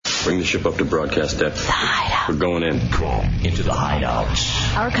Bring the ship up to broadcast depth. The Hideout. We're going in. Into the Hideout.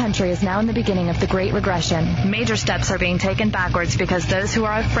 Our country is now in the beginning of the Great Regression. Major steps are being taken backwards because those who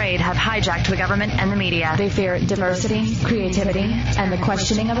are afraid have hijacked the government and the media. They fear diversity, creativity, and the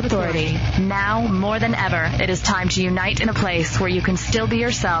questioning of authority. Now, more than ever, it is time to unite in a place where you can still be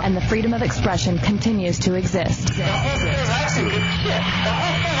yourself and the freedom of expression continues to exist. The whole thing I think it's sick. The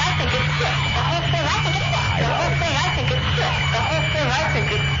whole thing I think it's sick. The whole thing I think it's sick. The whole thing I think it's sick. The whole thing I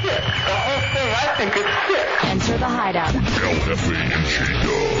think it's sick. The whole thing I think it's sick. Enter the Hideout. LFA and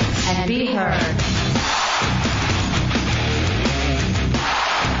J-Dubs. And be heard.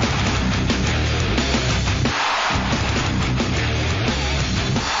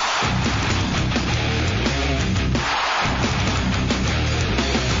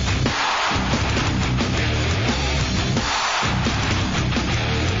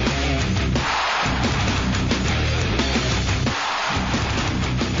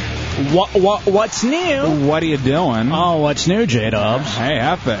 What's new? What are you doing? Oh, what's new, J-Dubs? Hey,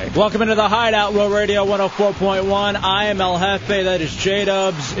 Hefe. Welcome into the Hideout, Real Radio 104.1. I am El Jefe. That is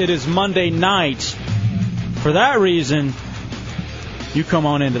J-Dubs. It is Monday night. For that reason, you come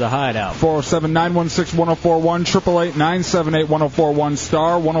on into the Hideout. 407-916-1041, 888-978-1041,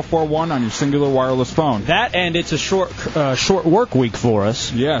 star 1041 on your singular wireless phone. That, and it's a short work week for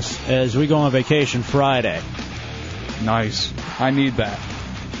us. Yes. As we go on vacation Friday. Nice. I need that.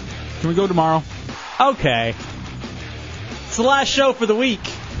 Can we go tomorrow? Okay. It's the last show for the week.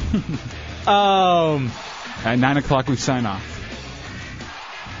 At 9 o'clock we sign off.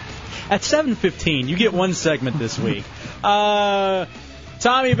 At 7:15, you get one segment this week. Tommy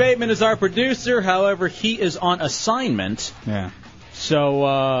Bateman is our producer. However, he is on assignment. Yeah.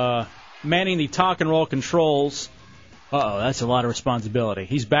 So, manning the talk and roll controls. Uh-oh, that's a lot of responsibility.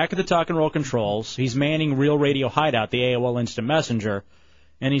 He's back at the talk and roll controls. He's manning Real Radio Hideout, the AOL Instant Messenger.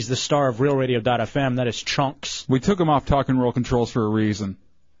 And he's the star of RealRadio.fm. That is Chunks. We took him off talk and roll controls for a reason.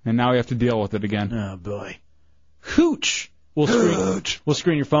 And now we have to deal with it again. Oh, boy. Hooch. We'll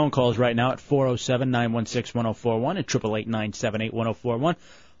screen your phone calls right now at 407-916-1041 and 888-978-1041.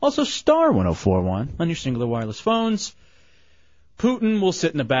 Also, star 1041 on your singular wireless phones. Putin will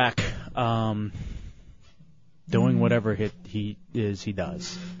sit in the back doing whatever he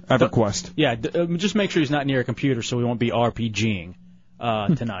does. EverQuest. Yeah, just make sure he's not near a computer so we won't be RPGing.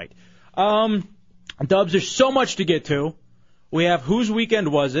 Tonight. Dubs, there's so much to get to. We have Whose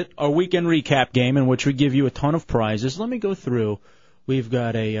Weekend Was It? Our weekend recap game in which we give you a ton of prizes. Let me go through. We've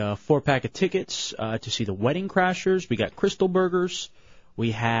got a 4-pack of tickets to see the Wedding Crashers. We got Crystal Burgers.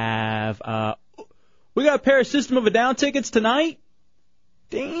 We have got a pair of System of a Down tickets tonight.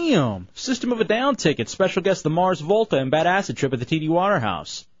 Damn. System of a Down tickets. Special guest the Mars Volta and Bad Acid Trip at the TD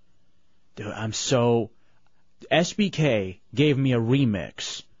Waterhouse. Dude, I'm so... SBK gave me a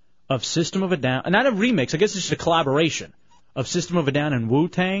remix of System of a Down. Not a remix, I guess it's just a collaboration of System of a Down and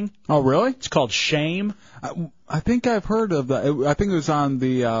Wu-Tang. Oh, really? It's called Shame. I think I've heard of that. I think it was on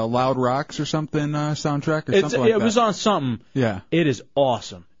the Loud Rocks or something soundtrack or something like that. It was on something. Yeah. It is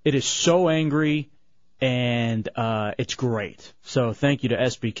awesome. It is so angry, and it's great. So thank you to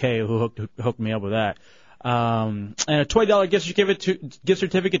SBK who hooked me up with that. And a $20 gift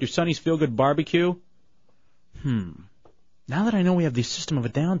certificate to Sonny's Feel Good Barbecue. Now that I know we have these System of a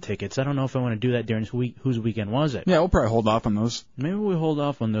Down tickets, I don't know if I want to do that during Whose Weekend Was It? Yeah, we'll probably hold off on those. Maybe we'll hold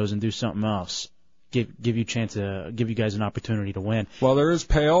off on those and do something else. Give you a chance to give you guys an opportunity to win. Well, there is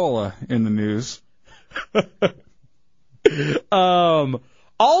payola in the news.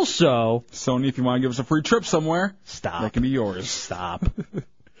 Also, Sony, if you want to give us a free trip somewhere, stop. That can be yours. Stop.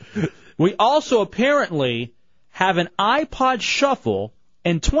 We also apparently have an iPod Shuffle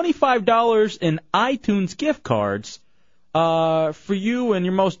and $25 in iTunes gift cards for you and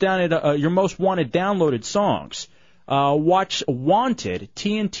your most wanted downloaded songs. Watch Wanted,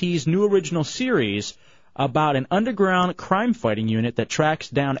 TNT's new original series about an underground crime-fighting unit that tracks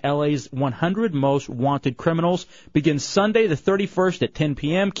down L.A.'s 100 most wanted criminals. Begins Sunday the 31st at 10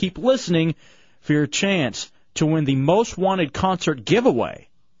 p.m. Keep listening for your chance to win the Most Wanted concert giveaway,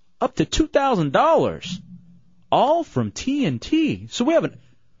 up to $2,000. All from TNT. So we're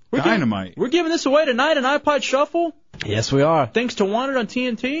Dynamite. We're giving this away tonight, an iPod Shuffle. Yes, we are. Thanks to Wanted on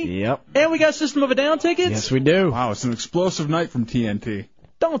TNT. Yep. And we got System of a Down tickets. Yes, we do. Wow, it's an explosive night from TNT.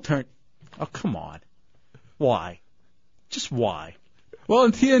 Don't turn. Oh, come on. Why? Just why? Well,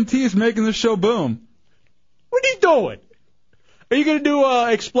 and TNT is making the show boom. What are you doing? Are you going to do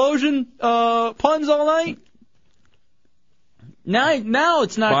explosion puns all night? Now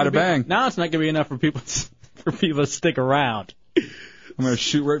it's not. Bada bang. Now it's not going to be enough for people to stick around. I'm going to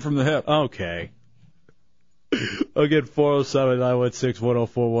shoot right from the hip. Okay. Again,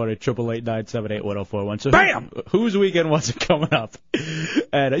 407-916-1041 at 888-978-1041. So Bam! Whose weekend was it coming up?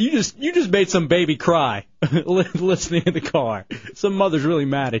 And you just made some baby cry listening in the car. Some mother's really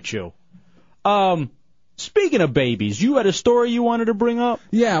mad at you. Speaking of babies, you had a story you wanted to bring up?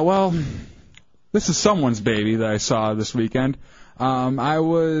 Yeah, well, this is someone's baby that I saw this weekend. I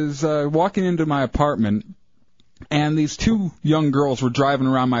was walking into my apartment, and these two young girls were driving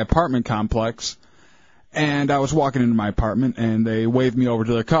around my apartment complex, and I was walking into my apartment, and they waved me over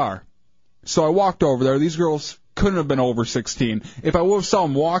to their car. So I walked over there. These girls couldn't have been over 16. If I would have saw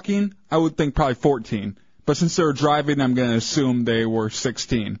them walking, I would think probably 14. But since they were driving, I'm going to assume they were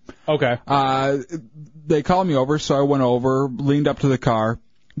 16. Okay. They called me over, so I went over, leaned up to the car.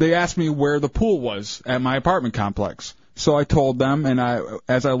 They asked me where the pool was at my apartment complex. So I told them, and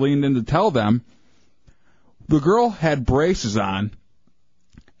as I leaned in to tell them, the girl had braces on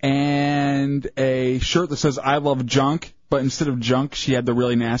and a shirt that says I love junk, but instead of junk, she had the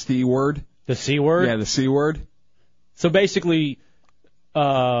really nasty word. The C word? Yeah, the C word. So basically,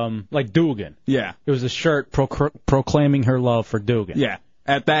 like Dugan. Yeah. It was a shirt proclaiming her love for Dugan. Yeah,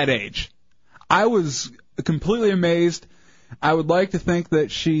 at that age. I was completely amazed. I would like to think that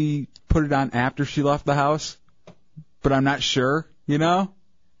she put it on after she left the house, but I'm not sure, you know?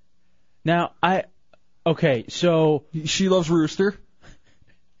 Now, okay, so... She loves Rooster.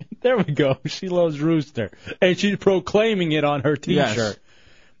 There we go. She loves Rooster. And she's proclaiming it on her T-shirt. Yes.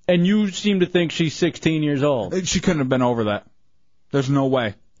 And you seem to think she's 16 years old. She couldn't have been over that. There's no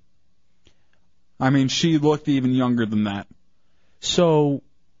way. I mean, she looked even younger than that. So,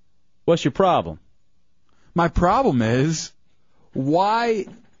 what's your problem? My problem is, why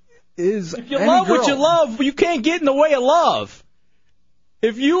is if you love what you love, you can't get in the way of love.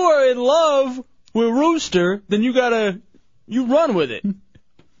 If you are in love with Rooster, then you run with it.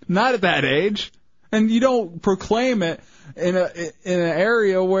 Not at that age. And you don't proclaim it in an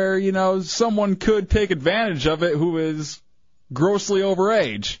area where, you know, someone could take advantage of it who is grossly over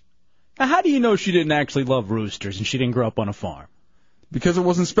age. Now, how do you know she didn't actually love roosters and she didn't grow up on a farm? Because it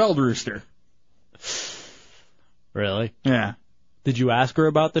wasn't spelled Rooster. Really? Yeah. Did you ask her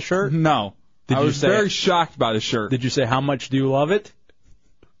about the shirt? No. I was very shocked by the shirt. Did you say, how much do you love it?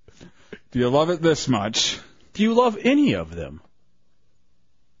 Do you love it this much? Do you love any of them?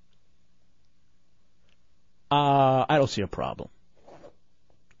 I don't see a problem.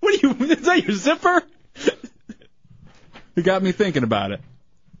 What are you, is that your zipper? It got me thinking about it.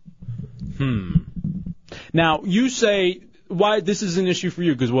 Now, you say, why this is an issue for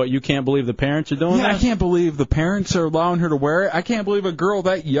you, because what, you can't believe the parents are doing that? I can't believe the parents are allowing her to wear it. I can't believe a girl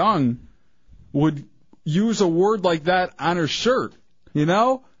that young would use a word like that on her shirt, you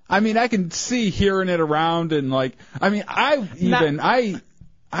know? I mean, I can see hearing it around and like, I mean, I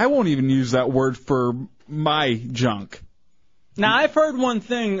won't even use that word for my junk. Now, I've heard one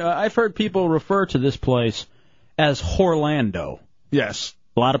thing. I've heard people refer to this place as Horlando. Yes.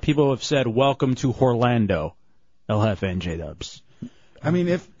 A lot of people have said, welcome to Horlando, LFNJ Dubs. I mean,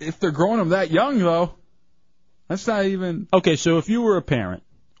 if they're growing them that young, though, that's not even... Okay, so if you were a parent,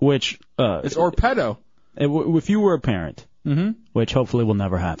 which... it's Orpedo. If you were a parent, which hopefully will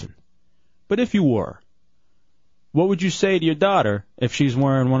never happen, but if you were, what would you say to your daughter if she's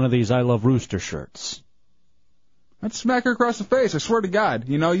wearing one of these I Love Rooster shirts? I'd smack her across the face, I swear to God.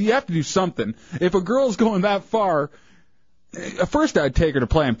 You know, you have to do something. If a girl's going that far, first I'd take her to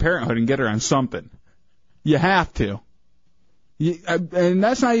Planned Parenthood and get her on something. You have to. And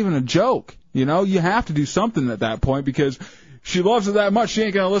that's not even a joke. You know, you have to do something at that point because she loves it that much, she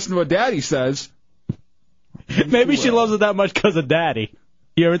ain't going to listen to what Daddy says. Maybe she loves it that much because of Daddy.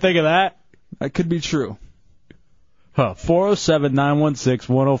 You ever think of that? That could be true.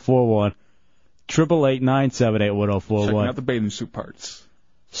 407-916-1041. 888-978-1041. Checking out the bathing suit parts.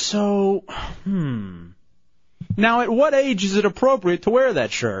 So, now at what age is it appropriate to wear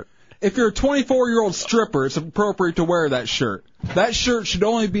that shirt? If you're a 24-year-old stripper, it's appropriate to wear that shirt. That shirt should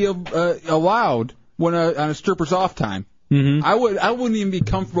only be allowed when on a stripper's off time. Mm-hmm. I wouldn't even be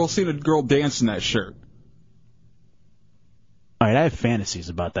comfortable seeing a girl dance in that shirt. All right, I have fantasies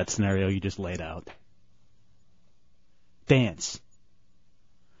about that scenario you just laid out. Dance.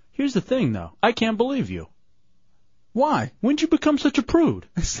 Here's the thing, though. I can't believe you. Why? When'd you become such a prude?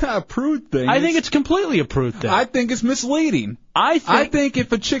 It's not a prude thing. I think it's completely a prude thing. I think it's misleading. I think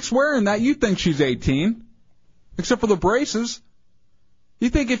if a chick's wearing that, you think she's 18. Except for the braces. You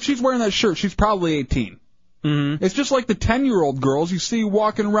think if she's wearing that shirt, she's probably 18. Mm-hmm. It's just like the 10-year-old girls you see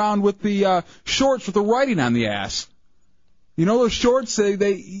walking around with the shorts with the writing on the ass. You know those shorts,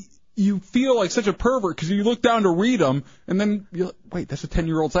 you feel like such a pervert because you look down to read them, and then you're like, wait, that's a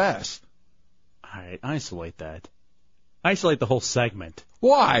 10-year-old's ass. right, isolate that. Isolate the whole segment.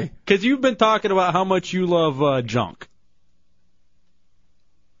 Why? Because you've been talking about how much you love junk.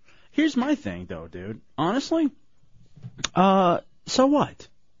 Here's my thing, though, dude. Honestly, so what?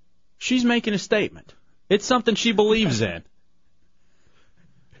 She's making a statement. It's something she believes in.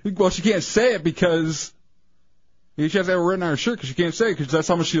 Well, she can't say it because she has to have it written on her shirt because she can't say it because that's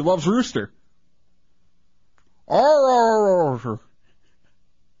how much she loves Rooster.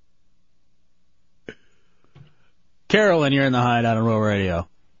 Carolyn, you're in the Hideout on Real Radio.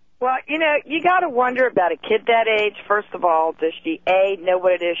 Well, you got to wonder about a kid that age. First of all, does she, A, know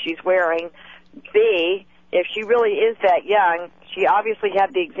what it is she's wearing? B, if she really is that young, she obviously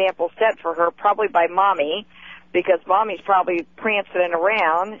had the example set for her, probably by Mommy, because Mommy's probably prancing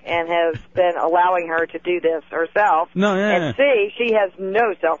around and has been allowing her to do this herself. No, yeah. And C, she has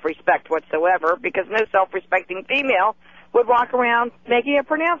no self-respect whatsoever, because no self-respecting female would walk around making a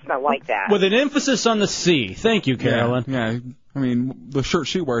pronouncement like that. With an emphasis on the C. Thank you, Carolyn. Yeah. I mean, the shirt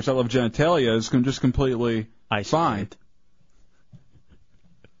she wears, I love genitalia, is just completely fine.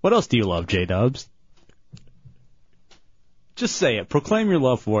 What else do you love, J-Dubs? Just say it. Proclaim your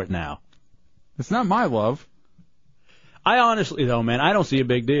love for it now. It's not my love. I honestly, though, man, I don't see a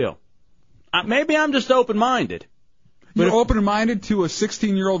big deal. Maybe I'm just open-minded. You're open-minded to a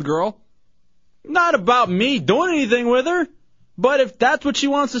 16-year-old girl? Not about me doing anything with her. But if that's what she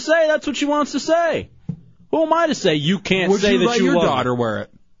wants to say, that's what she wants to say. Who am I to say you can't say that you love her? Would you let your daughter wear it?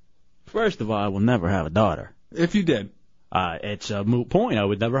 First of all, I will never have a daughter. If you did. It's a moot point. I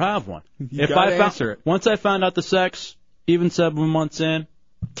would never have one. You gotta answer it. Once I found out the sex, even 7 months in,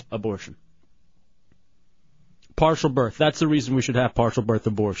 abortion. Partial birth. That's the reason we should have partial birth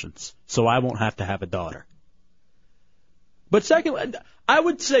abortions. So I won't have to have a daughter. But second, I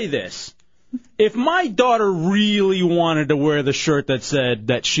would say this. If my daughter really wanted to wear the shirt that said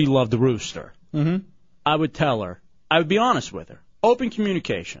that she loved the Rooster, I would tell her. I would be honest with her. Open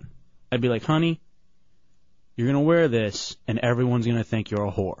communication. I'd be like, honey, you're going to wear this, and everyone's going to think you're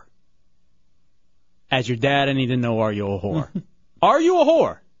a whore. As your dad, I need to know, are you a whore? Are you a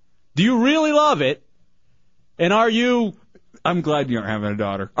whore? Do you really love it? And are you... I'm glad you aren't having a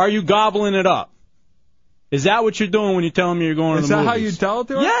daughter. Are you gobbling it up? Is that what you're doing when you tell me you're going to the movies? Is that how you tell it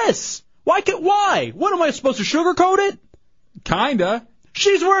to her? Yes! Why? What, am I supposed to sugarcoat it? Kinda.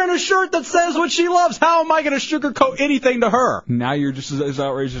 She's wearing a shirt that says what she loves. How am I going to sugarcoat anything to her? Now you're just as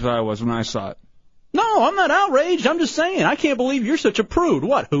outraged as I was when I saw it. No, I'm not outraged. I'm just saying, I can't believe you're such a prude.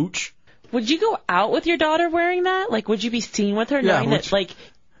 What, hooch? Would you go out with your daughter wearing that? Like, would you be seen with her knowing that, like,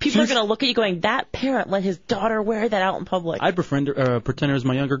 people are going to look at you going, that parent let his daughter wear that out in public? I'd pretend her as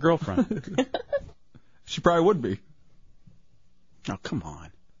my younger girlfriend. She probably would be. Oh, come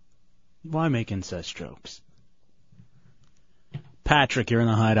on. Why make incest jokes? Patrick, you're in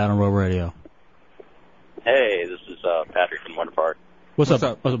the Hideout on Real Radio. Hey, this is Patrick from Winter Park. What's up?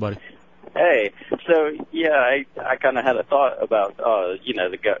 What's up, buddy? Hey, so yeah, I kind of had a thought about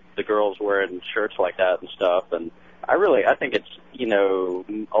the girls wearing shirts like that and stuff, and I think it's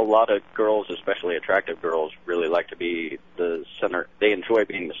a lot of girls, especially attractive girls, really like to be the center. They enjoy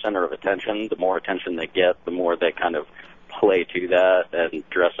being the center of attention. The more attention they get, the more they kind of play to that and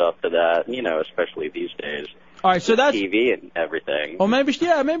dress up to that. Especially these days. All right, so that's TV and everything. Well, maybe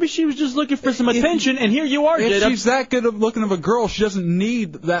she was just looking for some attention, and here you are, If she's that good of looking of a girl, she doesn't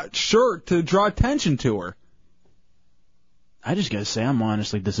need that shirt to draw attention to her. I just gotta say, I'm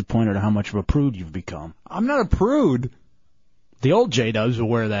honestly disappointed at how much of a prude you've become. I'm not a prude. The old J-Dubs will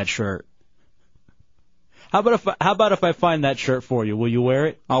wear that shirt. How about if I find that shirt for you? Will you wear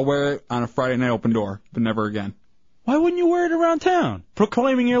it? I'll wear it on a Friday night open door, but never again. Why wouldn't you wear it around town,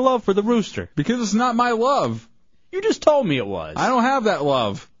 proclaiming your love for the Rooster? Because it's not my love. You just told me it was. I don't have that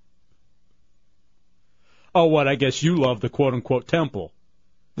love. Oh, what? I guess you love the quote-unquote temple.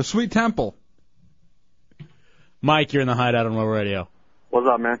 The sweet temple. Mike, you're in the Hideout on Real Radio. What's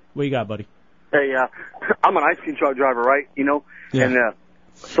up, man? What you got, buddy? Hey, I'm an ice cream truck driver, right? Yeah. And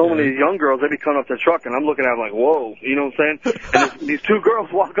so many of these young girls, they be coming up to the truck, and I'm looking at them like, whoa, you know what I'm saying? And these two girls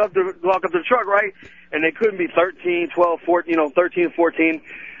walk up to the truck, right? And they couldn't be 13, 12, 14, 13, 14,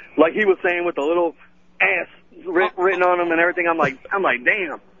 like he was saying, with the little ass written on them and everything. I'm like,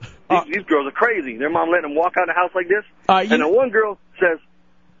 damn, these girls are crazy. Their mom letting them walk out of the house like this. And the one girl says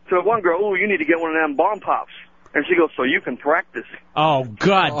to the one girl, "Ooh, you need to get one of them bomb pops." And she goes, "So you can practice." Oh,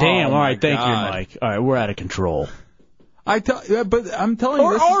 God damn. Oh, all right, thank God. you, Mike. All right, we're out of control. But I'm telling you,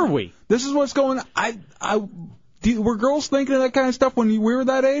 or are we? This is what's going on. Were girls thinking of that kind of stuff when we were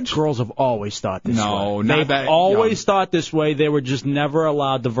that age? Girls have always thought this way. No, not that They've always young. thought this way. They were just never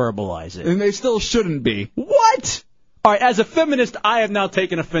allowed to verbalize it. And they still shouldn't be. What? All right, as a feminist, I have now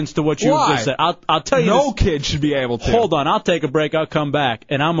taken offense to what you just said. I'll tell you. No kid should be able to. Hold on, I'll take a break. I'll come back,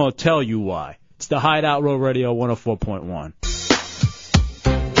 and I'm going to tell you why. It's the Hideout Road Radio 104.1.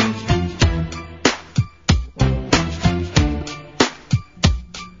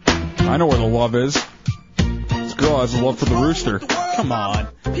 I know where the love is. This girl has a love for the rooster. Come on.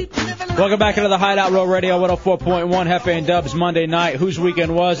 Welcome back into the Hideout Road Radio 104.1, Hefe and Dubs Monday night. Whose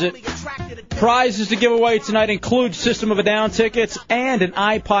weekend was it? Prizes to give away tonight include System of a Down tickets and an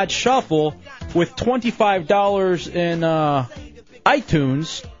iPod Shuffle with $25 in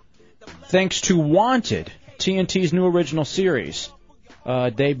iTunes, thanks to Wanted, TNT's new original series,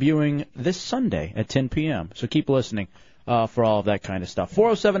 debuting this Sunday at 10 p.m. So keep listening for all of that kind of stuff.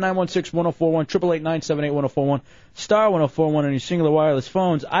 407-916-1041, 888-978-1041, star 1041 on your singular wireless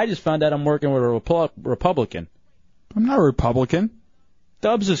phones. I just found out I'm working with a Republican. I'm not a Republican.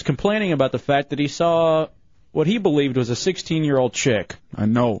 Dubs is complaining about the fact that he saw what he believed was a 16-year-old chick. I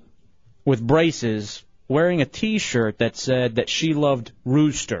know. With braces, wearing a T-shirt that said that she loved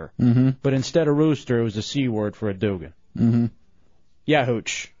rooster. Mm-hmm. But instead of rooster, it was a C word for a Dugan. Mm-hmm. Yeah,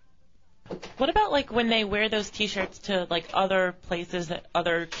 Hooch. What about, like, when they wear those T-shirts to, like, other places that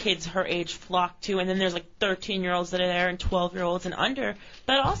other kids her age flock to, and then there's, like, 13-year-olds that are there and 12-year-olds and under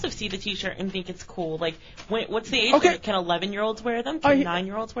that also see the T-shirt and think it's cool? Like, what's the age? Okay. Can 11-years wear them? Can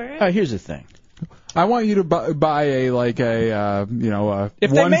 9-years wear it? All right, here's the thing. I want you to buy a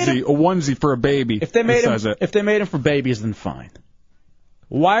onesie for a baby. If they made them for babies, then fine.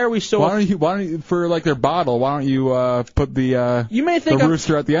 Why are we so? Why don't you for like their bottle? Why don't you put the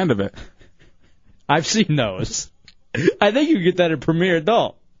rooster at the end of it? I've seen those. I think you can get that at Premier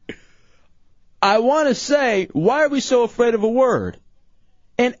Adult. I want to say, why are we so afraid of a word?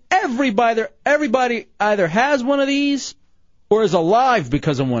 And everybody either has one of these or is alive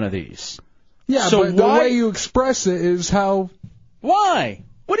because of one of these. Yeah, so but the way you express it is how... Why?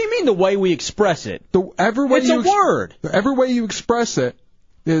 What do you mean the way we express it? It's a word. Every way you express it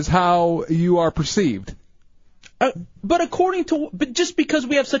is how you are perceived. But just because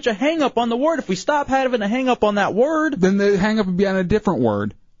we have such a hang-up on the word, if we stop having a hang-up on that word... Then the hang-up would be on a different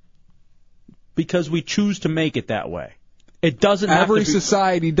word. Because we choose to make it that way. It doesn't have to be... Every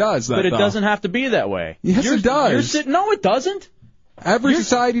society does that, But it doesn't have to be that way. Yes, it does. No, it doesn't. Every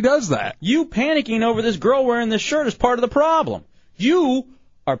society does that. You panicking over this girl wearing this shirt is part of the problem. You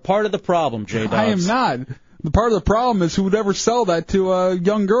are part of the problem, J-Dubs. I am not. The part of the problem is who would ever sell that to a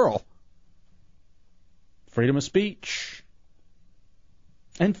young girl. Freedom of speech.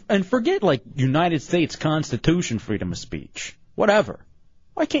 And forget, like, United States Constitution freedom of speech. Whatever.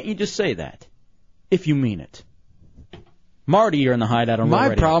 Why can't you just say that? If you mean it. Marty, you're in the Hideout on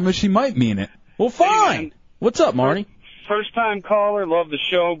My problem is she might mean it. Well, fine. Hey, what's up, Marty? First time caller, love the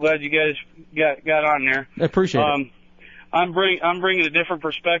show. Glad you guys got on there. I appreciate it. I'm bringing a different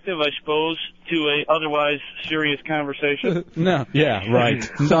perspective, I suppose, to a otherwise serious conversation. No, yeah, right.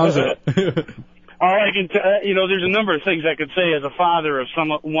 Sounds it. All I can, there's a number of things I could say as a father of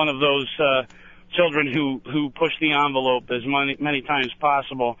one of those children who push the envelope as many times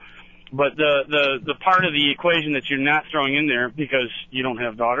possible. But the part of the equation that you're not throwing in there because you don't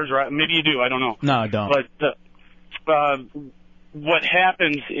have daughters, right? Maybe you do. I don't know. No, I don't. But what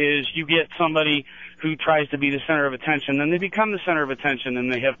happens is you get somebody who tries to be the center of attention, then they become the center of attention,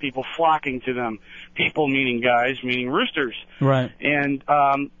 and they have people flocking to them. People meaning guys, meaning roosters. Right. And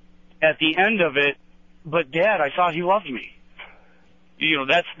at the end of it, but Dad, I thought he loved me.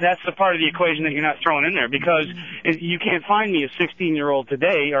 That's the part of the equation that you're not throwing in there, because you can't find me a 16-year-old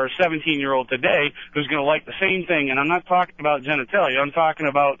today or a 17-year-old today who's going to like the same thing. And I'm not talking about genitalia. I'm talking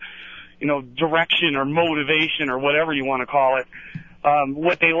about, direction or motivation or whatever you want to call it.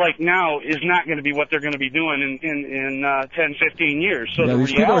 What they like now is not going to be what they're going to be doing in 10, 15 years. So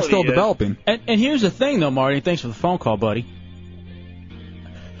these people are still developing. And here's the thing, though, Marty. Thanks for the phone call, buddy.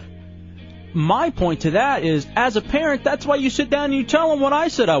 My point to that is, as a parent, that's why you sit down and you tell them what I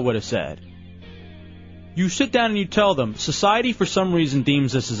said I would have said. You sit down and you tell them, society for some reason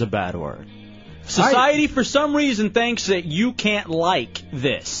deems this as a bad word. Society for some reason thinks that you can't like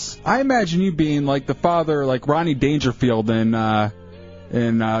this. I imagine you being like the father, like Ronnie Dangerfield in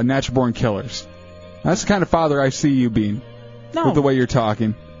Natural Born Killers. That's the kind of father I see you being. No. With the way you're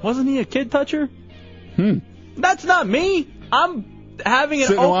talking. Wasn't he a kid toucher? That's not me. I'm having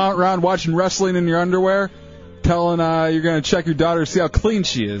sitting around watching wrestling in your underwear, telling you're going to check your daughter to see how clean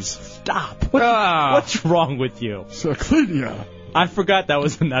she is. Stop. What's wrong with you? So clean, yeah. I forgot that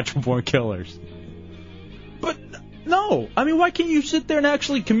was the Natural Born Killers. But, no. I mean, why can't you sit there and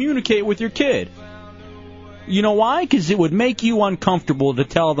actually communicate with your kid? You know why? Because it would make you uncomfortable to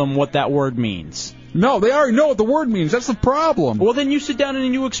tell them what that word means. No, they already know what the word means. That's the problem. Well, then you sit down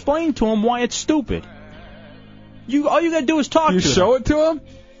and you explain to them why it's stupid. All you got to do is talk to them. You show it to them?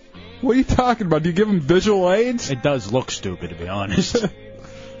 What are you talking about? Do you give them visual aids? It does look stupid, to be honest.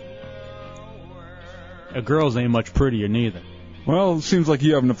 Girls ain't much prettier, neither. Well, it seems like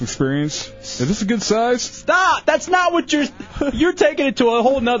you have enough experience. Is this a good size? Stop! That's not what you're taking it to a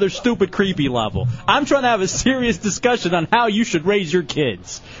whole nother stupid, creepy level. I'm trying to have a serious discussion on how you should raise your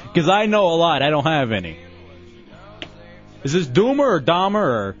kids. Because I know a lot. I don't have any. Is this Doomer or Dahmer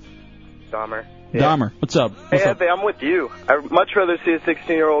or... Dahmer. Dahmer. What's up? Hey, Hefe, I'm with you. I'd much rather see a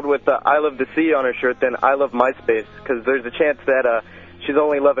 16-year-old with I love the sea on her shirt than I love MySpace, because there's a chance that she's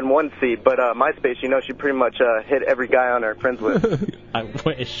only loving one C, but MySpace, she pretty much hit every guy on her friends with. I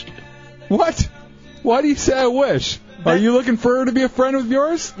wish. What? Why do you say I wish? Are you looking for her to be a friend of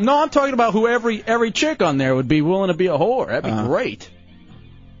yours? No, I'm talking about who every chick on there would be willing to be a whore. That'd be great.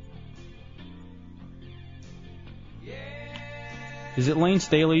 Is it Lane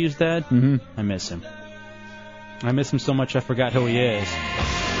Staley's dad? Mm-hmm. I miss him. I miss him so much I forgot who he is.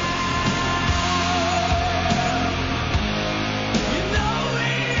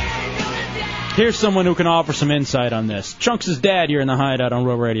 Here's someone who can offer some insight on this. Chunks' dad here in the Hideout on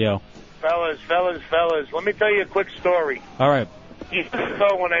Real Radio. Fellas, let me tell you a quick story. All right. Years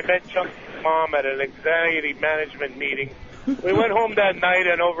ago, when I met Chunk's mom at an anxiety management meeting, we went home that night,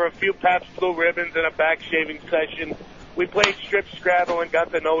 and over a few Pabst Blue Ribbons and a back shaving session, we played strip Scrabble and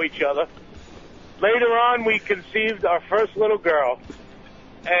got to know each other. Later on, we conceived our first little girl,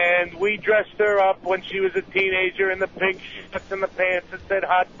 and we dressed her up when she was a teenager in the pink shirts and the pants that said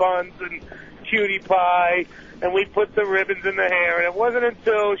hot buns and cutie pie, and we put the ribbons in the hair, and it wasn't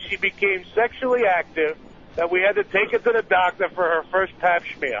until she became sexually active that we had to take her to the doctor for her first pap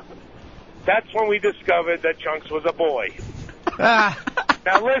smear. That's when we discovered that Chunks was a boy. Now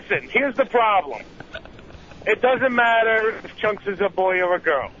listen, here's the problem. It doesn't matter if Chunks is a boy or a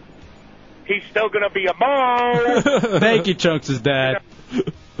girl. He's still going to be a boy. Thank you, Chunks' dad.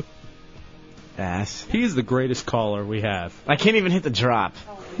 Ass. He's the greatest caller we have. I can't even hit the drop.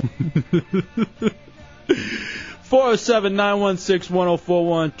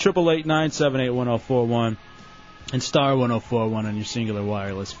 407-916-1041, 888-978-1041, and star 1041 on your singular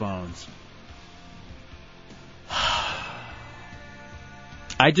wireless phones.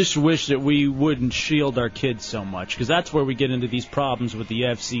 I just wish that we wouldn't shield our kids so much, because that's where we get into these problems with the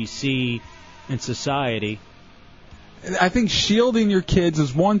FCC and society. I think shielding your kids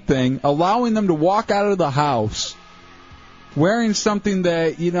is one thing. Allowing them to walk out of the house wearing something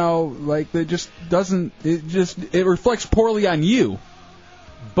that, that just doesn't, it reflects poorly on you.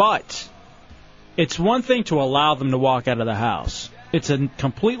 But it's one thing to allow them to walk out of the house. It's a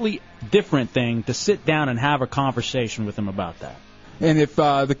completely different thing to sit down and have a conversation with them about that. And if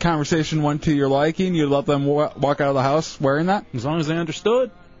the conversation went to your liking, you'd let them walk out of the house wearing that? As long as they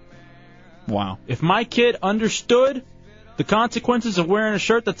understood. Wow. If my kid understood the consequences of wearing a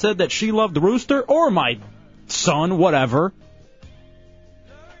shirt that said that she loved the rooster, or my son, whatever,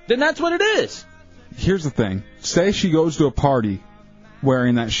 then that's what it is. Here's the thing. Say she goes to a party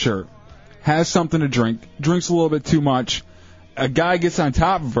wearing that shirt, has something to drink, drinks a little bit too much, a guy gets on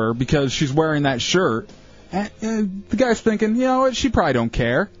top of her because she's wearing that shirt, and the guy's thinking, you know what, she probably don't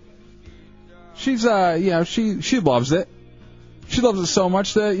care. She's, she loves it. She loves it so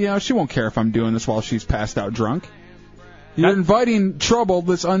much that, she won't care if I'm doing this while she's passed out drunk. You're inviting trouble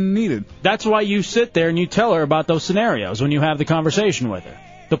that's unneeded. That's why you sit there and you tell her about those scenarios when you have the conversation with her.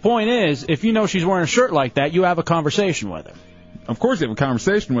 The point is, if you know she's wearing a shirt like that, you have a conversation with her. Of course you have a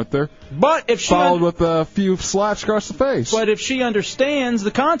conversation with her. But if she followed with a few slaps across the face. But if she understands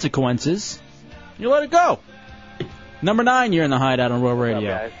the consequences, you let it go. Number 9, you're in the Hideout on Real Radio. What's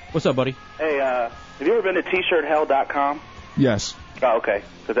up, guys? What's up, buddy? Hey, have you ever been to t-shirthell.com? Yes. Oh, okay.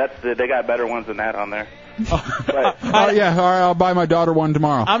 Because they got better ones than that on there. Yeah, all right, I'll buy my daughter one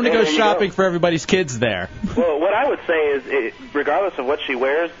tomorrow. I'm going to go shopping for everybody's kids there. Well, what I would say is, regardless of what she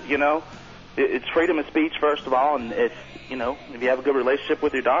wears, it's freedom of speech, first of all, and it's, if you have a good relationship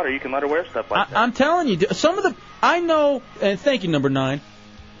with your daughter, you can let her wear stuff like that. I'm telling you, I know, and thank you, number 9,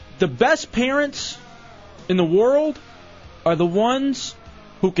 the best parents in the world are the ones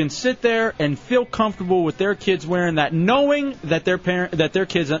who can sit there and feel comfortable with their kids wearing that, knowing that their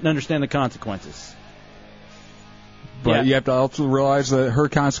kids understand the consequences. But you have to also realize that her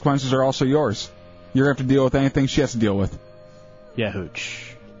consequences are also yours. You're going to have to deal with anything she has to deal with. Yeah,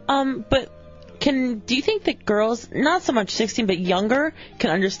 hooch. But do you think that girls, not so much 16, but younger, can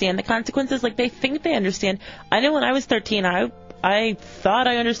understand the consequences? Like, they think they understand. I know when I was 13, I thought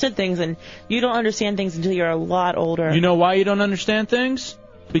I understood things, and you don't understand things until you're a lot older. You know why you don't understand things?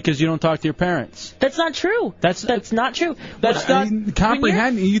 because you don't talk to your parents. That's not true. That's not true. That's not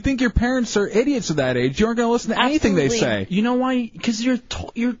comprehend. You think your parents are idiots at that age? You aren't going to listen to anything they say. You know why? Because you're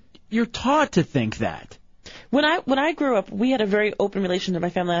taught to think that. When I grew up, we had a very open relationship with my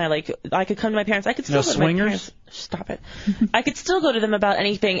family, and I could come to my parents. I could still go to my parents. Stop it. I could still go to them about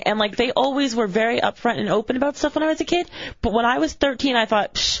anything, and they always were very upfront and open about stuff when I was a kid. But when I was 13, I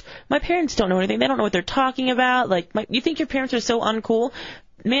thought, psh, my parents don't know anything. They don't know what they're talking about. You think your parents are so uncool?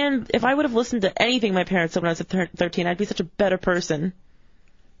 Man, if I would have listened to anything my parents said when I was 13, I'd be such a better person.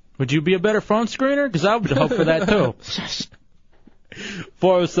 Would you be a better phone screener? Because I would hope for that too.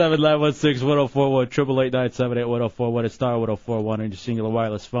 407-916-1041, 888-978-1041, it's star 1041 on your singular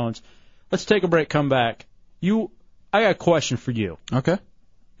wireless phones. Let's take a break, come back. I got a question for you. Okay.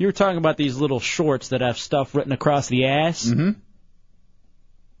 You were talking about these little shorts that have stuff written across the ass. Mm-hmm.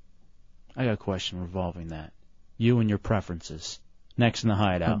 I got a question revolving that. You and your preferences. Next in the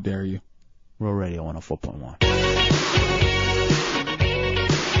Hideout. How dare you. Real Radio 104.1.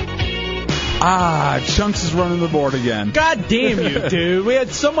 Chunks is running the board again. God damn you, dude. We had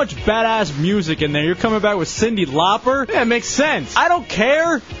so much badass music in there. You're coming back with Cyndi Lauper? Yeah, it makes sense. I don't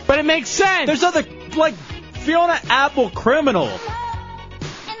care. But it makes sense. There's other, Fiona Apple, Criminal.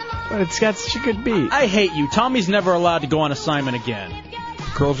 But it's got such a good beat. I hate you. Tommy's never allowed to go on assignment again.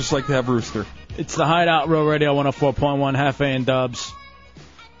 Girls just like to have Rooster. It's the Hideout, Real Radio 104.1, Half A and Dubs.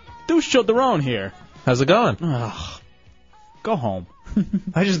 Deuce Childerone here. How's it going? Ugh. Go home.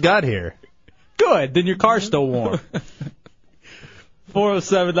 I just got here. Good. Then your car's still warm.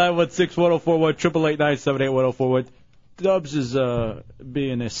 407-916-1041, 888-978-1041. Dubs is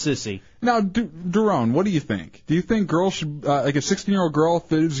being a sissy. Now, Daron, what do you think? Do you think girls should, a 16-year-old girl,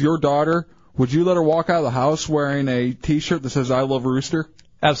 if it is your daughter, would you let her walk out of the house wearing a T-shirt that says "I love Rooster"?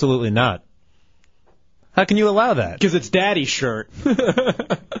 Absolutely not. How can you allow that? Because it's Daddy's shirt.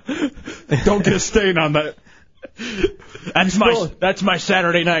 Don't get a stain on that. That's my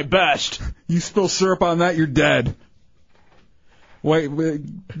Saturday night best. You spill syrup on that, you're dead. Wait,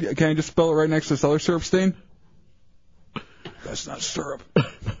 can I just spell it right next to this other syrup stain? That's not syrup.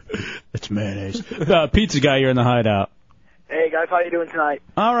 It's mayonnaise. Pizza guy, you're in the Hideout. Hey, guys, how you doing tonight?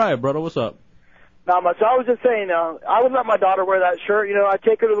 All right, brother, what's up? Not much. I was just saying, I would let my daughter wear that shirt. I'd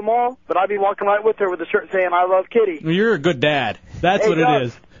take her to the mall, but I'd be walking right with her with the shirt saying, "I love Kitty." Well, you're a good dad. That's what Doug, it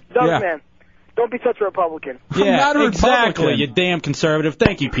is. Doug, Yeah. man, don't be such a Republican. Yeah, not a exactly, Republican. you damn conservative.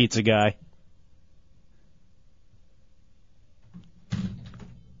 Thank you, pizza guy.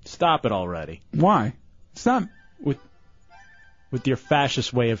 Stop it already. Why? It's not... With your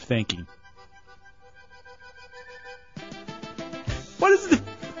fascist way of thinking. What is it?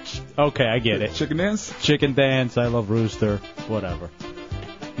 Okay, I get it. Chicken dance? Chicken dance, I love Rooster, whatever.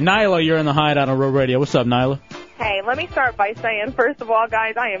 Nyla, you're in the Hideout on Road Radio. What's up, Nyla? Hey, let me start by saying, first of all,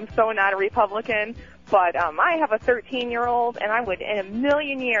 guys, I am so not a Republican, but I have a 13-year-old, and I would, in a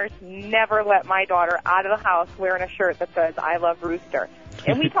million years, never let my daughter out of the house wearing a shirt that says, "I love Rooster."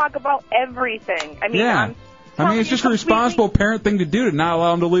 And we talk about everything. I mean, it's just a responsible parent thing to do to not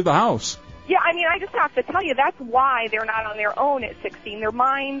allow them to leave the house. Yeah, I just have to tell you, that's why they're not on their own at 16. Their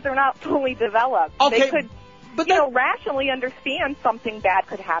minds are not fully developed. Okay, they could, rationally understand something bad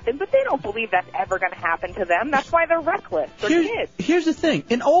could happen, but they don't believe that's ever going to happen to them. That's why they're reckless. They're kids. Here's the thing.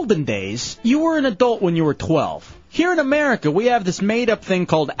 In olden days, you were an adult when you were 12. Here in America, we have this made-up thing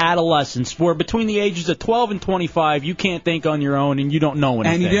called adolescence, where between the ages of 12 and 25, you can't think on your own and you don't know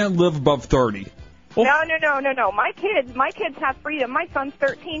anything. And you didn't live above 30. No. My kids have freedom. My son's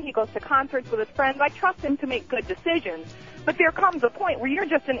 13. He goes to concerts with his friends. I trust him to make good decisions. But there comes a point where you're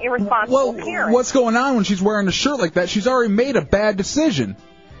just an irresponsible parent. What's going on when she's wearing a shirt like that? She's already made a bad decision.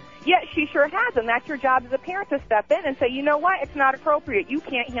 Yeah, she sure has, and that's your job as a parent to step in and say, you know what, it's not appropriate. You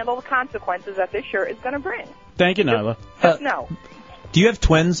can't handle the consequences that this shirt is going to bring. Thank you, Nyla. Just no. Do you have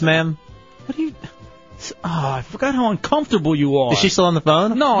twins, ma'am? What do you... Oh, I forgot how uncomfortable you are. Is she still on the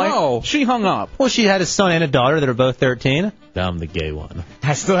phone? No. She hung up. Well, she had a son and a daughter that are both 13. I'm the gay one.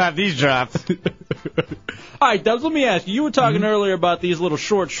 I still have these drops. All right, Dubs, let me ask you. You were talking earlier about these little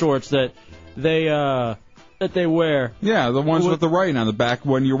shorts that they wear. Yeah, the ones with the writing on the back.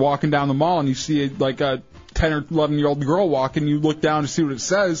 When you're walking down the mall and you see a 10 or 11-year-old girl walking, you look down to see what it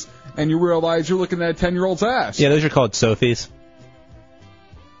says, and you realize you're looking at a 10-year-old's ass. Yeah, those are called Sophies.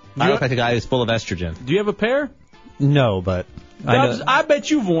 I look like a guy who's full of estrogen. Do you have a pair? No, but Dubs, I bet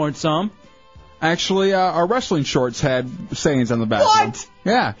you've worn some. Actually, our wrestling shorts had sayings on the back. What?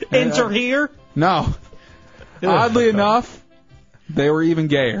 Yeah. Enter here? No. Oddly enough, they were even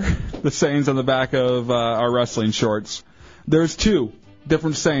gayer. The sayings on the back of our wrestling shorts. There's two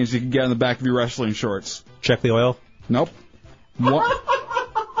different sayings you can get on the back of your wrestling shorts. Check the oil? Nope.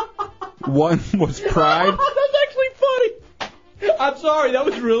 One was pride. That's actually funny. I'm sorry, that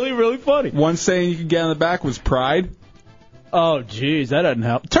was really, really funny. One saying you could get on the back was pride. Oh, jeez, that doesn't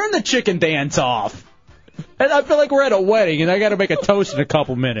help. Turn the chicken dance off. And I feel like we're at a wedding, and I got to make a toast in a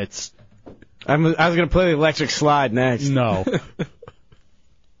couple minutes. I was going to play the electric slide next. No.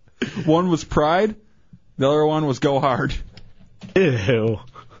 One was pride. The other one was go hard. Ew.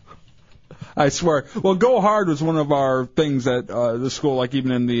 I swear. Well, go hard was one of our things at the school. Like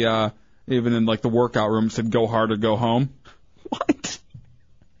even in like the workout room, it said go hard or go home. What?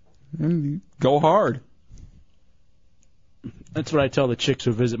 And go hard. That's what I tell the chicks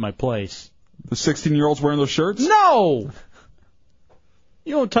who visit my place. The 16-year-olds wearing those shirts? No!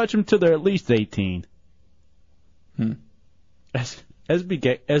 You don't touch them till they're at least 18.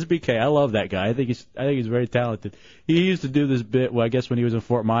 SBK, I love that guy. I think he's very talented. He used to do this bit, well, I guess when he was in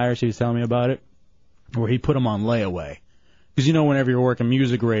Fort Myers, he was telling me about it, where he put them on layaway. Because you know whenever you're working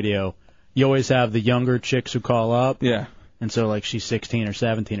music radio, you always have the younger chicks who call up. Yeah. And so, like, she's 16 or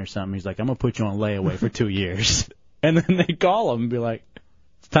 17 or something. He's like, I'm going to put you on layaway for 2 years. And then they call him and be like,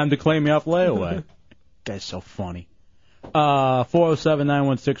 it's time to claim me off layaway. Guy's so funny.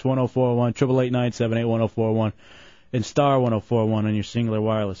 407-916-1041, 888-978-1041, and star 1041 on your singular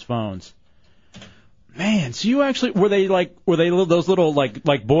wireless phones. Man, so you actually, were they those little,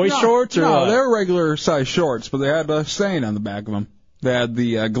 like boy shorts? Or no, they're regular size shorts, but they had a saying on the back of them. They had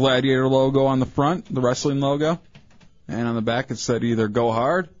the Gladiator logo on the front, the wrestling logo, and on the back it said either go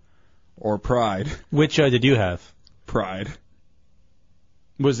hard or pride. Which did you have? Pride.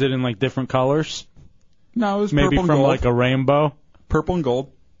 Was it in, like, different colors? No, it was maybe purple and from, gold. like, a rainbow? Purple and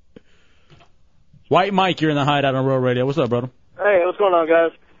gold. White Mike, you're in the Hideout on Road Radio. What's up, brother? Hey, what's going on,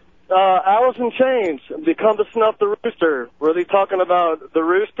 guys? Alice in Chains, Become to Snuff the Rooster. Were they talking about the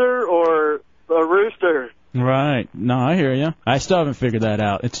rooster or a rooster? Right. No, I hear you. I still haven't figured that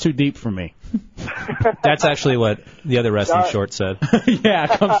out. It's too deep for me. That's actually what the other wrestling short said. Yeah,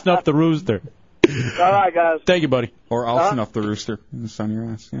 come snuff the rooster. All right, guys. Thank you, buddy. Or I'll snuff the rooster. It's on your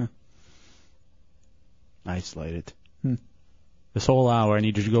ass, yeah. Isolated. This whole hour I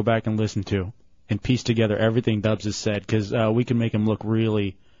need you to go back and listen to and piece together everything Dubs has said, because we can make him look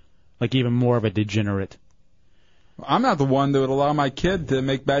really, like, even more of a degenerate. I'm not the one that would allow my kid to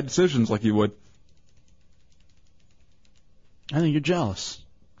make bad decisions like you would. I think you're jealous.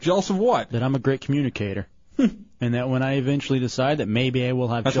 Jealous of what? That I'm a great communicator. And that when I eventually decide that maybe I will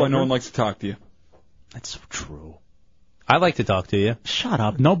have That's children. why no one likes to talk to you. That's so true. I like to talk to you. Shut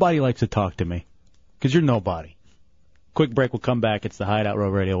up. Nobody likes to talk to me. Because you're nobody. Quick break. We'll come back. It's the Hideout Road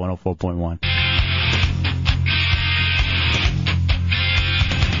Radio 104.1.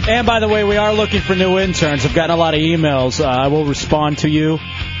 And by the way, we are looking for new interns. I've gotten a lot of emails. I will respond to you.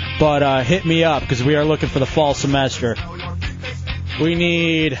 But hit me up because we are looking for the fall semester. We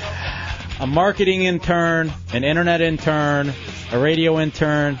need a marketing intern, an internet intern, a radio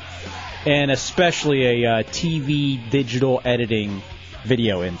intern, and especially a TV digital editing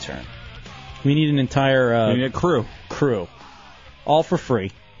video intern. We need an entire we need a crew. All for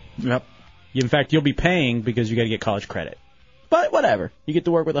free. Yep. In fact, you'll be paying because you got to get college credit. But whatever. You get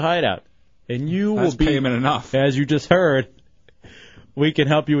to work with a Hideout. And you That's will be payment enough. As you just heard, we can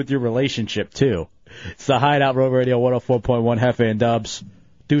help you with your relationship, too. It's the Hideout Road Radio 104.1 Hefe and Dubs.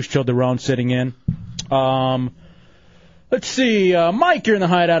 Deuce Childerone sitting in. Let's see. Mike, you're in the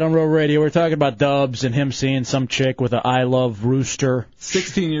Hideout on Road Radio. We're talking about Dubs and him seeing some chick with a I Love Rooster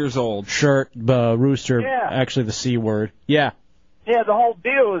 16 years old shirt. Rooster, Yeah. actually the C word. Yeah. Yeah, the whole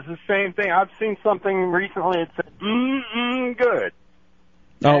deal is the same thing. I've seen something recently that said, good.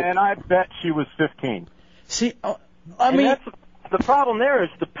 Oh. And I bet she was 15. See, I And mean, that's, the problem there is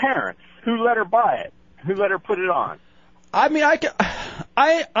the parents. Who let her buy it? Who let her put it on? I mean,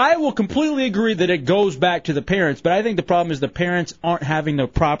 I will completely agree that it goes back to the parents, but I think the problem is the parents aren't having the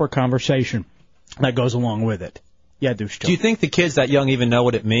proper conversation that goes along with it. Yeah, Deuce. Do you think the kids that young even know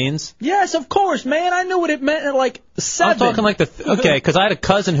what it means? Yes, of course, man. I knew what it meant at like 7. I'm talking like okay, because I had a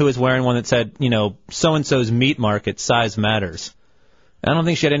cousin who was wearing one that said, so-and-so's meat market, size matters. I don't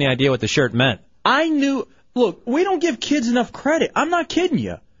think she had any idea what the shirt meant. I knew. Look, we don't give kids enough credit. I'm not kidding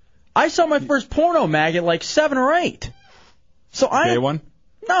you. I saw my first porno mag at like 7 or 8. So Gay one?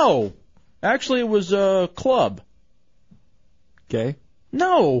 No. Actually, it was Club. Gay?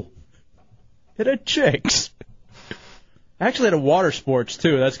 No. It had chicks. Actually, it had water sports,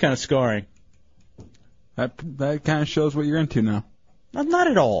 too. That's kind of scarring. That kind of shows what you're into now. Not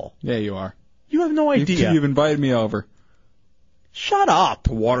at all. Yeah, you are. You have no idea. You've invited me over. Shut up.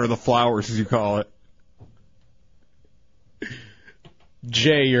 To water the flowers, as you call it.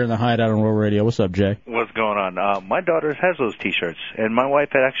 Jay, you're in the Hideout on Road Radio. What's up, Jay? What's going on, on. My daughter has those T-shirts, and my wife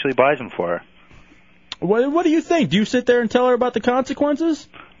actually buys them for her. What do you think? Do you sit there and tell her about the consequences?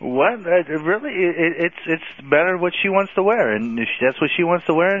 What? It's better what she wants to wear, and if that's what she wants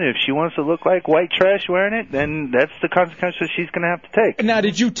to wear, and if she wants to look like white trash wearing it, then that's the consequences she's going to have to take. Now,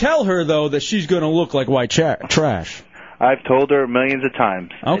 did you tell her, though, that she's going to look like white trash? I've told her millions of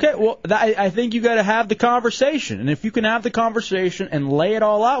times. Okay, well, I think you got to have the conversation, and if you can have the conversation and lay it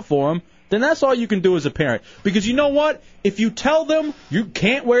all out for them, then that's all you can do as a parent. Because you know what? If you tell them you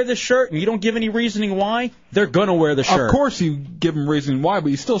can't wear this shirt and you don't give any reasoning why, they're going to wear the shirt. Of course you give them reasoning why, but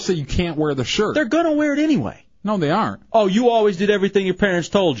you still say you can't wear the shirt. They're going to wear it anyway. No, they aren't. Oh, you always did everything your parents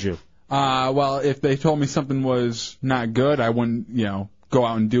told you. Well, if they told me something was not good, I wouldn't, go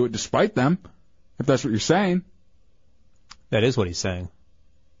out and do it despite them, if that's what you're saying. That is what he's saying.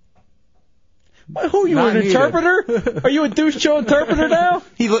 Who, you an interpreter? Are you a douche show interpreter now?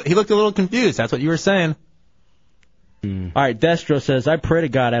 He looked a little confused. That's what you were saying. All right, Destro says, I pray to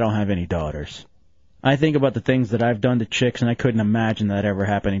God I don't have any daughters. I think about the things that I've done to chicks, and I couldn't imagine that ever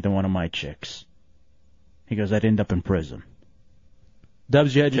happening to one of my chicks. He goes, I'd end up in prison.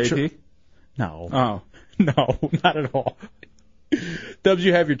 Dubs, you had your choice. No. Oh. No, not at all. Dubs,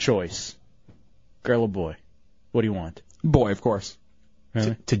 you have your choice. Girl or boy? What do you want? Boy, of course.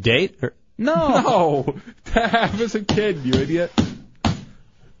 Really? To date? Or... No. To have as a kid, you idiot.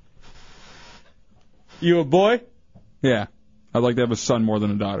 You a boy? Yeah. I'd like to have a son more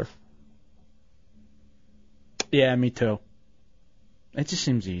than a daughter. Yeah, me too. It just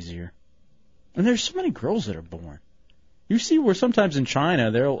seems easier. And there's so many girls that are born. You see where sometimes in China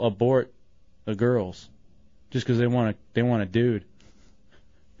they'll abort the girls just because they want a dude.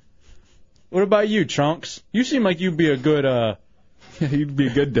 What about you, Trunks? You seem like you'd be a good Yeah, you'd be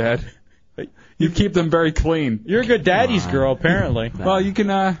a good dad. You keep them very clean. You're a good daddy's girl, apparently. Well, you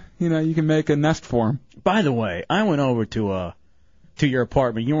can you can make a nest for them. By the way, I went over to your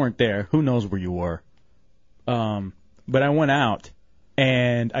apartment. You weren't there. Who knows where you were? But I went out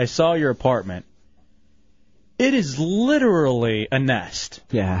and I saw your apartment. It is literally a nest.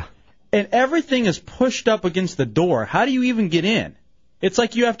 Yeah. And everything is pushed up against the door. How do you even get in? It's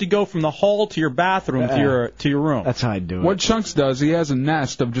like you have to go from the hall to your bathroom to your room. That's how I do it. What Chunks does, he has a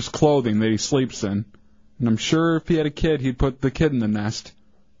nest of just clothing that he sleeps in. And I'm sure if he had a kid, he'd put the kid in the nest.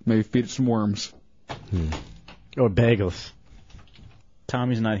 Maybe feed it some worms. Or bagels.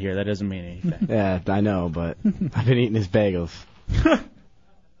 Tommy's not here. That doesn't mean anything. Yeah, I know, but I've been eating his bagels.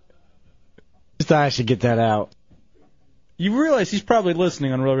 Just thought I should get that out. You realize he's probably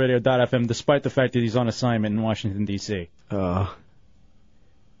listening on RealRadio.fm despite the fact that he's on assignment in Washington, D.C.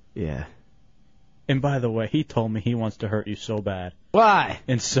 Yeah. And by the way, he told me he wants to hurt you so bad. Why?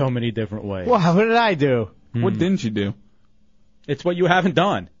 In so many different ways. Wow, what did I do? What didn't you do? It's what you haven't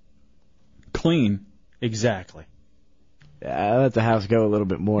done. Clean. Exactly. Yeah, I let the house go a little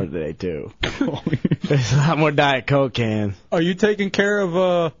bit more today, too. There's a lot more Diet Coke cans. Are you taking care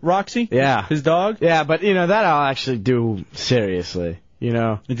of Roxy? Yeah. His dog? Yeah, but, that I'll actually do seriously,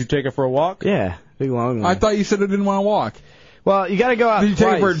 Did you take her for a walk? Yeah, big long one. I thought you said I didn't want to walk. Well, you gotta go out Did you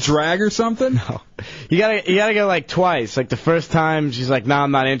twice. take her for a drag or something? No. You gotta go like twice. Like the first time, she's like, "No, I'm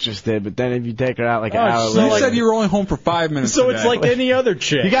not interested." But then if you take her out like an hour so later, you said you were only home for 5 minutes. So today. it's like any other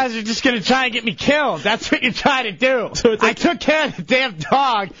chick. You guys are just gonna try and get me killed. That's what you're trying to do. So it's like, I took care of the damn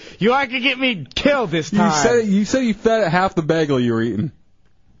dog. You aren't gonna get me killed this time. You said you fed it half the bagel you were eating.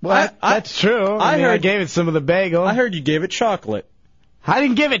 Well, that's true. I mean, I gave it some of the bagel. I heard you gave it chocolate. I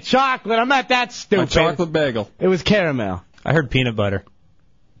didn't give it chocolate. I'm not that stupid. A chocolate bagel. It was caramel. I heard peanut butter.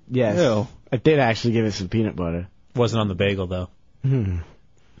 Yes. Ew. I did actually give it some peanut butter. Wasn't on the bagel, though.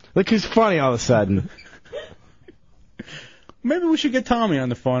 Look who's funny all of a sudden. Maybe we should get Tommy on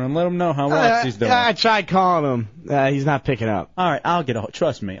the phone and let him know how Roxy's doing. I tried calling him. He's not picking up. All right, I'll get a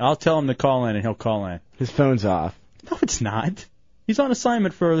trust me. I'll tell him to call in and he'll call in. His phone's off. No, it's not. He's on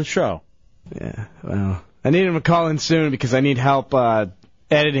assignment for the show. Yeah, well, I need him to call in soon because I need help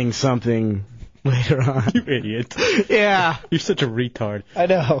editing something later on. You idiot. Yeah. You're such a retard. I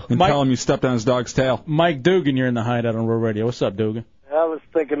know. And tell him you stepped on his dog's tail. Mike Dugan, you're in the Hideout on Real Radio. What's up, Dugan? I was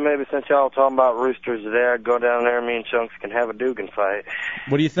thinking maybe since y'all talking about roosters today, I'd go down there and me and Chunks can have a Dugan fight.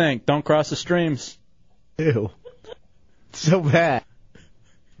 What do you think? Don't cross the streams. Ew. So bad.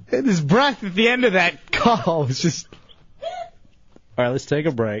 And his breath at the end of that call was just... All right, let's take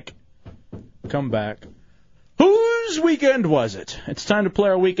a break. Come back. Whose weekend was it? It's time to play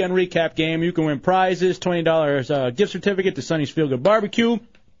our weekend recap game. You can win prizes, $20 gift certificate to Sonny's Feel Good Barbecue,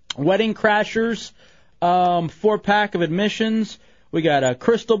 Wedding Crashers, 4-pack of admissions. We got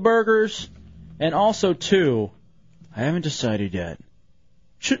Crystal Burgers, and also 2, I haven't decided yet,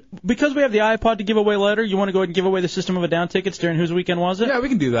 Because we have the iPod to give away later, you want to go ahead and give away the System of a Down tickets during Whose Weekend Was It? Yeah, we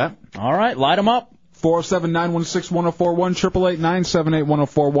can do that. All right, light them up. 407-916-1041,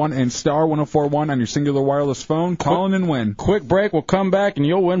 888-978-1041, and star 1041 on your singular wireless phone. Call in and win. Quick break. We'll come back, and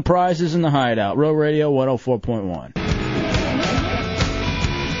you'll win prizes in the Hideout. Row Radio 104.1.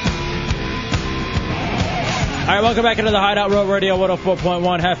 All right, welcome back into the Hideout, Road Radio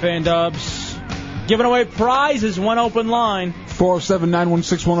 104.1, Hefe and Dubs. Giving away prizes, one open line.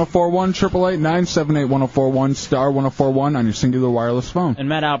 407-916-1041, 888-978-1041, star 1041 on your singular wireless phone. And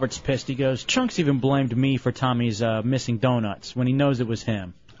Matt Albert's pissed. He goes, Chunks even blamed me for Tommy's missing donuts when he knows it was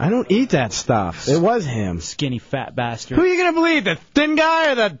him. I don't eat that stuff. It was him. Skinny fat bastard. Who are you going to believe, the thin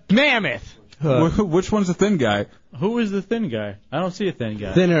guy or the mammoth? Which one's the thin guy? Who is the thin guy? I don't see a thin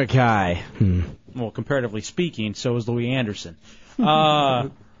guy. Thinner guy. Well, comparatively speaking, so is Louis Anderson.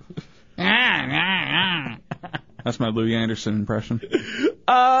 That's my Louis Anderson impression.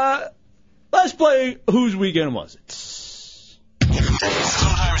 Let's play Whose Weekend Was It?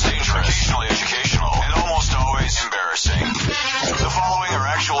 Sometimes dangerous, occasionally educational, and almost always embarrassing. The following are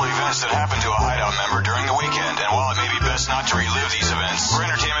actual events that happened to a Hideout member during the weekend, and while it may be best not to relive these events, for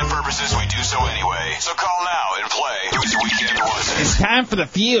entertainment purposes we do so anyway. So call now and play Whose Weekend Was It? It's time for the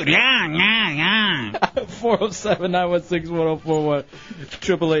feud. 407-916-1041,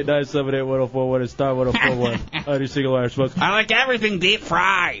 888-978-1041, and star 1041 on your single wireless phone. I like everything deep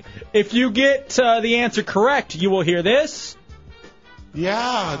fried. If you get the answer correct, you will hear this.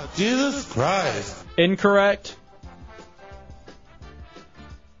 Yeah, Jesus Christ. Incorrect.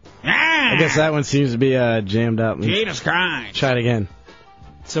 I guess that one seems to be jammed up. Jesus Christ. Try it again.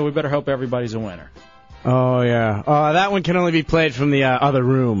 So we better hope everybody's a winner. Oh, yeah. That one can only be played from the other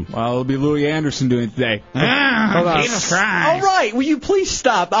room. Well, it'll be Louis Anderson doing it today. Hold on. Jesus Christ. All right, will you please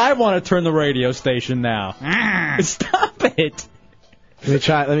stop? I want to turn the radio station now. Stop it.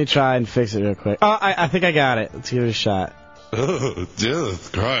 Let me try and fix it real quick. Oh, I think I got it. Let's give it a shot. Oh, Jesus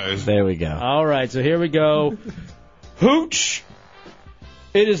Christ. There we go. All right, so here we go. Hooch.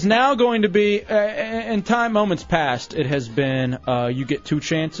 It is now going to be, in moments past, it has been you get 2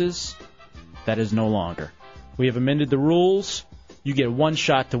 chances. That is no longer. We have amended the rules. You get 1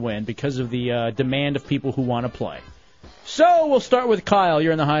 shot to win because of the demand of people who want to play. So we'll start with Kyle.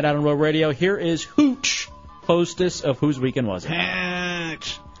 You're in the Hideout on Road Radio. Here is Hooch, hostess of Whose Weekend Was It?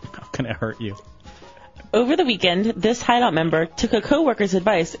 Hooch. How can I hurt you? Over the weekend, this Hideout member took a coworker's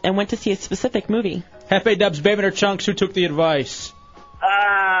advice and went to see a specific movie. Hefe, Dubs, Baby, or Chunks, who took the advice?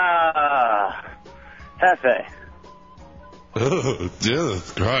 Hefe. Oh,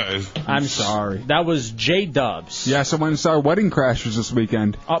 Jesus Christ. I'm sorry. That was J Dubs. Yes, I went and saw Wedding Crashers this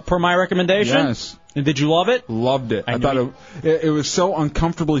weekend. Per my recommendation? Yes. And did you love it? Loved it. I thought it was so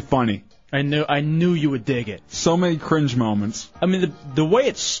uncomfortably funny. I knew you would dig it. So many cringe moments. I mean, the way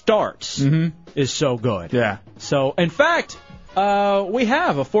it starts is so good. Yeah. So, in fact, we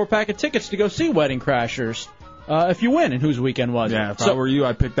have a 4-pack of tickets to go see Wedding Crashers if you win. And Whose Weekend Was It? Yeah, if I were you,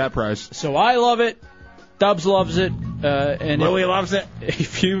 I'd pick that prize. So I love it. Dubs loves it. And Louie loves it.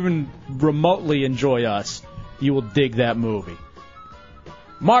 If you even remotely enjoy us, you will dig that movie.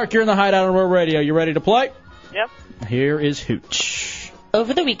 Mark, you're in the Hideout on Road Radio. You ready to play? Yep. Here is Hooch.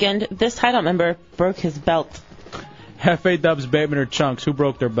 Over the weekend, this Hideout member broke his belt. Hefe, Dubs, Bateman, or Chunks, who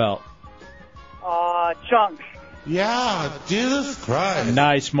broke their belt? Chunks. Yeah, Jesus Christ.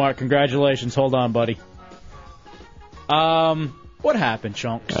 Nice, Mark. Congratulations. Hold on, buddy. What happened,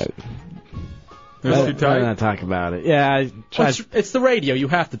 Chunks? I'm not talk about it. Yeah, I tried. It's the radio. You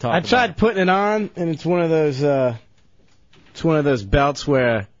have to talk. I tried putting it on, and it's one of those. It's one of those belts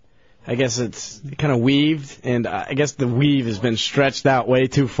where I guess it's kind of weaved, and I guess the weave has been stretched out way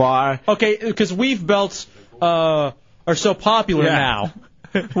too far. Okay, because weave belts are so popular now.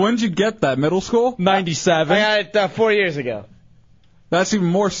 When did you get that? Middle school? 97. I got it 4 years ago. That's even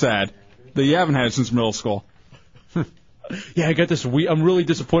more sad that you haven't had it since middle school. Yeah, I got this. I'm really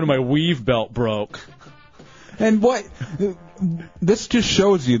disappointed my weave belt broke. And what? This just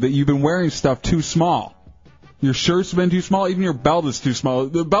shows you that you've been wearing stuff too small. Your shirt's been too small. Even your belt is too small.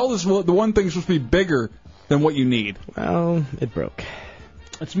 The belt is the one thing supposed to be bigger than what you need. Well, it broke.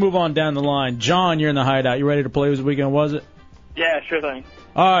 Let's move on down the line. John, you're in the Hideout. You ready to play Whose Weekend Was It? Yeah, sure thing.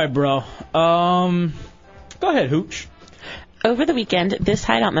 All right, bro. Go ahead, Hooch. Over the weekend, this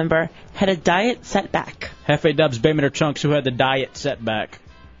Hideout member had a diet setback. Hefe, Dubs, Bayman, or Chunks, who had the diet setback?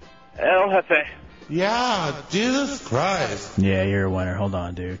 El Jefe. Yeah, Jesus Christ. Yeah, you're a winner. Hold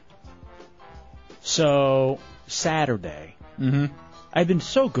on, dude. So, Saturday. I've been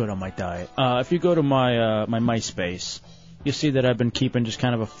so good on my diet. If you go to my my MySpace, you'll see that I've been keeping just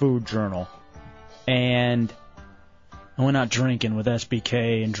kind of a food journal. And I went out drinking with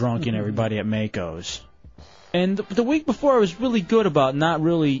SBK and drunking everybody at Mako's. And the week before, I was really good about not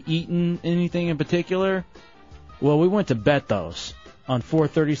really eating anything in particular. Well, we went to Beto's on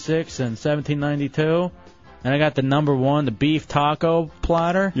 436 and 1792, and I got the number one, the beef taco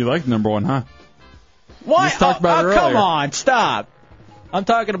platter. You like number one, huh? What? You just talked about it earlier. Come on, stop. I'm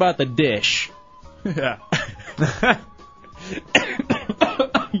talking about the dish. Yeah.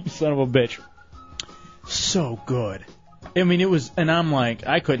 You son of a bitch. So good. I mean, it was, and I'm like,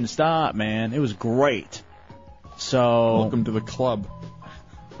 I couldn't stop, man. It was great. So. Welcome to the club.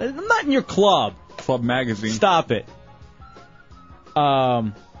 I'm not in your club. Club magazine. Stop it.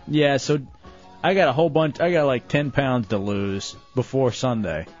 Yeah, so I got a whole bunch, I got like 10 pounds to lose before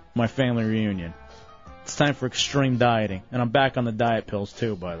Sunday, my family reunion. It's time for extreme dieting, and I'm back on the diet pills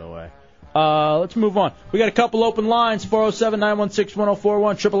too, by the way. Let's move on. We got a couple open lines,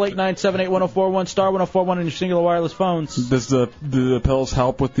 407-916-1041, 888-978-1041, star 1041 on your singular wireless phones. Do the pills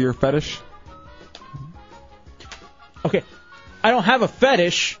help with your fetish? Okay, I don't have a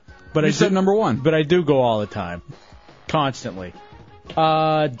fetish, but You said number one. But I do go all the time, constantly.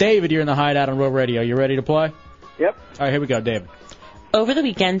 David, you're in the Hideout on Real Radio. You ready to play? Yep. All right, here we go, David. Over the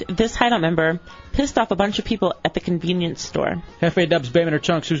weekend, this Hideout member pissed off a bunch of people at the convenience store. Hefe, Dubs, Bayman, or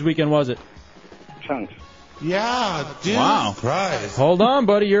Chunks, whose weekend was it? Chunks. Yeah, dude. Wow. Christ. Hold on,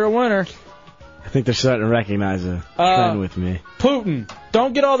 buddy, you're a winner. I think they're starting to recognize a trend with me. Putin,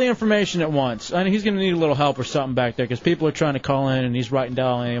 don't get all the information at once. I mean, he's going to need a little help or something back there because people are trying to call in and he's writing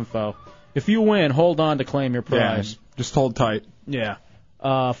down all the info. If you win, hold on to claim your prize. Yeah, just hold tight. Yeah.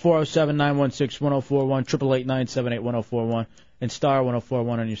 407-916-1041, 888-978-1041, and star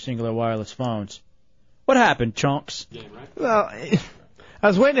 1041 on your singular wireless phones. What happened, Chunks? Well, I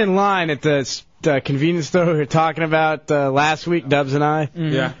was waiting in line at the convenience store we were talking about last week, Dubs and I.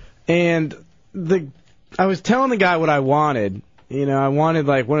 Mm-hmm. Yeah. And I was telling the guy what I wanted. You know, I wanted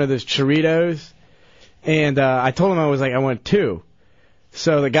like one of those churritos, and I told him I want two.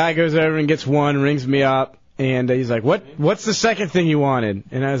 So the guy goes over and gets one, rings me up, and he's like, "What's the second thing you wanted?"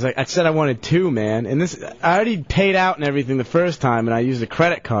 And I was like, "I said I wanted two, man." And I already paid out and everything the first time, and I used a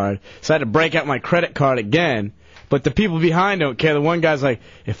credit card, so I had to break out my credit card again. But the people behind don't care. The one guy's like,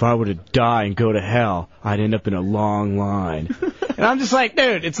 "If I were to die and go to hell, I'd end up in a long line." And I'm just like,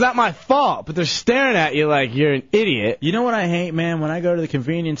 dude, it's not my fault. But they're staring at you like you're an idiot. You know what I hate, man? When I go to the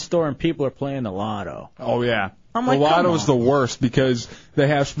convenience store and people are playing the lotto. Oh, yeah. I'm like, the come lotto's on. the worst because they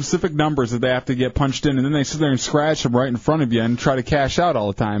have specific numbers that they have to get punched in, and then they sit there and scratch them right in front of you and try to cash out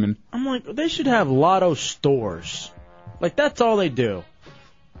all the time. And I'm like, they should have lotto stores. Like, that's all they do.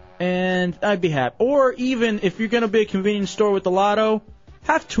 And I'd be happy. Or even if you're going to be a convenience store with the lotto,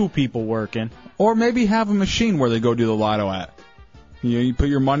 have two people working. Or maybe have a machine where they go do the lotto at. You put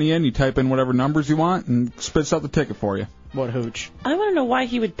your money in, you type in whatever numbers you want, and it spits out the ticket for you. What hooch? I want to know why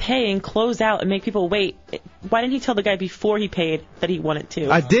he would pay and close out and make people wait. Why didn't he tell the guy before he paid that he wanted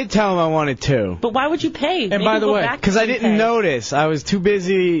two? I did tell him I wanted two. But why would you pay? And by the way, because I didn't know. notice. I was too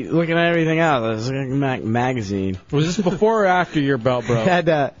busy looking at everything else. I was looking at magazine. Was this before or after your belt broke?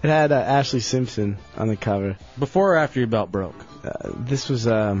 It had Ashley Simpson on the cover. Before or after your belt broke? This was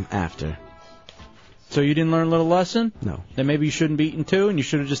after. So you didn't learn a little lesson? No. Then maybe you shouldn't be eating two and you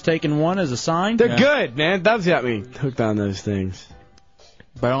should have just taken one as a sign? They're good, man. Dubs got me hooked on those things.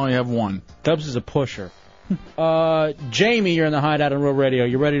 But I only have one. Dubs is a pusher. Jamie, you're in the Hideout on Real Radio.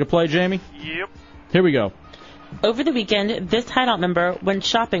 You ready to play, Jamie? Yep. Here we go. Over the weekend, this Hideout member went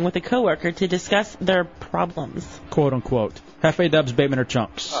shopping with a coworker to discuss their problems. Quote unquote. Hefe, Dubs, Bateman, or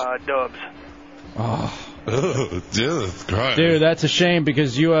Chunks? Dubs. Oh, Jesus Christ. Dude, that's a shame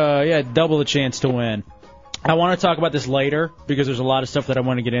because you had double the chance to win. I want to talk about this later because there's a lot of stuff that I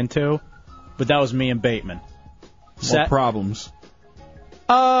want to get into, but that was me and Bateman. what problems?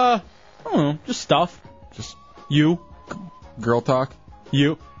 I don't know, just stuff. Just you. Girl talk?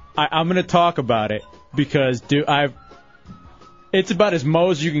 You. I'm going to talk about it because, dude, it's about as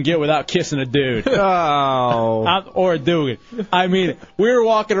Mo as you can get without kissing a dude. Oh. Or a dude. I mean, we were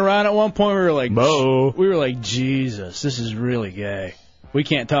walking around at one point, we were like, Mo. We were like, Jesus, this is really gay. We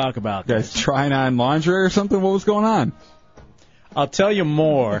can't talk about this. Guys trying on lingerie or something? What was going on? I'll tell you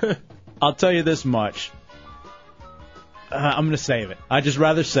more. I'll tell you this much. I'm going to save it. I'd just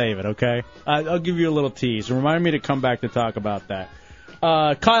rather save it, okay? I'll give you a little tease. Remind me to come back to talk about that.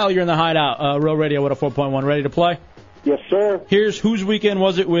 Kyle, you're in the Hideout. Real Radio 104.1. Ready to play? Yes, sir. Here's whose weekend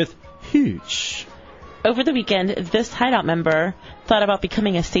was it with Hooch. Over the weekend, this Hideout member thought about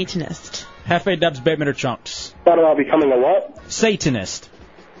becoming a Satanist. Hefe, Dubs, Bateman, or Chunks? Thought about becoming a what? Satanist.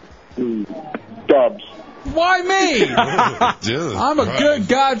 Dubs. Why me? I'm a good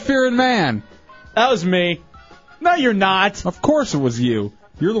God-fearing man. That was me. No, you're not. Of course it was you.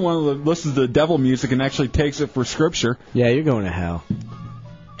 You're the one that listens to the devil music and actually takes it for scripture. Yeah, you're going to hell. All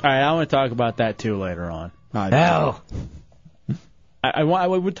right, I want to talk about that too later on. Hell. I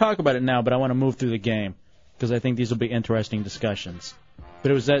would talk about it now, but I want to move through the game because I think these will be interesting discussions.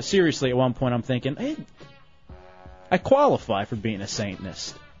 But it was that seriously at one point I'm thinking, hey, I qualify for being a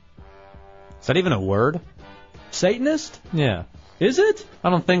Satanist. Is that even a word? Satanist? Yeah. Is it? I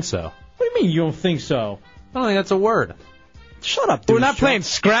don't think so. What do you mean you don't think so? I don't think that's a word. Shut up, We're not playing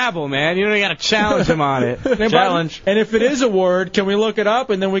Scrabble, man. You don't got to challenge him on it. Challenge. And if it is a word, can we look it up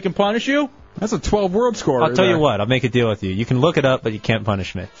and then we can punish you? That's a 12-word score. I'll tell you what. I'll make a deal with you. You can look it up, but you can't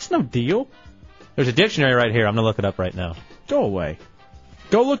punish me. It's no deal. There's a dictionary right here. I'm going to look it up right now. Go away.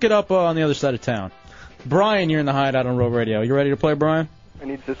 Go look it up on the other side of town. Brian, you're in the Hideout on Road Radio. You ready to play, Brian? I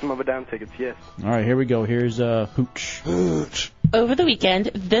need System of a Down tickets, yes. All right, here we go. Here's Hooch. Hooch. Over the weekend,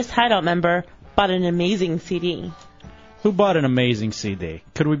 this Hideout member bought an amazing CD. Who bought an amazing CD?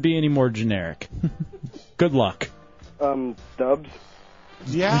 Could we be any more generic? Good luck. Dubs.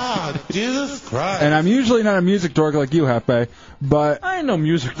 Yeah, Jesus Christ. And I'm usually not a music dork like you, Hefe, but... I ain't no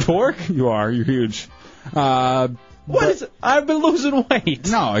music dork. You are. You're huge. What is it? I've been losing weight.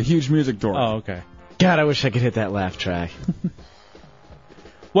 No, a huge music dork. Oh, okay. God, I wish I could hit that laugh track.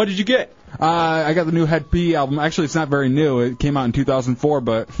 What did you get? I got the new Head P album. Actually, it's not very new. It came out in 2004,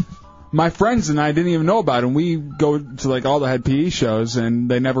 but my friends and I didn't even know about it. And we go to like all the Head PE shows,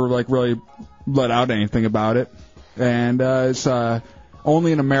 and they never like really let out anything about it. And it's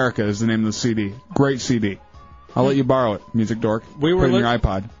Only in America is the name of the CD. Great CD. I'll let you borrow it, music dork. We were Put it in your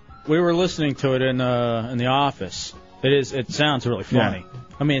iPod. We were listening to it in the office. It sounds really funny. Yeah.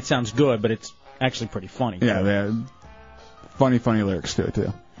 I mean, it sounds good, but it's actually pretty funny. Yeah, too. they had funny lyrics to it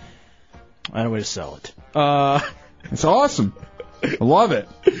too. I know way to sell it. It's awesome. I love it.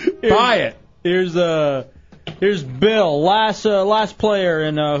 Buy it. Here's Bill, last player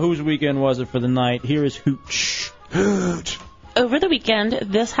in whose weekend was it for the night? Here is Hooch. Hooch. Over the weekend,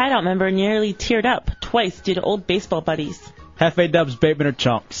 this Hideout member nearly teared up twice due to old baseball buddies. Hefe, Dubs, Bateman, or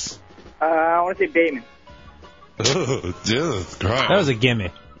Chunks? I want to say Bateman. Oh, Jesus Christ. That was a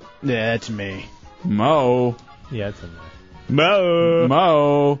gimme. Yeah, that's me. Mo. Yeah, it's a me.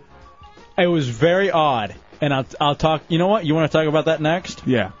 Mo. It was very odd, and I'll talk. You know what? You want to talk about that next?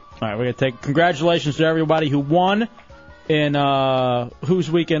 Yeah. All right, we're gonna take congratulations to everybody who won in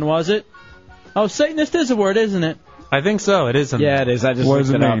whose weekend was it? Oh, Satanist is a word, isn't it? I think so. It is. Yeah, it is. I just What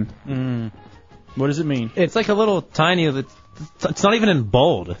looked does it it mean? up. What does it mean? It's like a little tiny. It's not even in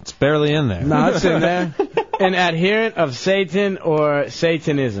bold. It's barely in there. No, it's in there. An adherent of Satan or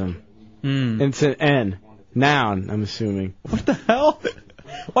Satanism. It's an N. Noun, I'm assuming. What the hell?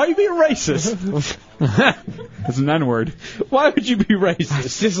 Why are you being racist? It's an N-word. Why would you be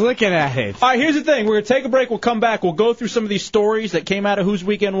racist? Just looking at it. All right, here's the thing. We're going to take a break. We'll come back. We'll go through some of these stories that came out of whose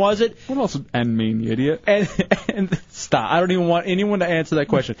weekend was it. What else would N mean, you idiot? And stop. I don't even want anyone to answer that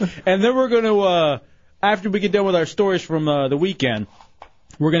question. And then we're going to, after we get done with our stories from the weekend,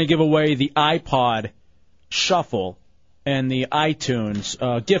 we're going to give away the iPod Shuffle and the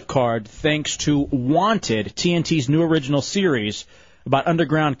iTunes gift card thanks to Wanted, TNT's new original series about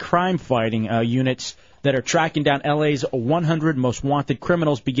underground crime fighting units that are tracking down L.A.'s 100 most wanted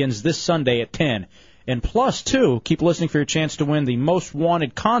criminals begins this Sunday at 10. And plus, too, keep listening for your chance to win the most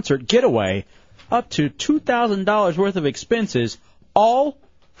wanted concert getaway, up to $2,000 worth of expenses, all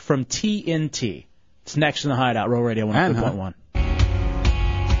from TNT. It's next in the Hideout, Row Radio 104.1.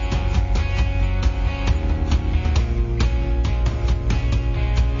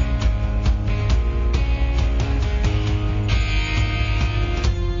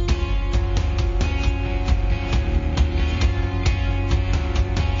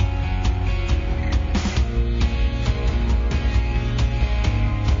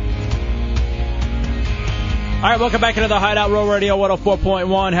 All right, welcome back into the Hideout, Row Radio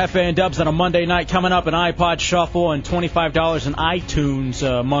 104.1. Hefe and Dubs on a Monday night. Coming up, an iPod Shuffle and $25 in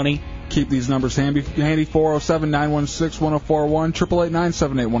iTunes money. Keep these numbers handy 407-916-1041,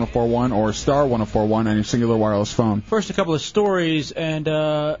 888-978-1041, or star 1041 on your singular wireless phone. First, a couple of stories, and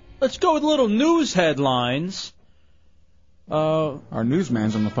let's go with little news headlines. Our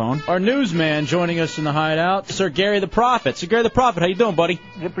newsman's on the phone. Our newsman joining us in the Hideout, Sir Gary the Prophet. Sir Gary the Prophet, how you doing, buddy?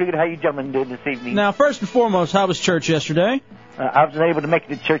 Pretty good. How you gentlemen doing this evening? Now, first and foremost, how was church yesterday? I wasn't able to make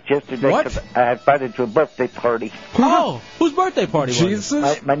it to church yesterday. What? 'Cause I had invited to a birthday party. Oh, whose birthday party was it?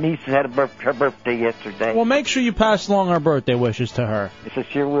 Jesus? My niece had her birthday yesterday. Well, make sure you pass along our birthday wishes to her. Yes,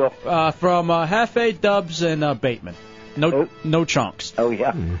 I sure will. From Hefe, Dubs, and Bateman. No chunks. Oh,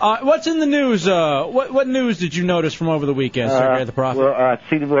 yeah. What's in the news? What news did you notice from over the weekend, Sergey the Prophet? Well,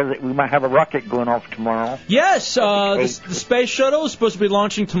 see, we might have a rocket going off tomorrow. Yes, the space shuttle is supposed to be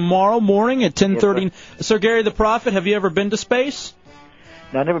launching tomorrow morning at 10:30. Sergey the Prophet, have you ever been to space?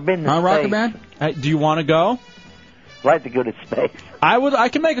 No, I've never been to space. Rocket Man? Do you want to go? I'd like to go to space. I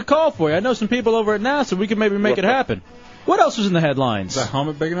can make a call for you. I know some people over at NASA. We can maybe make it happen. What else was in the headlines? Is that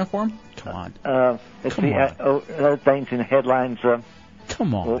helmet big enough for him? Come on. Let's see, other things in the headlines.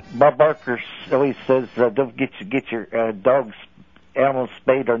 Come on. Well, Bob Barker always says, don't get your dogs, animals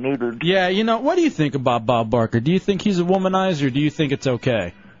spayed or neutered. Yeah, what do you think about Bob Barker? Do you think he's a womanizer, or do you think it's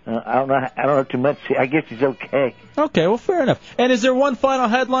okay? I don't know too much. I guess he's okay. Okay, well, fair enough. And is there one final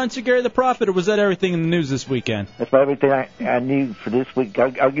headline, Sergey the Prophet, or was that everything in the news this weekend? That's about everything I knew for this week. I'll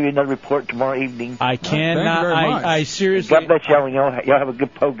give you another report tomorrow evening. I cannot. I seriously. God bless y'all, and y'all have a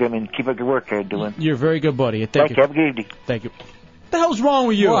good program and keep up the work you're doing. You're very good, buddy. Thank you. Have a good evening. Thank you. What the hell's wrong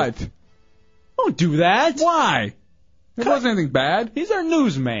with you? What? Don't do that. Why? It wasn't anything bad. He's our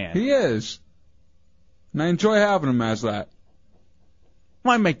newsman. He is. And I enjoy having him as that.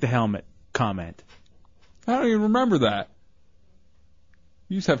 Why make the helmet comment? I don't even remember that.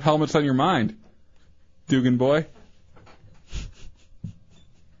 You just have helmets on your mind, Dugan boy.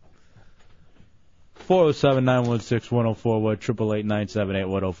 407-916-1041,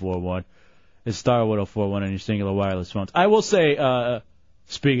 888-978-1041. It's star 1041 on your singular wireless phones. I will say,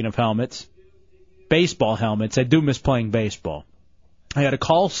 speaking of helmets, baseball helmets, I do miss playing baseball. I had a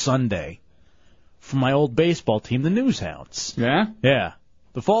call Sunday from my old baseball team, the Newshounds. Yeah? Yeah.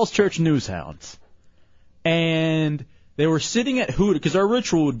 The Falls Church Newshounds. And they were sitting at Hooters, because our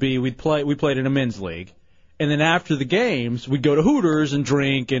ritual would be we played in a men's league, and then after the games, we'd go to Hooters and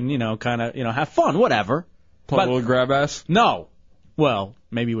drink and, have fun, whatever. Play a little grab ass? No. Well,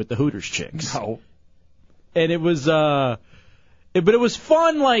 maybe with the Hooters chicks. No. And it was, but it was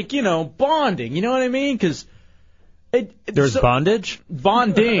fun, bonding, you know what I mean? Because there's bondage?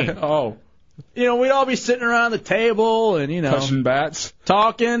 Bonding. Oh. We'd all be sitting around the table and, touching bats.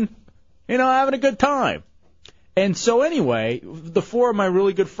 Talking, having a good time. And so anyway, the four of my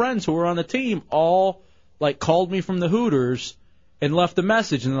really good friends who were on the team all, called me from the Hooters and left a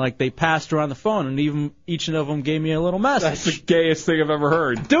message, and, they passed around the phone, and even each of them gave me a little message. That's the gayest thing I've ever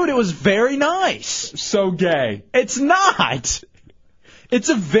heard. Dude, it was very nice. So gay. It's not. It's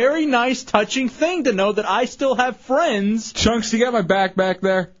a very nice, touching thing to know that I still have friends. Chunks, you got my back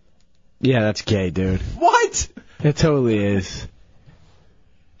there? Yeah, that's gay, dude. What? It totally is.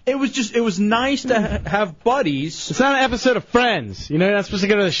 It was nice to have buddies. It's not an episode of Friends. You're not supposed to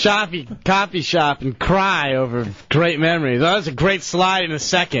go to the coffee shop and cry over great memories. Oh, that's a great slide in a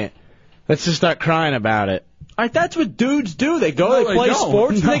second. Let's just start crying about it. All right, that's what dudes do. They go, they play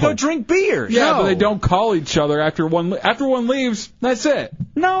sports, and they go drink beers. Yeah, but they don't call each other after one leaves. That's it.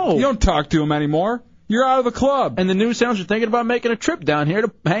 No. You don't talk to them anymore. You're out of the club. And the Newshounds are thinking about making a trip down here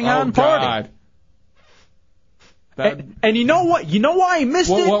to hang out and party. God. And you know what? You know why I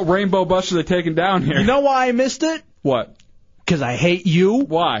missed it? What rainbow bus are they taking down here? You know why I missed it? What? Because I hate you.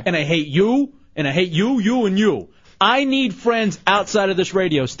 Why? And I hate you. And I hate you, you, and you. I need friends outside of this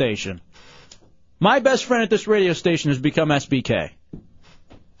radio station. My best friend at this radio station has become SBK.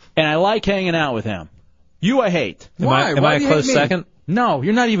 And I like hanging out with him. You I hate. Why? Am I a close second? No,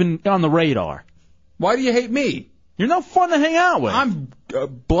 you're not even on the radar. Why do you hate me? You're no fun to hang out with. I'm a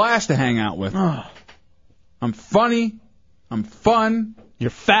blast to hang out with. I'm funny. I'm fun. You're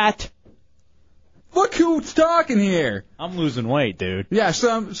fat. Look who's talking here. I'm losing weight, dude. Yeah,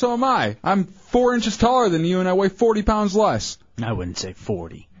 so am I. I'm 4 inches taller than you, and I weigh 40 pounds less. I wouldn't say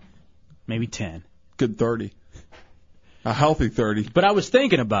 40. Maybe 10. Good 30. A healthy 30. But I was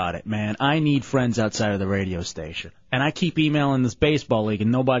thinking about it, man. I need friends outside of the radio station. And I keep emailing this baseball league,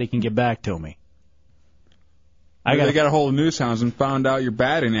 and nobody can get back to me. They got a hold of Newshounds and found out your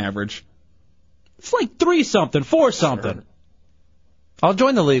batting average. It's like 3-something, 4-something. Sure. I'll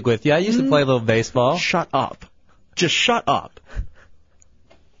join the league with you. I used to play a little baseball. Shut up. Just shut up.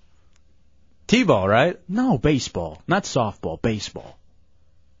 T-ball, right? No, baseball. Not softball, baseball.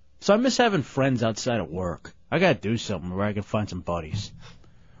 So I miss having friends outside of work. I gotta do something where I can find some buddies.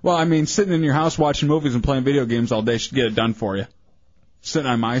 Well, I mean, sitting in your house watching movies and playing video games all day should get it done for you. Sitting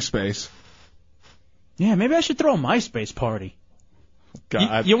on MySpace. Yeah, maybe I should throw a MySpace party.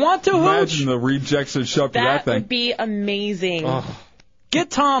 God. You want to, Imagine the rejects that show up to that thing. That would be amazing.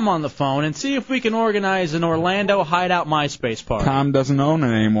 Get Tom on the phone and see if we can organize an Orlando Hideout MySpace party. Tom doesn't own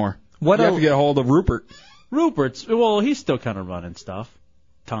it anymore. You have to get a hold of Rupert. Rupert's, well, he's still kind of running stuff.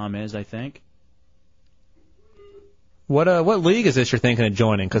 Tom is, I think. What league is this you're thinking of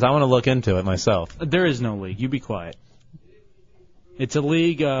joining? Because I want to look into it myself. There is no league. You be quiet. It's a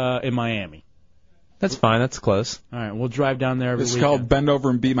league in Miami. That's fine. That's close. All right, we'll drive down there every It's weekend. called Bend Over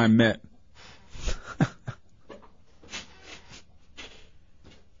and Be My Mitt.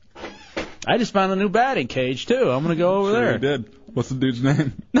 I just found a new batting cage too. I'm gonna go over Sure there. you did. What's the dude's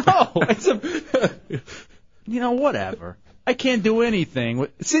name? No, it's a. You know, whatever. I can't do anything.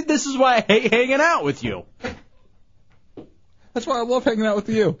 See, this is why I hate hanging out with you. That's why I love hanging out with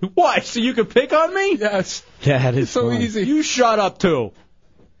you. Why? So you can pick on me? Yes. That is so fun. easy. You shut up too.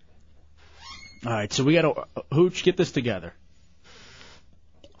 All right, so we got to Hooch, get this together.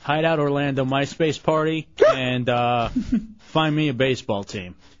 Hideout Orlando MySpace party and find me a baseball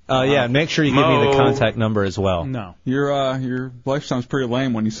team. Yeah, make sure you give me the contact number as well. No. Your life sounds pretty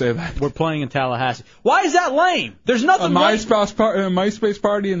lame when you say that. We're playing in Tallahassee. Why is that lame? There's nothing a MySpace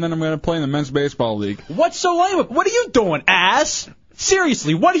party, and then I'm going to play in the men's baseball league. What's so lame? What are you doing, ass?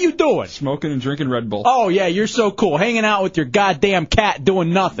 Seriously, what are you doing? Smoking and drinking Red Bull. Oh, yeah, you're so cool. Hanging out with your goddamn cat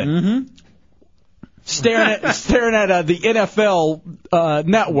doing nothing. Mm-hmm. Staring at the NFL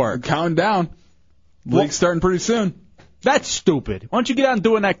network. Counting down. League's starting pretty soon. That's stupid. Why don't you get out and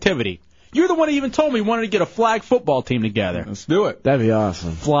do an activity? You're the one who even told me you wanted to get a flag football team together. Let's do it. That'd be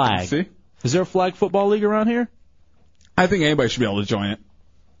awesome. Flag. See? Is there a flag football league around here? I think anybody should be able to join it.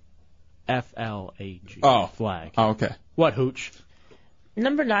 FLAG. Oh. Flag. Oh, okay. What, Hooch?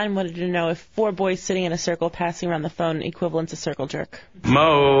 Number 9 wanted to know if 4 boys sitting in a circle passing around the phone equivalent to circle jerk.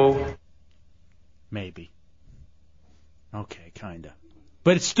 Mo. Maybe. Okay, kinda.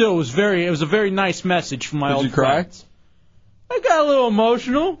 But it still was it was a very nice message from my old Did you cry? friends. I got a little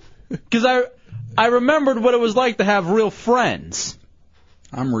emotional because I remembered what it was like to have real friends.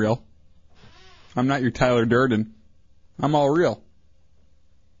 I'm real. I'm not your Tyler Durden. I'm all real.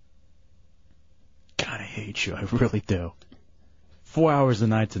 God, I hate you. I really do. 4 hours a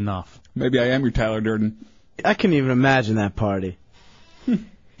night's enough. Maybe I am your Tyler Durden. I couldn't even imagine that party.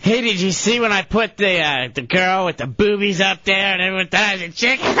 Hey, did you see when I put the girl with the boobies up there and everyone thought I was a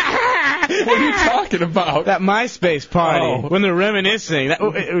chick? What are you talking about? That MySpace party. Oh. When they're reminiscing.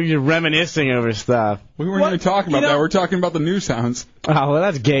 You're reminiscing over stuff. We weren't even talking about that. We're talking about the new sounds. Oh, well,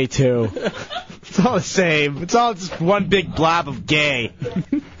 that's gay, too. It's all the same. It's all just one big blob of gay.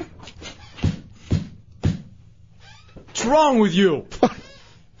 What's wrong with you?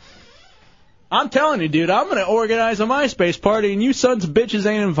 I'm telling you, dude, I'm going to organize a MySpace party and you sons of bitches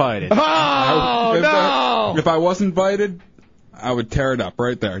ain't invited. Oh, no! If I was invited, I would tear it up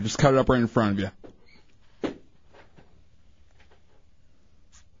right there. Just cut it up right in front of you.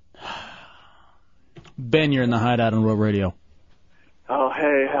 Ben, you're in the Hideout on Road Radio. Oh,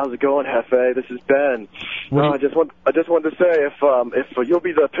 hey, how's it going, Hefe? This is Ben. I just wanted to say if you'll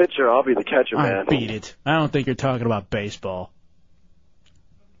be the pitcher, I'll be the catcher, I man. beat it. I don't think you're talking about baseball.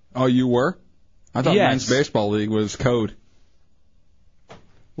 Oh, you were? I thought Yes. men's baseball league was code.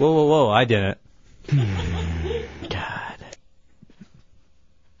 Whoa, I didn't. God.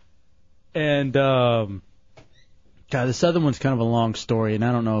 And, God, this other one's kind of a long story, and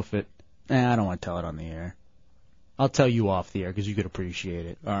I don't know if I don't want to tell it on the air. I'll tell you off the air because you could appreciate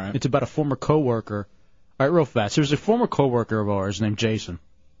it. All right. It's about a former coworker. All right, real fast. There's a former coworker of ours named Jason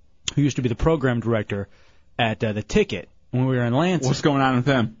who used to be the program director at The Ticket when we were in Lansing. What's going on with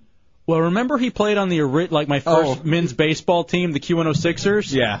him? Well, remember he played on my first men's baseball team, the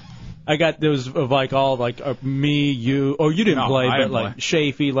Q106ers? Yeah. I got those of me, you. Oh, you didn't No, play, I but didn't like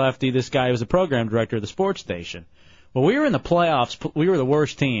play. Shafee, Lefty, this guy was the program director of the sports station. Well, we were in the playoffs. We were the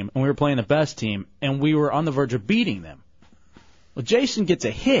worst team, and we were playing the best team, and we were on the verge of beating them. Well, Jason gets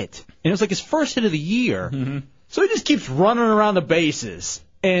a hit, and it was like his first hit of the year. Mm-hmm. So he just keeps running around the bases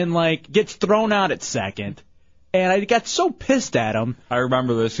and gets thrown out at second. And I got so pissed at him. I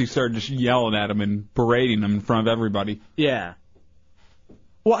remember this. He started just yelling at him and berating him in front of everybody. Yeah.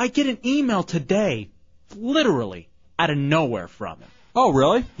 Well, I get an email today, literally out of nowhere from him. Oh,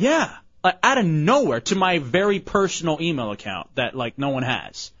 really? Yeah. Out of nowhere to my very personal email account that no one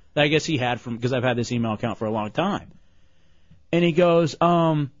has. That I guess he had because I've had this email account for a long time. And he goes,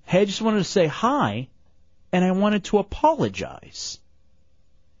 hey, I just wanted to say hi, and I wanted to apologize.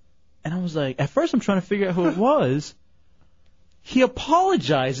 And I was like, at first I'm trying to figure out who it was. He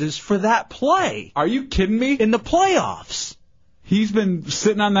apologizes for that play. Are you kidding me? In the playoffs. He's been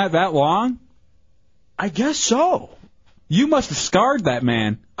sitting on that long? I guess so. You must have scarred that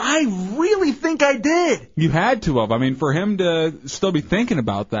man. I really think I did. You had to have. I mean, for him to still be thinking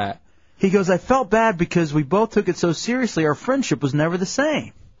about that. He goes, I felt bad because we both took it so seriously. Our friendship was never the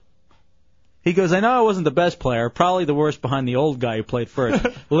same. He goes, I know I wasn't the best player, probably the worst behind the old guy who played first.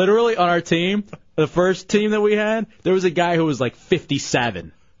 Literally on our team, the first team that we had, there was a guy who was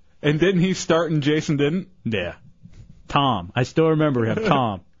 57. And didn't he start and Jason didn't? Yeah. Tom. I still remember him,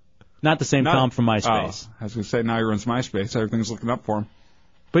 Tom. Not the same Tom from MySpace. Oh, I was going to say, now he runs MySpace. Everything's looking up for him.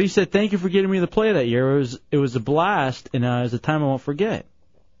 But he said, thank you for getting me the play that year. It was a blast, and it was a time I won't forget.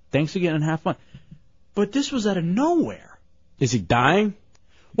 Thanks again and have fun. But this was out of nowhere. Is he dying?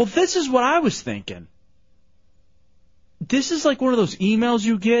 Well, this is what I was thinking. This is like one of those emails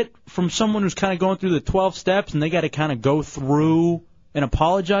you get from someone who's kind of going through the 12 steps, and they got to kind of go through and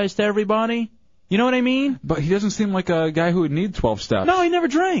apologize to everybody. You know what I mean? But he doesn't seem like a guy who would need 12 steps. No, he never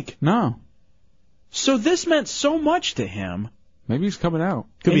drank. No. So this meant so much to him. Maybe he's coming out.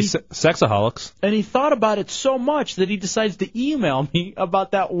 Could be sexaholics. And he thought about it so much that he decides to email me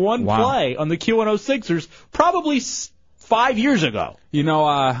about that one play on the Q106ers probably 5 years ago. You know,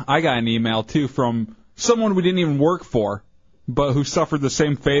 I got an email, too, from someone we didn't even work for, but who suffered the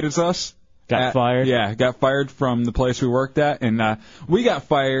same fate as us. Got fired? Yeah, got fired from the place we worked at. And we got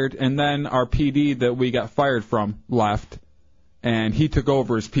fired, and then our PD that we got fired from left. And he took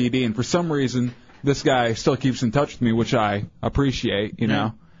over as PD, and for some reason, this guy still keeps in touch with me, which I appreciate, you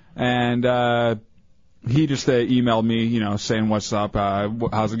know. And he just emailed me, you know, saying what's up,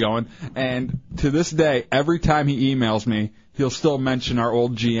 how's it going. And to this day, every time he emails me, he'll still mention our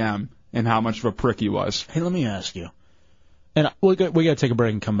old GM and how much of a prick he was. Hey, let me ask you. And we got to take a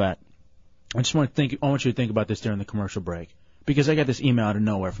break and come back. I just want you to think about this during the commercial break, because I got this email out of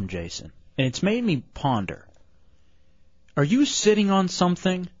nowhere from Jason, and it's made me ponder. Are you sitting on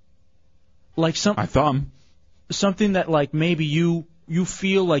something? Like my thumb. Something that like maybe you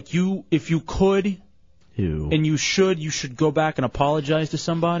feel like if you could and you should go back and apologize to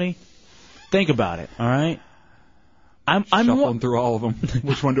somebody. Think about it, all right? I'm shuffling through all of them.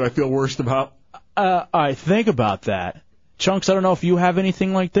 Which one do I feel worst about? All right, think about that. Chunks, I don't know if you have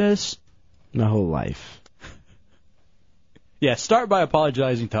anything like this. My whole life. Yeah, start by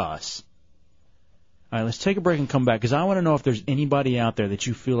apologizing to us. All right, let's take a break and come back, because I want to know if there's anybody out there that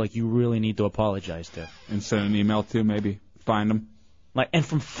you feel like you really need to apologize to. And send an email to, maybe. Find them. And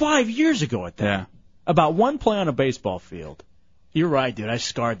from 5 years ago at that. Yeah. About one play on a baseball field. You're right, dude. I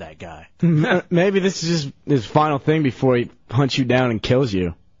scarred that guy. Maybe this is just his final thing before he hunts you down and kills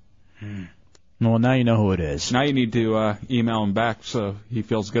you. Well, now you know who it is. Now you need to email him back so he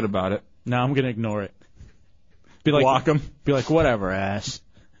feels good about it. No, I'm going to ignore it. Be like, block him. Be like, whatever, ass.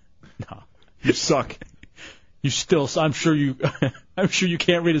 No. You suck. You still, I'm sure you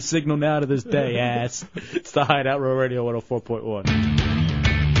can't read a signal now to this day, ass. It's the Hideout Row Radio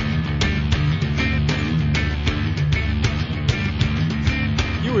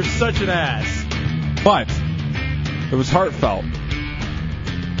 104.1. You were such an ass. But it was heartfelt.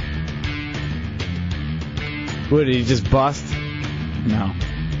 What, did he just bust? No.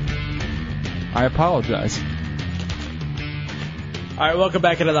 I apologize. All right, welcome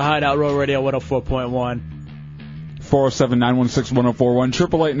back into the Hideout Row Radio 104.1. 407-916-1041,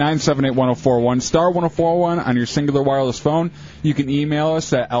 888-978-1041, star 1041 on your singular wireless phone. You can email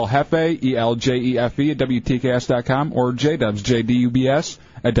us at eljefe, ELJEFE, at WTKS.com, or JDubs, JDUBS,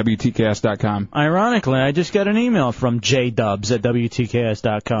 at WTKS.com. Ironically, I just got an email from JDubs at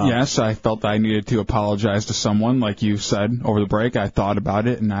WTKS.com. Yes, I felt I needed to apologize to someone, like you said over the break. I thought about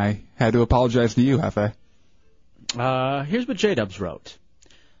it, and I had to apologize to you, Hefe. Here's what JDubs wrote.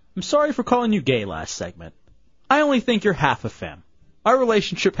 I'm sorry for calling you gay last segment. I only think you're half a femme. Our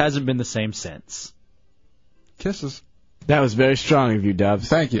relationship hasn't been the same since. Kisses. That was very strong of you, Dubs.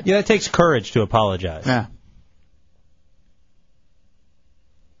 Thank you. Yeah, it takes courage to apologize. Yeah.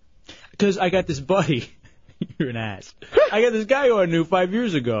 Because I got this buddy. You're an ass. I got this guy who I knew 5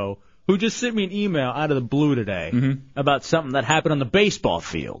 years ago who just sent me an email out of the blue today about something that happened on the baseball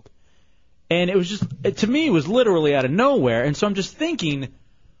field. And it was just, to me, it was literally out of nowhere. And so I'm just thinking,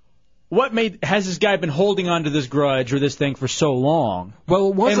 has this guy been holding on to this grudge or this thing for so long?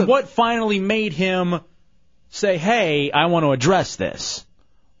 Well, what finally made him say, hey, I want to address this?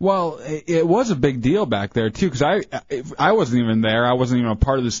 Well, it was a big deal back there, too, because I wasn't even there. I wasn't even a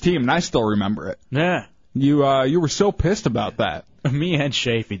part of this team, and I still remember it. Yeah. You were so pissed about that. Me and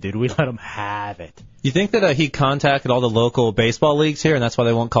Chafee, dude, we let him have it. You think that he contacted all the local baseball leagues here, and that's why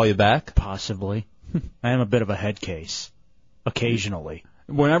they won't call you back? Possibly. I am a bit of a head case. Occasionally.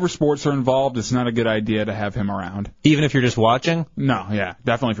 Whenever sports are involved, it's not a good idea to have him around. Even if you're just watching? No, yeah,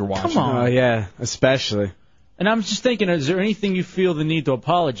 definitely if you're watching. Come on. Oh, yeah, especially. And I'm just thinking, is there anything you feel the need to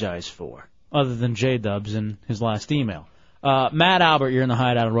apologize for, other than J-Dubs and his last email? Matt Albert, you're in the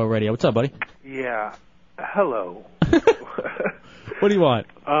Hideout on Row Radio. What's up, buddy? Yeah. Hello. What do you want?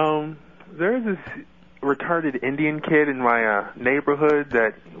 There's this retarded Indian kid in my neighborhood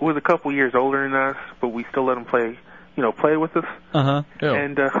that was a couple years older than us, but we still let him play with us. Uh-huh.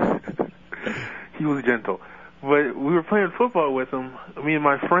 And he was gentle. But we were playing football with him, me and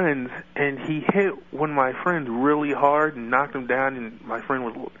my friends, and he hit one of my friends really hard and knocked him down, and my friend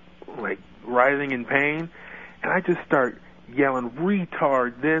was like writhing in pain. And I just start yelling,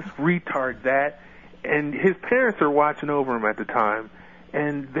 retard this, retard that. And his parents are watching over him at the time,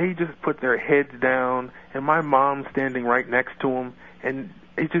 and they just put their heads down, and my mom's standing right next to him, and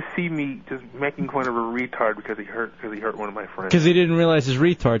they just see me just making fun of a retard because he hurt one of my friends. Because he didn't realize his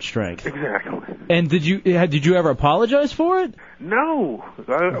retard strength. Exactly. And did you ever apologize for it? No.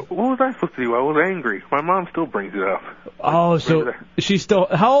 What was I supposed to do? I was angry. My mom still brings it up. Oh, so she still...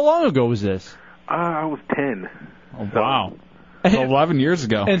 How long ago was this? I was 10. Oh, wow. 11 years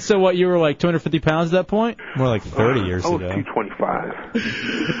ago. And so what, you were like 250 pounds at that point? More like 30 years I was ago.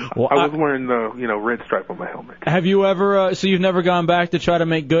 225. Well, I was wearing the red stripe on my helmet. Have you ever... so you've never gone back to try to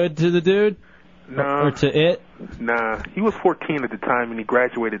make good to the dude? No. Or to it? Nah. He was 14 at the time, and he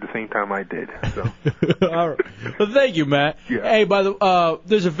graduated the same time I did. So. All right. Well, thank you, Matt. Yeah. Hey, by the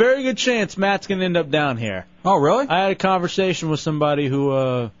there's a very good chance Matt's going to end up down here. Oh, really? I had a conversation with somebody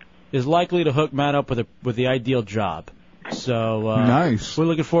who is likely to hook Matt up with the ideal job. So nice. We're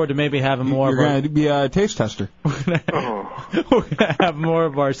looking forward to maybe having more. You're going to be a taste tester. We're gonna have more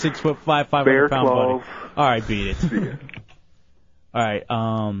of our 6'5", 500 pound buddy. All right, beat it. All right.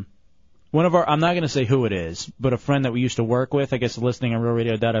 One of our, I'm not going to say who it is, but a friend that we used to work with, I guess listening on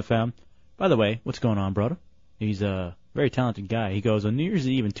RealRadio.fm. By the way, what's going on, brother? He's a very talented guy. He goes, on New Year's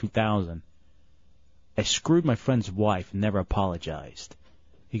Eve in 2000, I screwed my friend's wife and never apologized.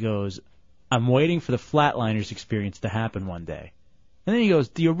 He goes, I'm waiting for the Flatliners experience to happen one day. And then he goes,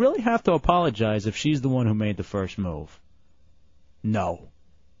 do you really have to apologize if she's the one who made the first move? No.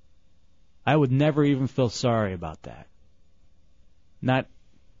 I would never even feel sorry about that. Not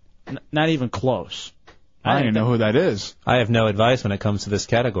even close. I don't even know who that is. I have no advice when it comes to this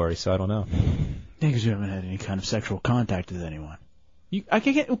category, so I don't know. Because you haven't had any kind of sexual contact with anyone.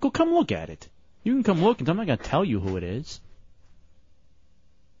 Go come look at it. You can come look, and I'm not going to tell you who it is.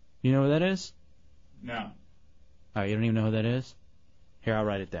 You know who that is? No. All right, you don't even know who that is? Here, I'll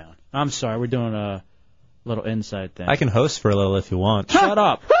write it down. I'm sorry, we're doing a little inside thing. I can host for a little if you want. Shut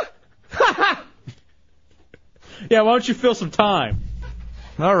up. Yeah, why don't you fill some time?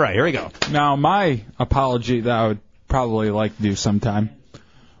 All right, here we go. Now, my apology that I would probably like to do sometime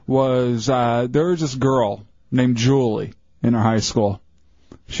was there was this girl named Julie in our high school.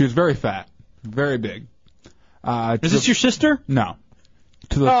 She was very fat, very big. Is this your sister? No.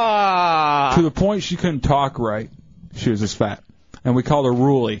 To the point she couldn't talk right. She was this fat. And we called her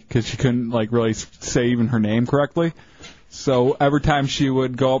Ruly because she couldn't really say even her name correctly. So every time she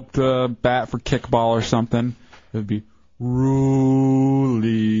would go up to bat for kickball or something, it would be Ruly,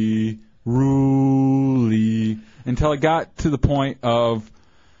 Ruly, until it got to the point of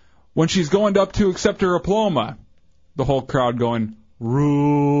when she's going up to accept her diploma, the whole crowd going,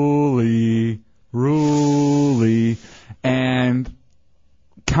 Ruly, Ruly, and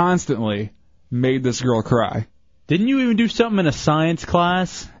constantly made this girl cry. Didn't you even do something in a science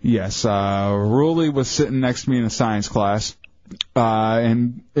class? Yes, Ruly was sitting next to me in a science class,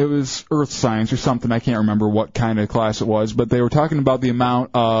 and it was earth science or something. I can't remember what kind of class it was, but they were talking about the amount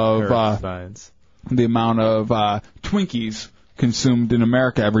of Twinkies consumed in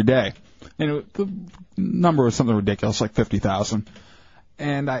America every day, and the number was something ridiculous, like 50,000.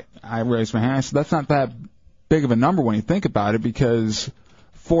 And I raised my hand. I said, "That's not that big of a number when you think about it, because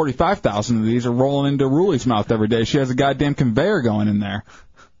 45,000 of these are rolling into Ruly's mouth every day. She has a goddamn conveyor going in there."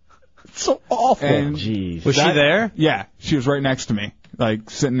 It's so awful. And Jeez. Was she there? Yeah, she was right next to me,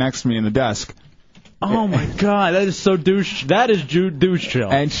 sitting next to me in the desk. Oh my God, that is so douche. That is douche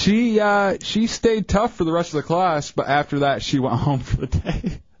chill. And she stayed tough for the rest of the class, but after that she went home for the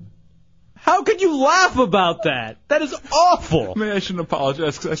day. How could you laugh about that? That is awful. Maybe I shouldn't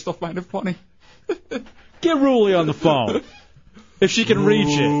apologize because I still find it funny. Get Ruly on the phone. If she can reach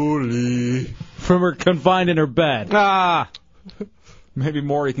it. From her confined in her bed. Maybe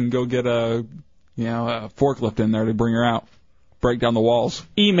Maury can go get a forklift in there to bring her out. Break down the walls.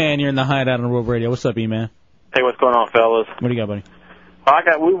 E-Man, you're in the Hideout on World Radio. What's up, E-Man? Hey, what's going on, fellas? What do you got, buddy?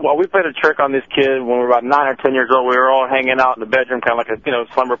 We played a trick on this kid when we were about 9 or 10 years old. We were all hanging out in the bedroom, kind of like a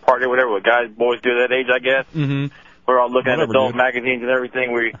slumber party or whatever, what boys do at that age, I guess. Mm-hmm. We were all looking at adult magazines and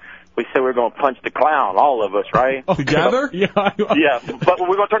everything. We said we were going to punch the clown, all of us, right? Together? Yeah. Yeah, but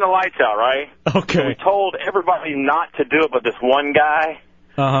we're going to turn the lights out, right? Okay. So we told everybody not to do it, but this one guy.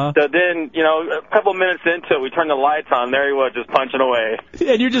 Uh-huh. So then, a couple minutes into it, we turned the lights on. There he was, just punching away.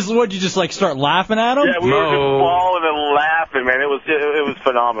 And you just like start laughing at him? Yeah, we were just falling and laughing, man. It was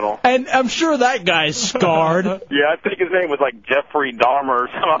phenomenal. And I'm sure that guy's scarred. Yeah, I think his name was like Jeffrey Dahmer or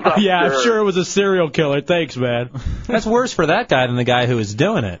something. Yeah, I'm sure it was a serial killer. Thanks, man. That's worse for that guy than the guy who was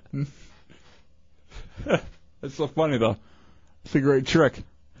doing it. That's so funny, though. It's a great trick.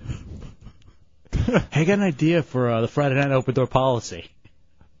 Hey, I got an idea for the Friday night open door policy.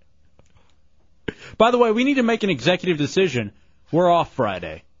 By the way, we need to make an executive decision. We're off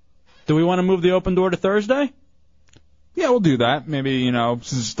Friday. Do we want to move the open door to Thursday? Yeah, we'll do that. Maybe,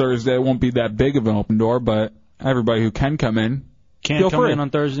 since it's Thursday, it won't be that big of an open door, but everybody who can come in, Can't feel come free. in on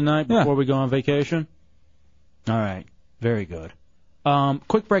Thursday night before we go on vacation? All right. Very good.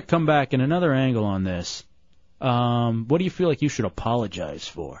 Quick break, come back, and another angle on this. What do you feel like you should apologize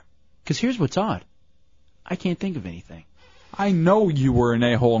for? Because here's what's odd. I can't think of anything. I know you were an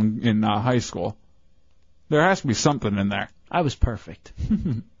a-hole in high school. There has to be something in there. I was perfect.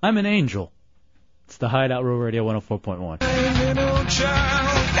 I'm an angel. It's the Hideout Real Radio 104.1.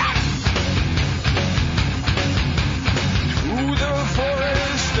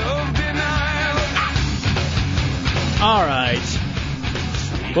 All right.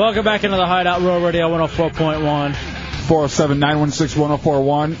 Welcome back into the Hideout Real Radio 104.1.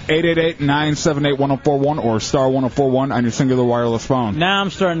 407-916-1041, 888-978-1041, or star 1041 on your singular wireless phone. Now I'm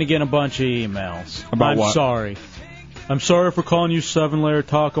starting to get a bunch of emails. About I'm what? sorry. I'm sorry for calling you 7-layer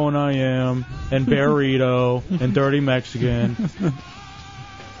taco and I am, and burrito, and dirty Mexican.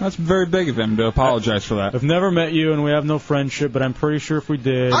 That's very big of him to apologize for that. I've never met you and we have no friendship, but I'm pretty sure if we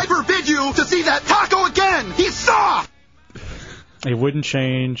did, I forbid you to see that taco again! He's soft! it wouldn't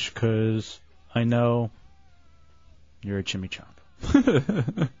change because I know you're a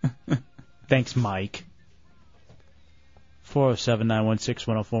chimichurri. Thanks, Mike.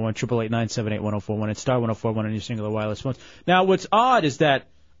 407-916-1041, 888-978-1041, and star 1041 on your singular wireless phones. Now, what's odd is that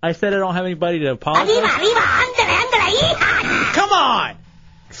I said I don't have anybody to apologize. Come on!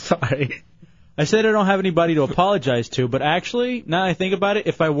 Sorry. I said I don't have anybody to apologize to, but actually, now I think about it,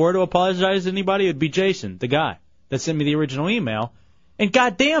 if I were to apologize to anybody, it would be Jason, the guy that sent me the original email, and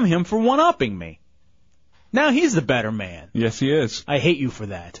goddamn him for one-upping me. Now he's the better man. Yes, he is. I hate you for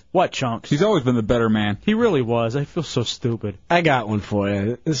that. What, Chunks? He's always been the better man. He really was. I feel so stupid. I got one for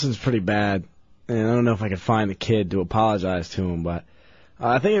you. This is pretty bad. And I don't know if I could find the kid to apologize to him, but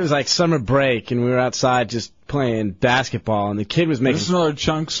I think it was like summer break, and we were outside just playing basketball, and the kid was making... Is this another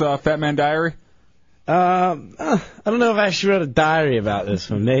Chunks Fat Man Diary? I don't know if I actually wrote a diary about this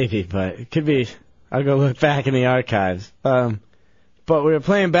one, maybe, but it could be. I'll go look back in the archives. But we were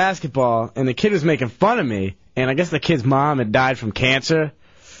playing basketball, and the kid was making fun of me, and I guess the kid's mom had died from cancer.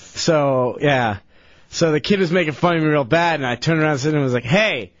 So, yeah. So the kid was making fun of me real bad, and I turned around and was like,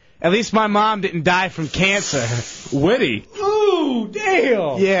 hey, at least my mom didn't die from cancer. Witty. Ooh,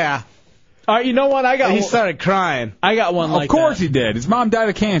 damn. Yeah. All right, you know what? And he started crying. I got one like Of course that. he did. His mom died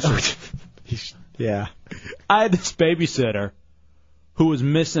of cancer. Yeah. I had this babysitter who was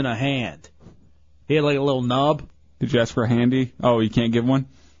missing a hand. He had like a little nub. Did you ask for a handy? Oh, you can't give one?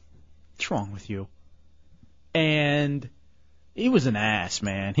 What's wrong with you? And he was an ass,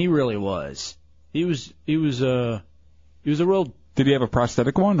 man. He really was. He was a real... Did he have a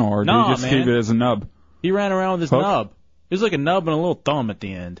prosthetic one, or did Nah, he just man. keep it as a nub? He ran around with his Hook? nub. It was like a nub and a little thumb at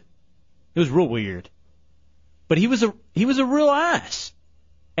the end. It was real weird. But he was a real ass.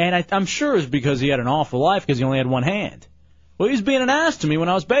 And I'm sure it was because he had an awful life because he only had one hand. Well, he was being an ass to me when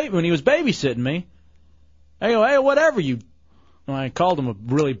he was babysitting me. I go, hey, whatever you. And I called him a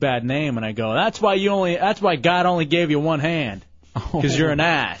really bad name, and I go, that's why God only gave you one hand, because you're an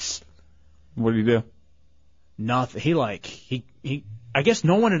ass. What did he do? Nothing. He I guess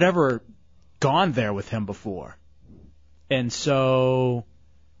no one had ever gone there with him before, and so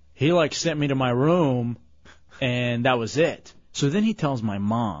he sent me to my room, and that was it. So then he tells my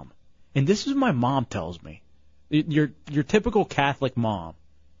mom, and this is what my mom tells me. Your typical Catholic mom.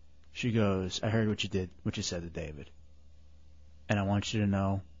 She goes, I heard what you said to David, and I want you to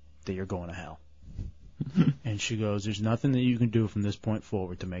know that you're going to hell. And she goes, there's nothing that you can do from this point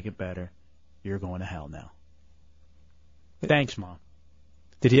forward to make it better. You're going to hell now. Thanks, Mom.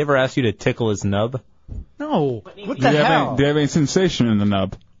 Did he ever ask you to tickle his nub? No. What Do the you hell? have any sensation in the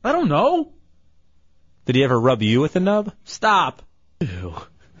nub? I don't know. Did he ever rub you with the nub? Stop. Ew.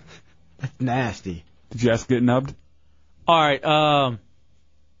 That's nasty. Did you ask to get nubbed? All right,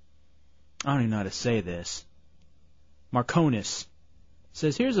 I don't even know how to say this. Marconis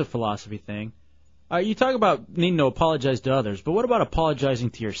says, here's a philosophy thing. You talk about needing to apologize to others, but what about apologizing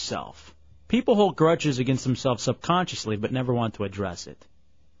to yourself? People hold grudges against themselves subconsciously but never want to address it.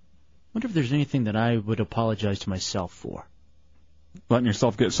 wonder if there's anything that I would apologize to myself for. Letting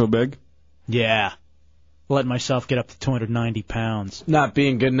yourself get so big? Yeah. Letting myself get up to 290 pounds. Not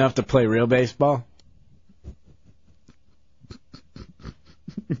being good enough to play real baseball?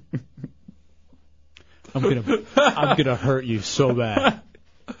 I'm gonna hurt you so bad.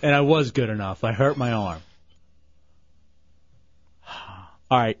 And I was good enough. I hurt my arm.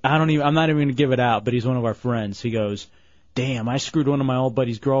 All right, I'm not even gonna give it out, but he's one of our friends. He goes, "Damn, I screwed one of my old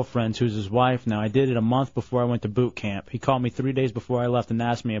buddy's girlfriends, who's his wife now. I did it a month before I went to boot camp. He called me 3 days before I left and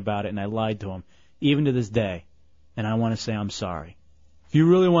asked me about it, and I lied to him, even to this day. And I want to say I'm sorry. If you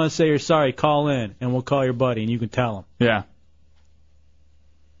really want to say you're sorry, call in, and we'll call your buddy, and you can tell him." Yeah.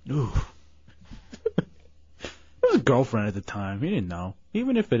 Ooh. It was a girlfriend at the time. He didn't know.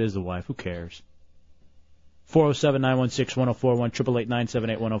 Even if it is the wife, who cares? 407-916-1041,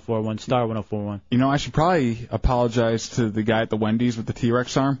 888-978-1041, star 1041. You know, I should probably apologize to the guy at the Wendy's with the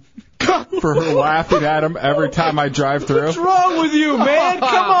T-Rex arm for her laughing at him every time I drive through. What's wrong with you, man?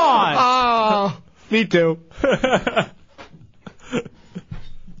 Come on. Oh, me too.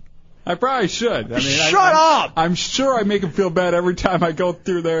 I probably should. I mean, Shut up! I'm sure I make him feel bad every time I go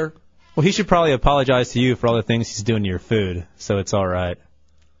through there. Well, he should probably apologize to you for all the things he's doing to your food, so it's all right.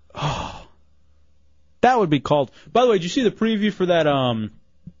 Oh, that would be called. By the way, did you see the preview for that?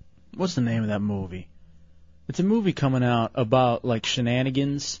 What's the name of that movie? It's a movie coming out about like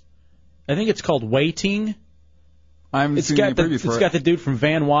shenanigans. I think it's called Waiting. I haven't seen any preview for it. It's got the dude from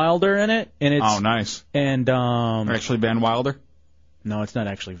Van Wilder in it, and it's nice. And actually Van Wilder? No, it's not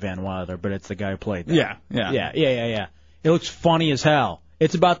actually Van Wilder, but it's the guy who played that. Yeah. It looks funny as hell.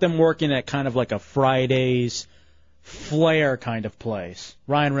 It's about them working at kind of like a Fridays flair kind of place.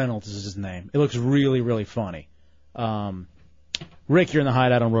 Ryan Reynolds is his name. It looks really, really funny. Rick, you're in the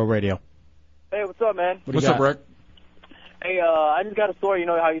Hideout on Row Radio. Hey, what's up, man? What's up, Rick? Hey, I just got a story. You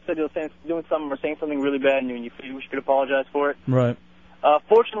know how you said you were doing something or saying something really bad and you wish you could apologize for it? Right.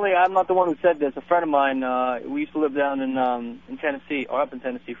 Fortunately, I'm not the one who said this. A friend of mine, we used to live down in Tennessee, or up in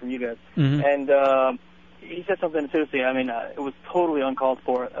Tennessee from you guys. Mm-hmm. And he said something seriously. I mean, it was totally uncalled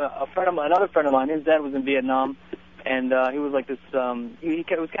for. Another friend of mine, his dad was in Vietnam, and he was like this. He was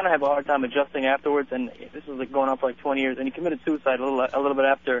kind of having a hard time adjusting afterwards, and this was like going on for like 20 years. And he committed suicide a little bit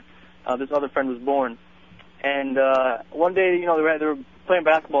after this other friend was born. And one day, you know, they were playing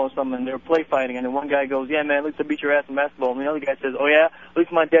basketball or something, and they were play fighting, and then one guy goes, "Yeah, man, at least I beat your ass in basketball." And the other guy says, "Oh yeah, at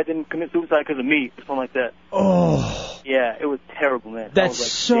least my dad didn't commit suicide because of me," or something like that. Oh. Yeah, it was terrible, man. That's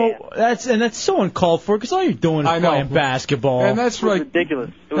so uncalled for because all you're doing is playing basketball. And that's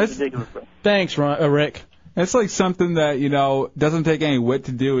ridiculous. It was ridiculous, bro. Thanks, Rick. It's like something that, you know, doesn't take any wit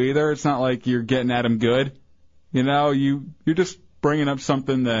to do either. It's not like you're getting at him good. You know, you're just bringing up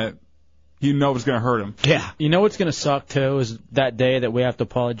something that you know is going to hurt him. Yeah. You know what's going to suck, too, is that day that we have to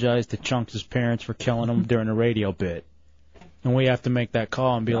apologize to Chunks' parents for killing him during a radio bit. And we have to make that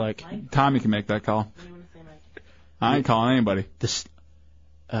call and be like... Tommy can make that call. I ain't calling anybody. Mr.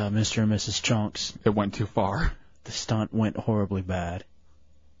 and Mrs. Chunks. It went too far. The stunt went horribly bad.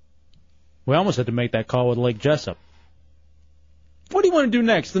 We almost had to make that call with Lake Jessup. What do you want to do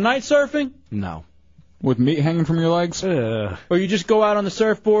next? The night surfing? No. With meat hanging from your legs? Or you just go out on the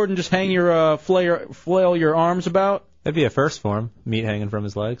surfboard and just hang your flail your arms about? That'd be a first for him, meat hanging from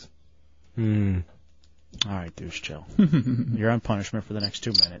his legs. All right, douche, chill. You're on punishment for the next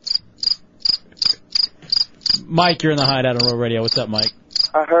 2 minutes. Mike, you're in the Hideout on Row Radio. What's up, Mike?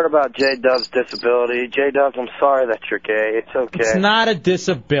 I heard about J-Dub's disability. J-Dubs, I'm sorry that you're gay. It's okay. It's not a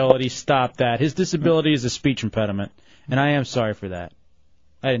disability. Stop that. His disability is a speech impediment, and I am sorry for that.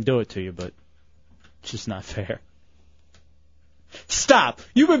 I didn't do it to you, but it's just not fair. Stop.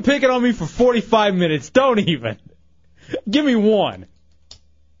 You've been picking on me for 45 minutes. Don't even. Give me one.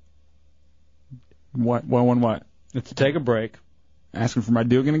 What? Let's take a break. Asking for my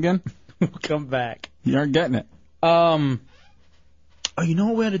Dugan again? We'll come back. You aren't getting it. Oh, you know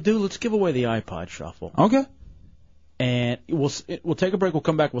what we had to do? Let's give away the iPod Shuffle. Okay. And we'll take a break. We'll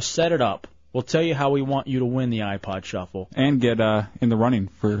come back. We'll set it up. We'll tell you how we want you to win the iPod Shuffle. And get in the running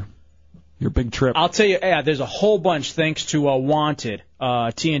for your big trip. I'll tell you, there's a whole bunch thanks to Wanted,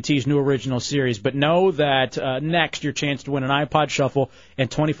 TNT's new original series. But know that next, your chance to win an iPod Shuffle and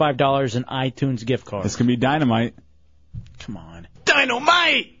 $25 in iTunes gift card. This can be dynamite. Come on.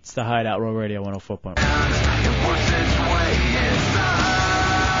 Dynamite! It's the Hideout, Row Radio 104.1.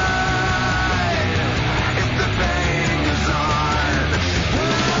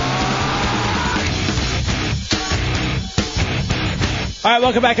 All right,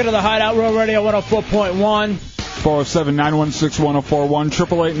 welcome back into the Hideout, Row Radio 104.1. 407-916-1041,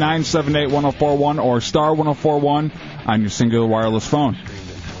 888-978-1041, or star 1041 on your singular wireless phone.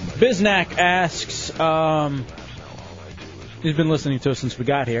 Biznak asks, he's been listening to us since we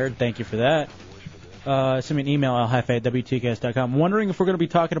got here. Thank you for that. Send me an email, aljefe@wtcast.com. Wondering if we're going to be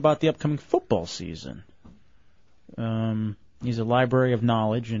talking about the upcoming football season. He's a library of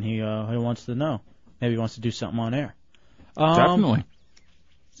knowledge, and he wants to know. Maybe he wants to do something on air. Definitely.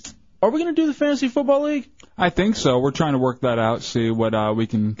 Are we going to do the Fantasy Football League? I think so. We're trying to work that out, see what we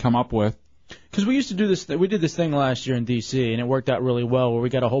can come up with. Because we used to do this. We did this thing last year in D.C., and it worked out really well, where we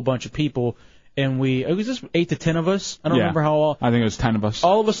got a whole bunch of people, and it was just 8 to 10 of us. I don't remember how all. I think it was 10 of us.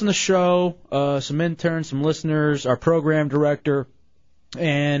 All of us on the show, some interns, some listeners, our program director,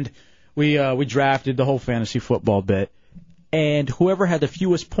 and we drafted the whole fantasy football bit. And whoever had the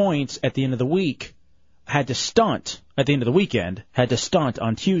fewest points at the end of the week had to stunt at the end of the weekend, had to stunt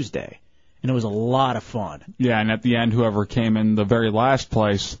on Tuesday. And it was a lot of fun. Yeah, and at the end, whoever came in the very last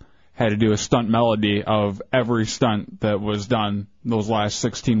place had to do a stunt melody of every stunt that was done those last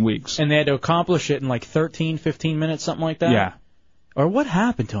 16 weeks. And they had to accomplish it in like 13, 15 minutes, something like that? Yeah. Or what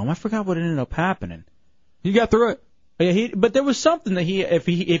happened to him? I forgot what ended up happening. He got through it. Yeah, but there was something that if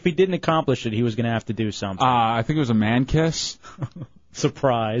he didn't accomplish it, he was going to have to do something. I think it was a man kiss.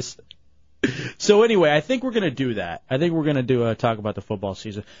 Surprise. So anyway, I think we're going to do that. I think we're going to talk about the football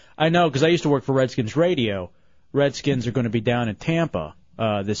season. I know because I used to work for Redskins Radio. Redskins are going to be down in Tampa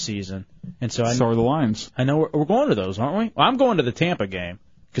this season, and so are the Lions. I know we're going to those, aren't we? Well, I'm going to the Tampa game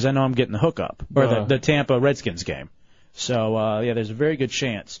because I know I'm getting the hookup, or the Tampa Redskins game. So yeah, there's a very good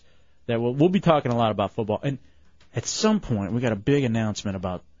chance that we'll be talking a lot about football, and at some point we got a big announcement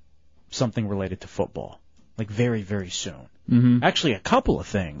about something related to football, like very, very soon. Mm-hmm. Actually, a couple of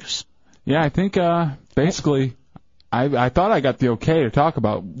things. Yeah, I think basically I thought I got the okay to talk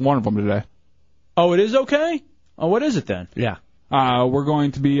about one of them today. Oh, it is okay? Oh, what is it then? Yeah. We're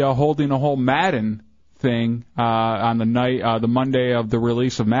going to be holding a whole Madden thing on the night, the Monday of the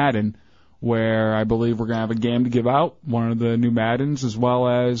release of Madden, where I believe we're going to have a game to give out, one of the new Maddens, as well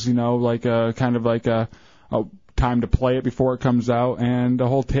as, like a kind of like a time to play it before it comes out, and a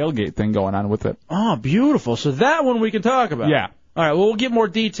whole tailgate thing going on with it. Oh, beautiful. So that one we can talk about. Yeah. All right, well, we'll get more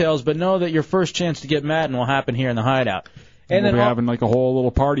details, but know that your first chance to get Madden will happen here in the Hideout. And we'll be having like a whole little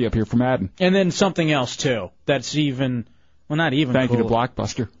party up here for Madden. And then something else, too, that's even, well, not even Thank you to cool.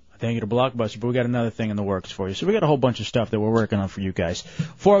 Blockbuster. Thank you to Blockbuster, but we got another thing in the works for you. So we got a whole bunch of stuff that we're working on for you guys.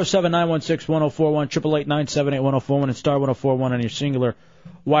 407-916-1041, 888-978-1041, and star 1041 on your singular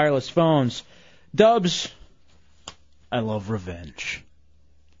wireless phones. Dubs, I love revenge.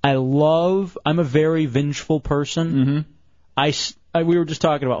 I'm a very vengeful person. Mm-hmm. We were just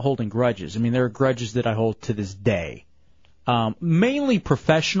talking about holding grudges. I mean, there are grudges that I hold to this day. Mainly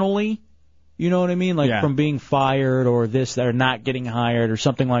professionally, you know what I mean? Like from being fired or this, or not getting hired or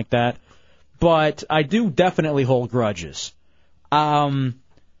something like that. But I do definitely hold grudges.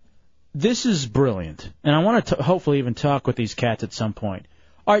 This is brilliant. And I want to hopefully even talk with these cats at some point.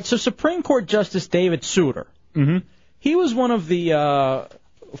 All right, so Supreme Court Justice David Souter, he was one of the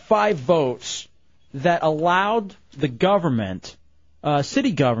 5 votes that allowed the government,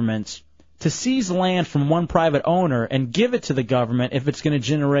 city governments, to seize land from one private owner and give it to the government if it's going to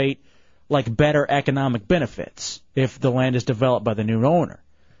generate like better economic benefits if the land is developed by the new owner.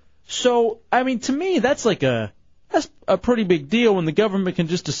 So, I mean, to me, that's a pretty big deal when the government can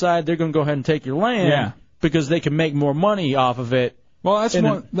just decide they're going to go ahead and take your land because they can make more money off of it. Well,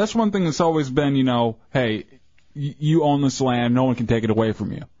 that's one thing that's always been, hey, you own this land, no one can take it away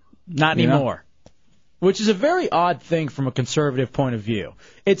from you. Not anymore. Which is a very odd thing from a conservative point of view.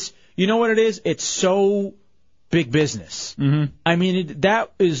 You know what it is? It's so big business. Mm-hmm. I mean,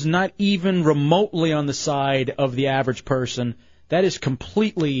 that is not even remotely on the side of the average person. That is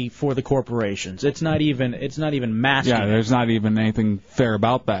completely for the corporations. It's not even masculine. Yeah, there's not even anything fair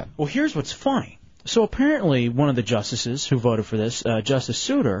about that. Well, here's what's funny. So apparently one of the justices who voted for this, Justice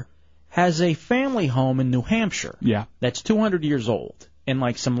Souter, has a family home in New Hampshire. Yeah. That's 200 years old and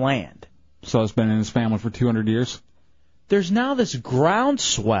like some land. So it's been in his family for 200 years? There's now this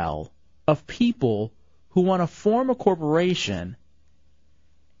groundswell of people who want to form a corporation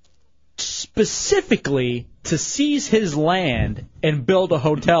specifically to seize his land and build a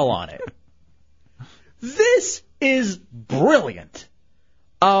hotel on it. This is brilliant.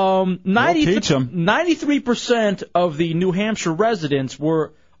 93% of the New Hampshire residents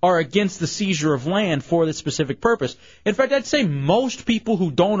are against the seizure of land for this specific purpose. In fact, I'd say most people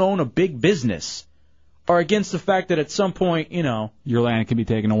who don't own a big business are against the fact that at some point, your land can be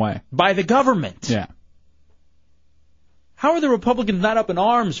taken away by the government. Yeah. How are the Republicans not up in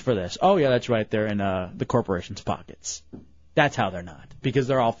arms for this? Oh, yeah, that's right. They're in the corporation's pockets. That's how they're not, because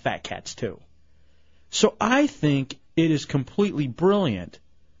they're all fat cats, too. So I think it is completely brilliant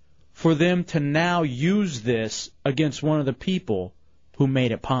for them to now use this against one of the people who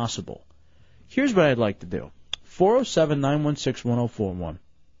made it possible. Here's what I'd like to do. 407-916-1041,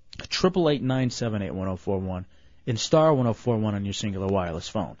 888-978-1041, and star 1041 on your singular wireless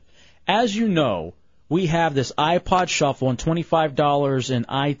phone. As you know, we have this iPod Shuffle and $25 in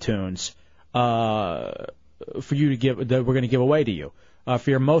iTunes for you to give that we're going to give away to you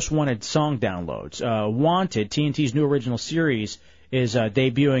for your most wanted song downloads. Wanted, TNT's new original series, is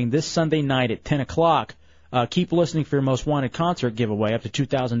debuting this Sunday night at 10 o'clock. Keep listening for your most wanted concert giveaway, up to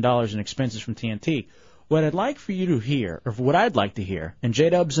 $2,000 in expenses from TNT. What I'd like for you to hear, or what I'd like to hear, and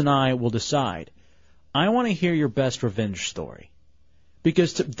J-Dubs and I will decide, I want to hear your best revenge story.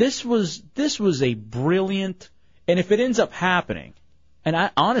 Because this was a brilliant, and if it ends up happening,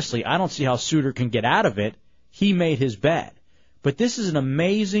 and honestly, I don't see how Souter can get out of it. He made his bed. But this is an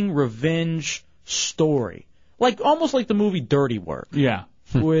amazing revenge story. Almost like the movie Dirty Work. Yeah.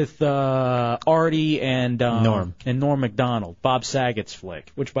 With Artie and Norm Macdonald, Bob Saget's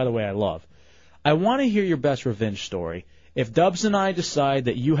flick, which, by the way, I love. I want to hear your best revenge story. If Dubs and I decide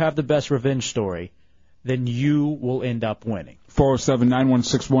that you have the best revenge story, then you will end up winning.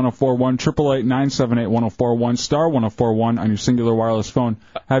 407-916-1041, 888-978-1041, star 1041 on your singular wireless phone.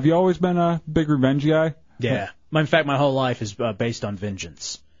 Have you always been a big revenge guy? Yeah. In fact, my whole life is based on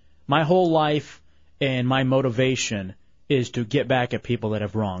vengeance. My whole life and my motivation is to get back at people that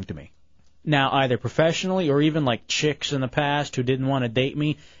have wronged me. Now, either professionally or even like chicks in the past who didn't want to date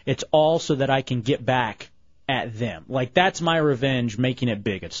me, it's all so that I can get back at them. That's my revenge, making it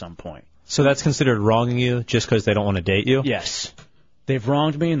big at some point. So that's considered wronging you just because they don't want to date you? Yes. They've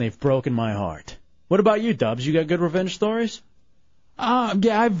wronged me and they've broken my heart. What about you, Dubs? You got good revenge stories?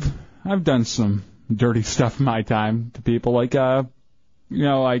 Yeah, I've done some dirty stuff in my time to people. I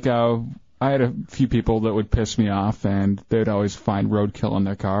had a few people that would piss me off, and they'd always find roadkill in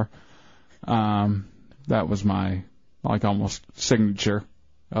their car. That was my, almost signature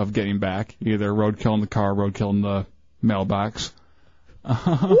of getting back. Either roadkill in the car, roadkill in the mailbox.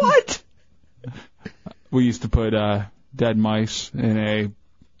 What? We used to put dead mice in a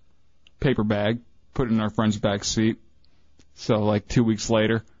paper bag, put it in our friend's back seat. So, 2 weeks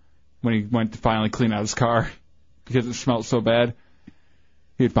later, when he went to finally clean out his car because it smelled so bad,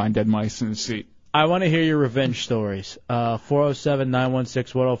 he'd find dead mice in his seat. I want to hear your revenge stories.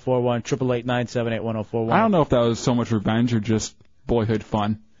 407-916-1041, 888-978-1041. I don't know if that was so much revenge or just boyhood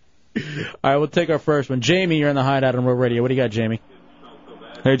fun. All right, we'll take our first one. Jamie, you're in the Hideout on Real Radio. What do you got, Jamie?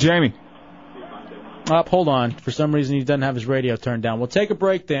 Hey, Jamie. Hold on. For some reason, he doesn't have his radio turned down. We'll take a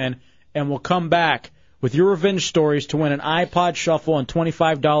break then, and we'll come back with your revenge stories to win an iPod Shuffle and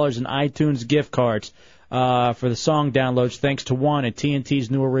 $25 in iTunes gift cards for the song downloads, thanks to Wanted,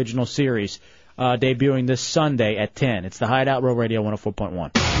 TNT's new original series, debuting this Sunday at 10. It's the Hideout, Real Radio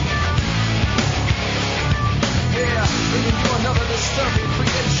 104.1.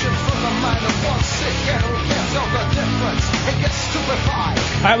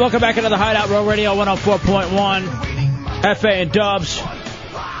 All right, welcome back into the Hideout, Real Radio 104.1. FA and Dubs.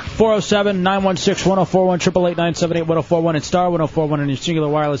 407-916-1041, 888-978-1041, and star 1041 on your singular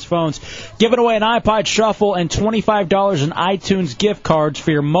wireless phones. Giving away an iPod Shuffle and $25 in iTunes gift cards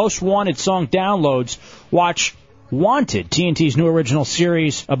for your most wanted song downloads. Watch Wanted, TNT's new original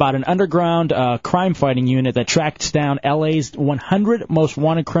series about an underground crime-fighting unit that tracks down L.A.'s 100 most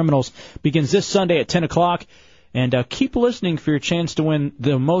wanted criminals. Begins this Sunday at 10 o'clock. And keep listening for your chance to win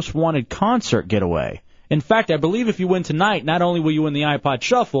the most wanted concert getaway. In fact, I believe if you win tonight, not only will you win the iPod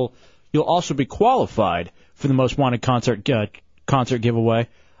Shuffle, you'll also be qualified for the most wanted concert giveaway,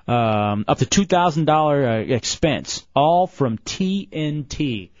 up to $2,000 expense, all from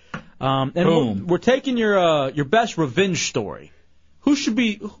TNT. And we're taking your best revenge story.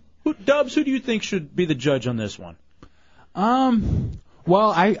 Dubs, who do you think should be the judge on this one?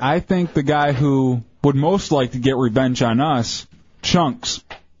 Well, I think the guy who would most like to get revenge on us, Chunks,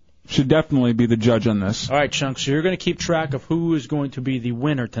 should definitely be the judge on this. All right, Chunks, so you're going to keep track of who is going to be the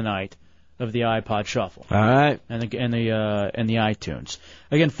winner tonight of the iPod Shuffle. All right. And the iTunes.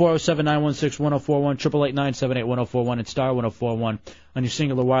 Again, 407-916-1041, 888-978-1041, and star 1041 on your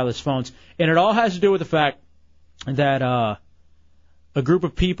singular wireless phones. And it all has to do with the fact that a group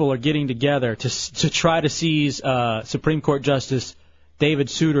of people are getting together to try to seize Supreme Court Justice David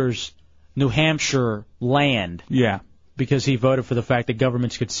Souter's New Hampshire land. Yeah. Because he voted for the fact that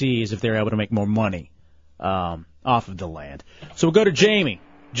governments could seize if they're able to make more money off of the land. So we'll go to Jamie.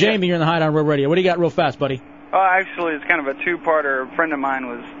 Jamie, you're in the Hideout on Real Radio. What do you got real fast, buddy? Actually, it's kind of a two-parter. A friend of mine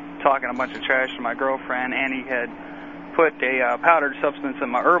was talking a bunch of trash to my girlfriend, and he had put a powdered substance in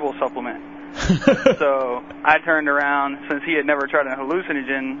my herbal supplement. So I turned around, since he had never tried a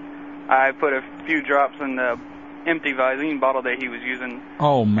hallucinogen, I put a few drops in the empty Visine bottle that he was using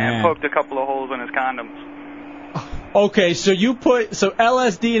Oh, and man. poked a couple of holes in his condoms. Okay, so you put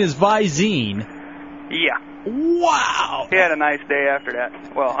LSD in his Visine. Yeah. Wow. He had a nice day after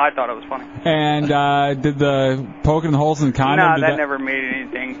that. Well, I thought it was funny. And did the poking holes in the condom? Nah, did that never made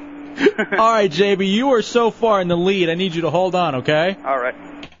anything. All right, JB, you are so far in the lead. I need you to hold on, okay? All right.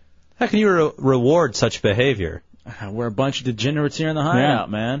 How can you reward such behavior? We're a bunch of degenerates here in the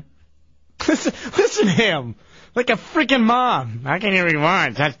Hideout, man. Listen to him. Like a freaking mom. How can you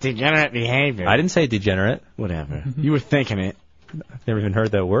reward such degenerate behavior? I didn't say degenerate. Whatever. You were thinking it. I've never even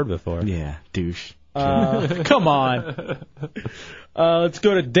heard that word before. Yeah, douche. Come on. Let's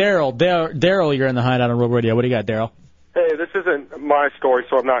go to Daryl. Daryl, you're in the Hideout on Real Radio. What do you got, Daryl? Hey, this isn't my story,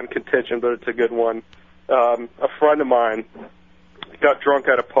 so I'm not in contention, but it's a good one. A friend of mine got drunk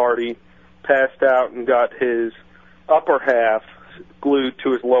at a party, passed out, and got his upper half glued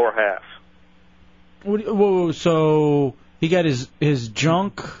to his lower half. Whoa, so he got his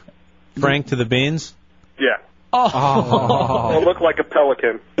junk? Frank to the beans? Yeah. Oh. It looked like a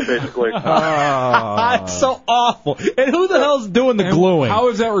pelican, basically. That's so awful. And who the hell's doing the gluing? How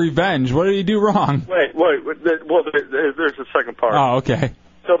is that revenge? What did he do wrong? Wait. Well, there's a second part. Oh, okay.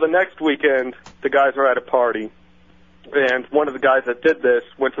 So the next weekend, the guys are at a party, and one of the guys that did this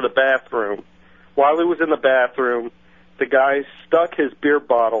went to the bathroom. While he was in the bathroom, the guy stuck his beer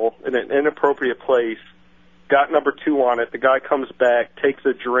bottle in an inappropriate place, got number 2 on it. The guy comes back, takes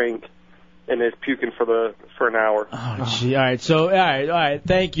a drink, and is puking for an hour. Oh, gee. All right.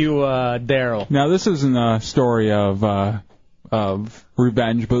 Thank you, Daryl. Now, this isn't a story of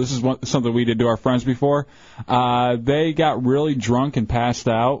revenge, but this is something we did to our friends before. They got really drunk and passed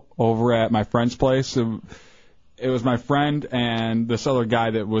out over at my friend's place. It was my friend and this other guy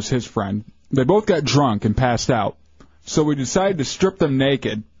that was his friend. They both got drunk and passed out. So we decided to strip them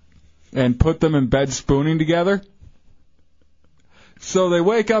naked and put them in bed spooning together. So they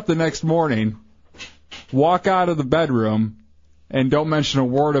wake up the next morning, walk out of the bedroom, and don't mention a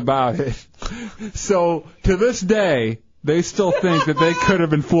word about it. So to this day, they still think that they could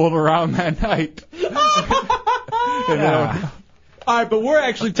have been fooling around that night. All right, but we're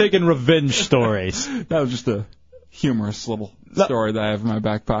actually taking revenge stories. That was just a humorous little story that I have in my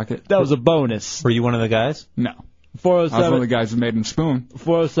back pocket. That was a bonus. Were you one of the guys? No. 407. I was one of the guys that made him spoon.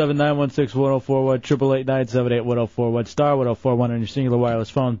 407-916-1041, 888-978-1041, star 1041 on your singular wireless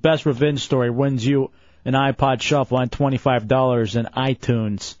phone. Best revenge story wins you an iPod Shuffle and $25 in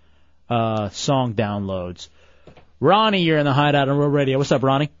iTunes song downloads. Ronnie, you're in the Hideout on Real Radio. What's up,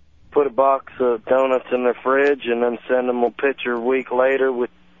 Ronnie? Put a box of donuts in their fridge and then send them a picture a week later with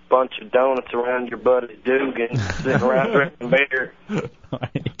a bunch of donuts around your buddy Dugan sitting around drinking beer.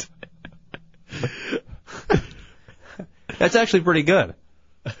 Right. That's actually pretty good.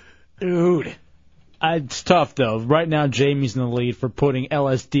 Dude. It's tough, though. Right now, Jamie's in the lead for putting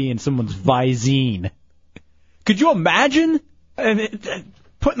LSD in someone's Visine. Could you imagine? And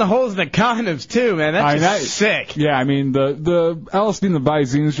putting the holes in the condoms, too, man. That's just sick. Yeah, I mean, the LSD in the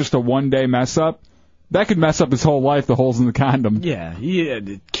Visine is just a one-day mess-up. That could mess up his whole life, the holes in the condom. Yeah,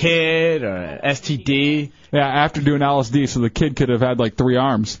 kid or STD. Yeah, after doing LSD, so the kid could have had, 3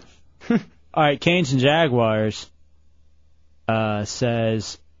 arms. All right, Canes and Jaguars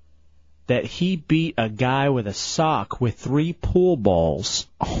says that he beat a guy with a sock with 3 pool balls.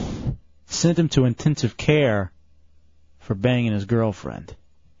 Sent him to intensive care for banging his girlfriend.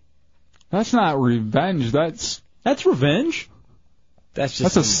 That's not revenge. That's revenge. That's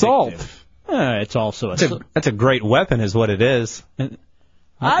assault. It's also that's a great weapon, is what it is.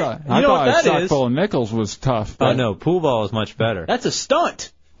 I thought a sock full of nickels was tough. Oh no, pool ball is much better. That's a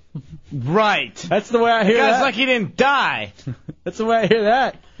stunt. Right. That's the way I hear that. that. Guy's like he didn't die. That's the way I hear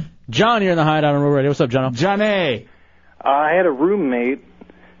that. John, you're in the Hideout on Real Radio. What's up, John? Johnny. I had a roommate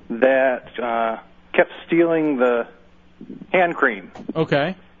that kept stealing the hand cream.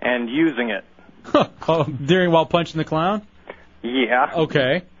 Okay. And using it. While punching the clown? Yeah.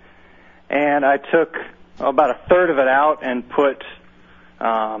 Okay. And I took about a third of it out and put,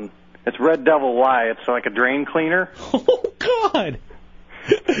 it's Red Devil Lye. It's like a drain cleaner. Oh, God.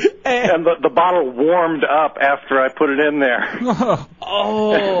 And the bottle warmed up after I put it in there.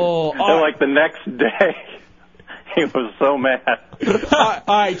 Oh. And the next day, he was so mad. All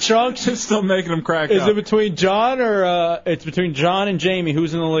right, Chunks. It's still making him crack Is up. it between John or it's between John and Jamie?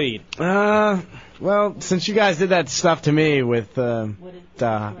 Who's in the lead? Well, since you guys did that stuff to me with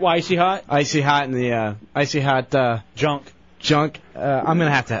Icy Hot? Icy Hot and the Icy Hot junk, I'm going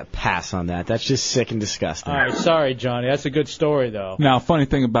to have to pass on that. That's just sick and disgusting. All right, sorry, Johnny. That's a good story, though. Now, funny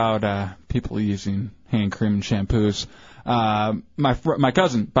thing about people using hand cream and shampoos, my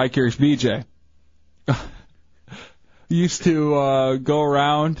cousin, Bicurious BJ, used to go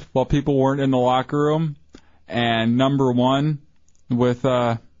around while people weren't in the locker room and number one with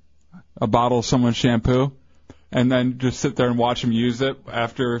a bottle of someone's shampoo, and then just sit there and watch them use it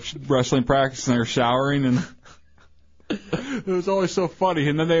after wrestling practice and they're showering, and it was always so funny.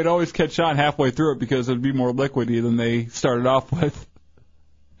 And then they'd always catch on halfway through it because it'd be more liquidy than they started off with.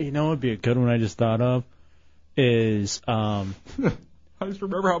 You know what would be a good one I just thought of? Is, I just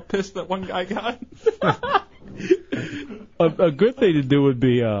remember how pissed that one guy got. a good thing to do would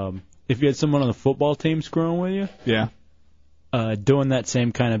be, if you had someone on the football team screwing with you. Yeah. Doing that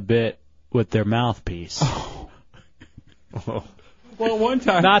same kind of bit with their mouthpiece. Oh. Well, one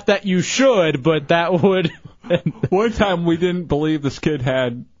time. Not that you should, but that would. One time we didn't believe this kid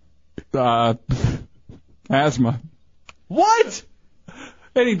had asthma. What?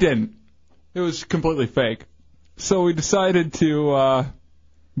 And he didn't. It was completely fake. So we decided to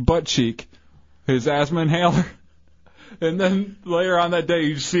butt cheek his asthma inhaler. And then later on that day,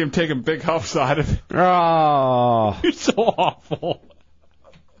 you just see him taking big huffs out of it. Oh. You're so awful.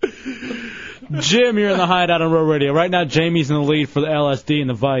 Jim, you're in the Hideout on Road Radio. Right now, Jamie's in the lead for the LSD and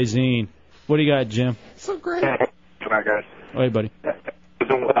the Visine. What do you got, Jim? So great. Hi, guys. Hey, buddy.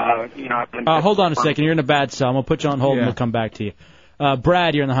 Hold on a second. You're in a bad cell. I'm going to put you on hold and we'll come back to you.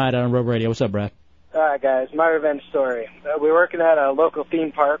 Brad, you're in the Hideout on Road Radio. What's up, Brad? All right, guys. My revenge story. We were working at a local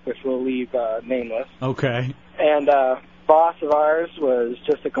theme park, which we'll leave nameless. Okay. And boss of ours was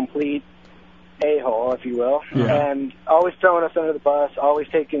just a complete a-hole, if you will, and always throwing us under the bus, always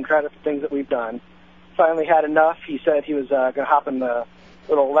taking credit for things that we've done. Finally had enough. He said he was going to hop in the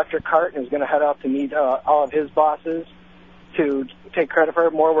little electric cart and was going to head out to meet all of his bosses to take credit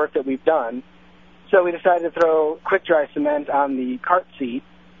for more work that we've done. So we decided to throw quick dry cement on the cart seat,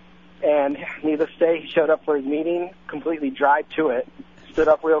 and needless to say, he showed up for his meeting, completely dried to it, stood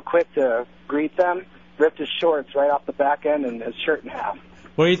up real quick to greet them, ripped his shorts right off the back end and his shirt in half.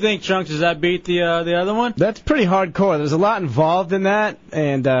 What do you think, Chunks? Does that beat the other one? That's pretty hardcore. There's a lot involved in that,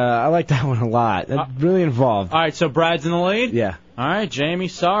 and I like that one a lot. That's really involved. All right, so Brad's in the lead? Yeah. All right, Jamie,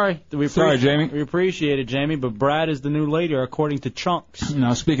 sorry. Sorry, Jamie. We appreciate it, Jamie, but Brad is the new leader, according to Chunks.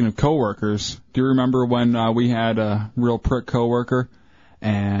 Now, speaking of coworkers, do you remember when we had a real prick coworker,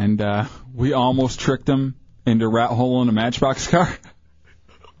 and we almost tricked him into rat hole in a Matchbox car?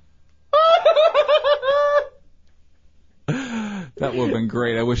 That would have been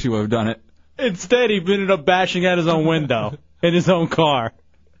great. I wish he would have done it. Instead, he ended up bashing out his own window in his own car.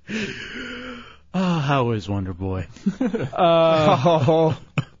 Oh, how is Wonder Boy? We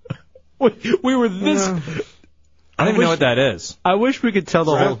were this... I don't even know what that is. I wish we could tell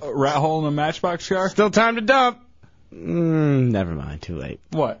the whole... Rat hole in a Matchbox car? Still time to dump. Never mind. Too late.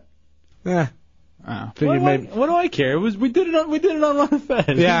 What? What do I care? We did it on Run Fest.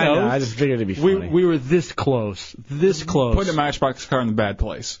 Yeah, I know. I just figured it'd be funny. We were this close. Put a Matchbox car in the bad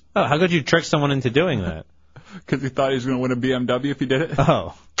place. Oh, how could you trick someone into doing that? Because he thought he was going to win a BMW if he did it.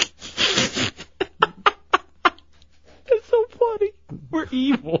 Oh. It's so funny. We're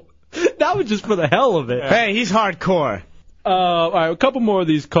evil. That was just for the hell of it. Hey, he's hardcore. All right, a couple more of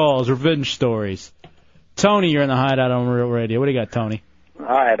these calls. Revenge stories. Tony, you're in the Hideout on Real Radio. What do you got, Tony? All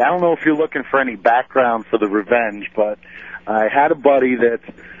right, I don't know if you're looking for any background for the revenge, but I had a buddy that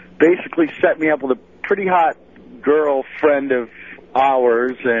basically set me up with a pretty hot girlfriend of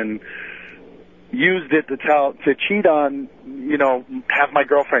ours and used it to cheat on, have my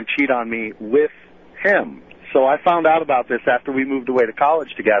girlfriend cheat on me with him. So I found out about this after we moved away to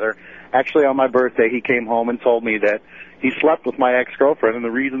college together. Actually, on my birthday, he came home and told me that he slept with my ex-girlfriend, and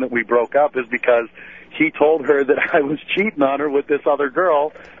the reason that we broke up is because he told her that I was cheating on her with this other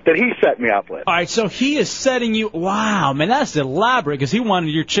girl that he set me up with. All right, so he is setting you... Wow, man, that's elaborate, because he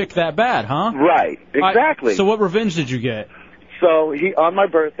wanted your chick that bad, huh? Right, exactly. Right, so what revenge did you get? So on my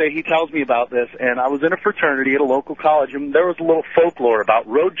birthday, he tells me about this, and I was in a fraternity at a local college, and there was a little folklore about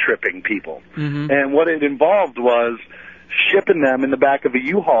road tripping people. Mm-hmm. And what it involved was shipping them in the back of a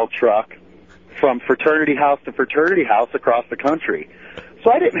U-Haul truck from fraternity house to fraternity house across the country.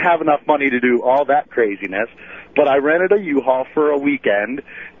 So I didn't have enough money to do all that craziness, but I rented a U-Haul for a weekend,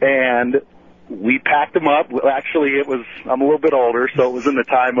 and we packed them up. Well, actually, I'm a little bit older, so it was in the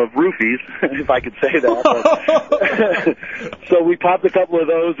time of roofies, if I could say that. But, so we popped a couple of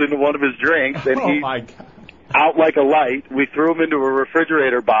those into one of his drinks, and he, out like a light, we threw them into a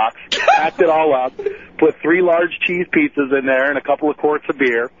refrigerator box, packed it all up, put 3 large cheese pizzas in there and a couple of quarts of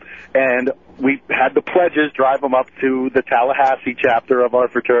beer, and we had the pledges drive them up to the Tallahassee chapter of our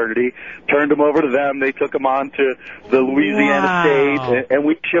fraternity, turned them over to them. They took them on to the Louisiana state, and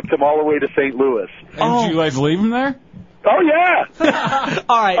we shipped them all the way to St. Louis. And did you guys leave them there? Oh, yeah.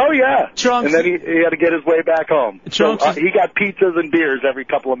 All right. Oh, yeah. Trunks. And then he had to get his way back home. Trunks So, he got pizzas and beers every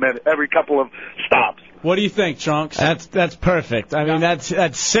couple of stops. What do you think, Trunks? That's perfect. I mean,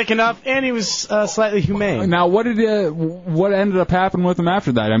 that's sick enough, and he was slightly humane. Now, what ended up happening with him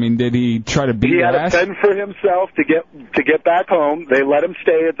after that? I mean, did he try to beat He your had ass? to fend for himself to get back home. They let him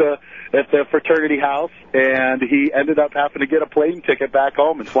stay at the fraternity house, and he ended up having to get a plane ticket back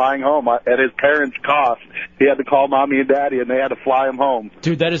home and flying home at his parents' cost. He had to call Mommy and Daddy, and they had to fly him home.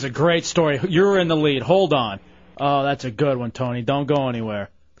 Dude, that is a great story. You're in the lead. Hold on. Oh, that's a good one, Tony. Don't go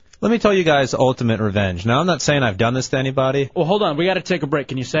anywhere. Let me tell you guys ultimate revenge. Now, I'm not saying I've done this to anybody. Well, hold on. We got to take a break.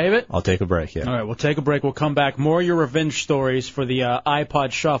 Can you save it? I'll take a break, yeah. All right, we'll take a break. We'll come back. More of your revenge stories for the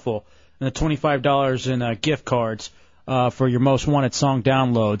iPod Shuffle and the $25 in gift cards for your most wanted song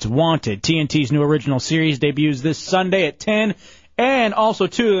downloads. Wanted, TNT's new original series, debuts this Sunday at 10. And also,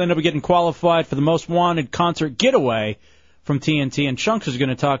 too, they'll end up getting qualified for the most wanted concert getaway from TNT. And Chunks is going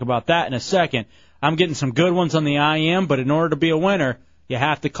to talk about that in a second. I'm getting some good ones on the IM, but in order to be a winner, you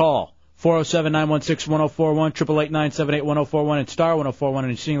have to call 407-916-1041, 888-978-1041, and star 1041 on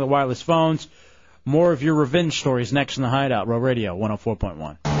your singular wireless phones. More of your revenge stories next in the Hideout, Row Radio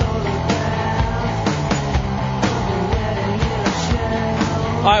 104.1.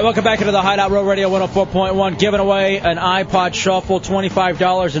 All right, welcome back into the Hideout, Row Radio 104.1. Giving away an iPod Shuffle,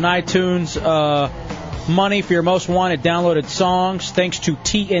 $25 in iTunes money for your most wanted downloaded songs, thanks to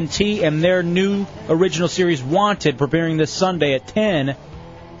TNT and their new original series, Wanted, premiering this Sunday at 10.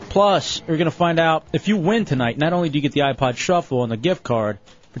 Plus, you're going to find out if you win tonight, not only do you get the iPod Shuffle and the gift card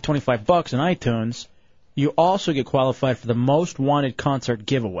for $25 in iTunes, you also get qualified for the most wanted concert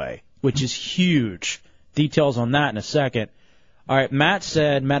giveaway, which is huge. Details on that in a second. All right, Matt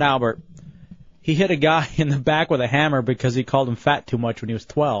Albert, he hit a guy in the back with a hammer because he called him fat too much when he was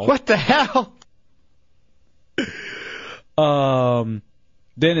 12. What the hell? Then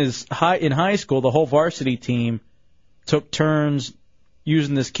in high school, the whole varsity team took turns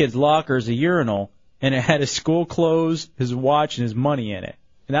using this kid's locker as a urinal, and it had his school clothes, his watch, and his money in it.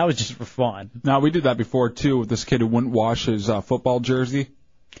 And that was just for fun. Now, we did that before, too, with this kid who wouldn't wash his football jersey.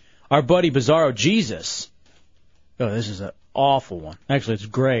 Our buddy Bizarro Jesus. Oh, this is an awful one. Actually, it's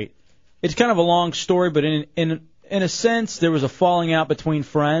great. It's kind of a long story, but in a sense, there was a falling out between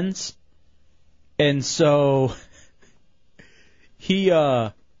friends. And so he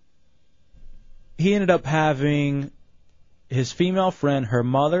ended up having his female friend, her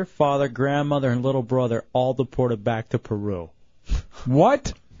mother, father, grandmother, and little brother all deported back to Peru.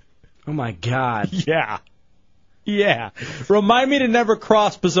 What? Oh, my God. Yeah. Yeah. Remind me to never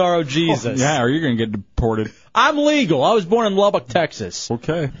cross Bizarro Jesus. Oh, yeah, or you're going to get deported. I'm legal. I was born in Lubbock, Texas.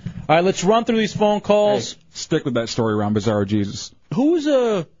 Okay. All right, let's run through these phone calls. Hey, stick with that story around Bizarro Jesus. Who's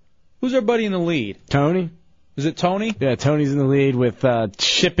our buddy in the lead? Tony. Is it Tony? Yeah, Tony's in the lead with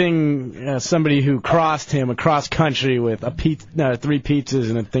shipping somebody who crossed him across country with 3 pizzas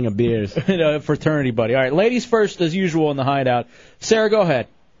and a thing of beers. Fraternity buddy. All right, ladies first, as usual in the Hideout. Sarah, go ahead.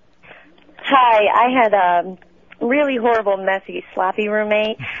 Hi, I had a really horrible, messy, sloppy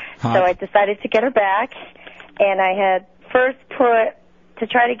roommate, so I decided to get her back, and I had to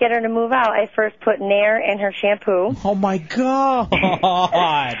try to get her to move out, I first put Nair in her shampoo. Oh, my God.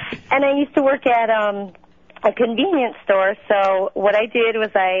 And I used to work at a convenience store, so what I did was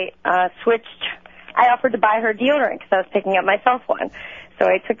I offered to buy her deodorant because I was picking up myself one. So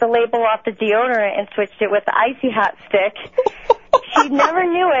I took the label off the deodorant and switched it with the Icy Hot stick. She never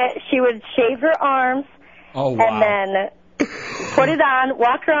knew it. She would shave her arms and then put it on,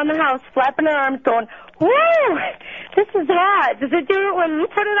 walk around the house, flapping her arms, going, "Woo! This is hot. Does it do it when you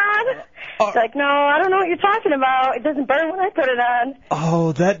put it on?" She's like, "No, I don't know what you're talking about. It doesn't burn when I put it on."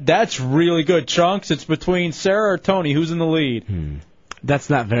 Oh, that's really good. Chunks, it's between Sarah or Tony. Who's in the lead? That's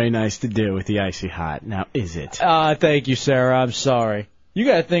not very nice to do with the Icy Hot, now is it? Thank you, Sarah. I'm sorry. You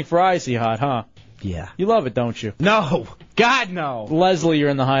got a thing for Icy Hot, huh? Yeah. You love it, don't you? No. God, no. Leslie, you're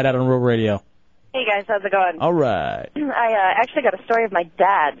in the Hideout on Real Radio. Hey, guys, how's it going? All right. I actually got a story of my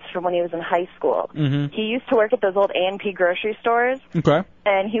dad's from when he was in high school. Mm-hmm. He used to work at those old A&P grocery stores. Okay.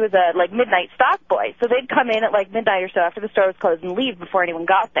 And he was a midnight stock boy. So they'd come in at midnight or so after the store was closed and leave before anyone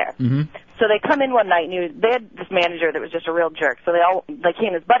got there. Mm-hmm. So they come in one night and they had this manager that was just a real jerk. So he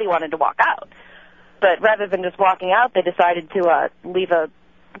and his buddy wanted to walk out. But rather than just walking out, they decided to leave a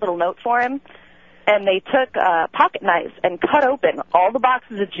little note for him. And they took pocket knives and cut open all the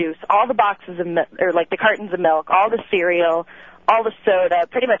boxes of juice, all the boxes of the cartons of milk, all the cereal, all the soda,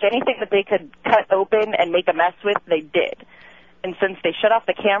 pretty much anything that they could cut open and make a mess with, they did. And since they shut off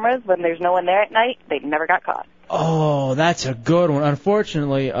the cameras when there's no one there at night, they never got caught. Oh, that's a good one.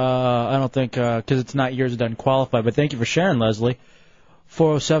 Unfortunately, I don't think, because it's not yours, it doesn't qualify. But thank you for sharing, Leslie.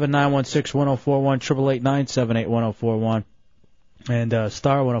 407-916-1041, 888-978-1041, and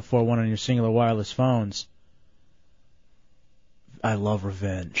star 1041 on your singular wireless phones. I love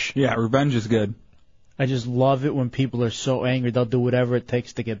revenge. Yeah, revenge is good. I just love it when people are so angry they'll do whatever it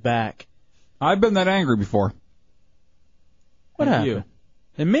takes to get back. I've been that angry before. What Like happened? you.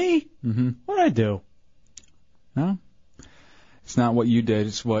 And me? Mm-hmm. What'd I do? No. It's not what you did.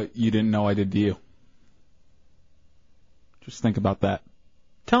 It's what you didn't know I did to you. Just think about that.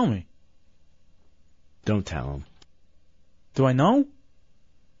 Tell me. Don't tell him. Do I know?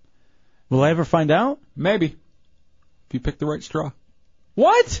 Will I ever find out? Maybe. If you pick the right straw.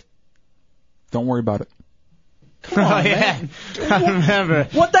 What? Don't worry about it. Come on, man. I remember.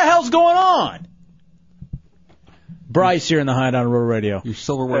 What the hell's going on? Bryce here in the Hideout on Rural Radio. Your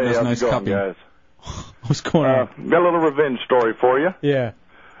silverware Hey, has how's nice it going, cupping. guys? What's going on? Got a little revenge story for you. Yeah.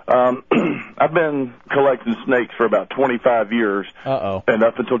 I've been collecting snakes for about 25 years. Uh-oh. And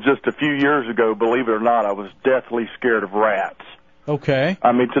up until just a few years ago, believe it or not, I was deathly scared of rats. Okay.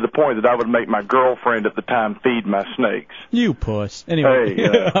 I mean, to the point that I would make my girlfriend at the time feed my snakes. You puss. Anyway.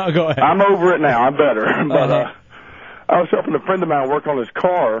 Hey, Go ahead. I'm over it now. I'm better. But I was helping a friend of mine work on his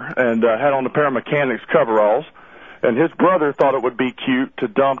car and had on a pair of mechanics coveralls. And his brother thought it would be cute to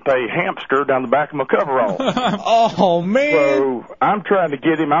dump a hamster down the back of my coveralls. Oh, man. So I'm trying to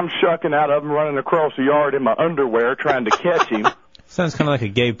get him. I'm shucking out of him, running across the yard in my underwear, trying to catch him. Sounds kind of like a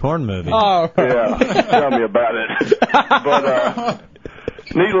gay porn movie. Oh, yeah. Tell me about it. But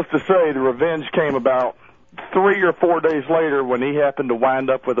needless to say, the revenge came about 3 or 4 days later when he happened to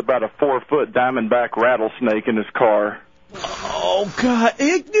wind up with about a 4-foot diamondback rattlesnake in his car. Oh, God.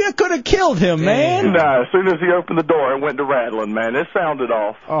 It could have killed him, man. Nah, as soon as he opened the door, it went to rattling, man. It sounded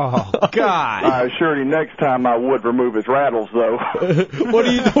off. Oh, God. I assured him next time I would remove his rattles, though. What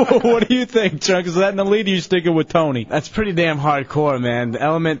do you think, Chuck? Is that in the lead or you sticking with Tony? That's pretty damn hardcore, man. The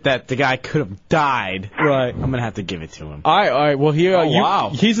element that the guy could have died. Right. I'm going to have to give it to him. All right. Well, here,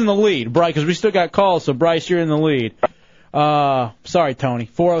 wow. he's in the lead, Bryce, because we still got calls, so Bryce, you're in the lead. Sorry, Tony.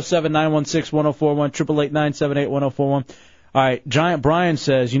 407-916-1041, 888-978-1041. All right, Giant Brian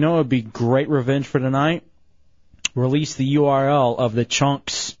says, you know what would be great revenge for tonight? Release the URL of the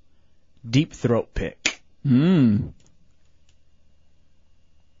Chunks Deep Throat pick. How's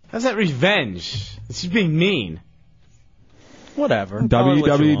that revenge? It's just being mean. Whatever.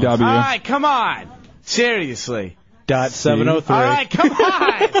 www. All right, come on. Seriously. .703. All right, come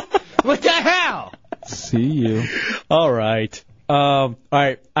on. What the hell? See you. All right. All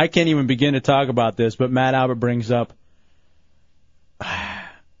right. I can't even begin to talk about this, but Matt Albert brings up,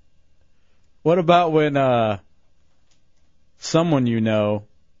 what about when someone you know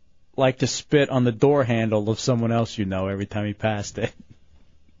liked to spit on the door handle of someone else you know every time he passed it?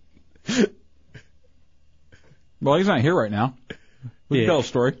 Well, he's not here right now. We can tell a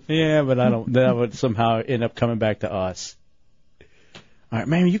story. Yeah, but that would somehow end up coming back to us. All right,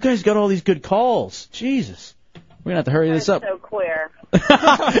 man, you guys got all these good calls. Jesus. We're going to have to hurry this up. So queer.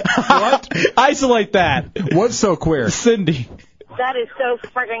 What? Isolate that. What's so queer? Cindy. That is so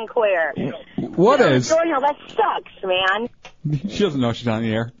friggin' queer. What is? That sucks, man. She doesn't know she's on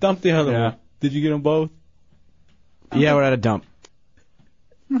the air. Dump the other one. Did you get them both? Yeah, we're at a dump.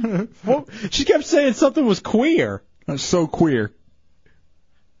 Well, she kept saying something was queer. That's so queer.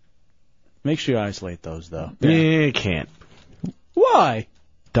 Make sure you isolate those, though. Yeah, you can't. Why?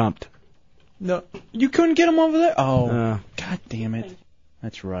 Dumped. No, you couldn't get them over there? Oh, God damn it.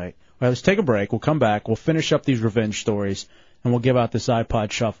 That's right. Well, let's take a break. We'll come back. We'll finish up these revenge stories, and we'll give out this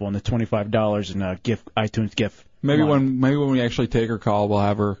iPod Shuffle and the $25 in iTunes gift. Maybe when we actually take her call, we'll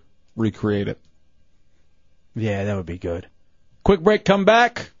have her recreate it. Yeah, that would be good. Quick break, come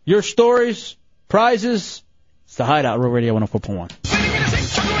back. Your stories, prizes. It's the Hideout, Real Radio 104.1.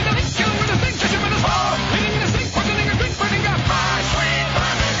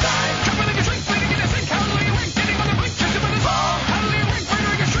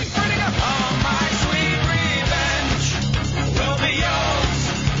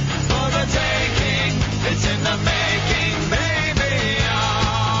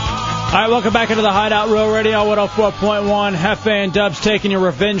 All right, welcome back into the Hideout, Real Radio 104.1. Hefe and Dubs taking your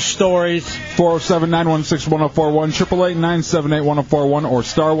revenge stories. 407-916-1041, 888-978-1041, or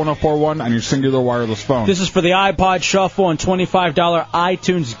star 1041 on your singular wireless phone. This is for the iPod Shuffle and $25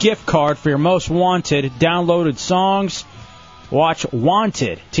 iTunes gift card for your most wanted downloaded songs. Watch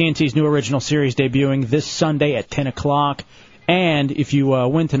Wanted, TNT's new original series debuting this Sunday at 10 o'clock. And if you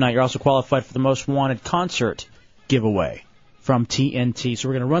win tonight, you're also qualified for the most wanted concert giveaway. from TNT. So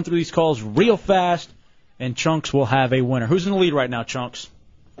we're going to run through these calls real fast, and Chunks will have a winner. Who's in the lead right now, Chunks?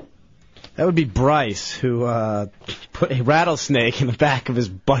 That would be Bryce, who put a rattlesnake in the back of his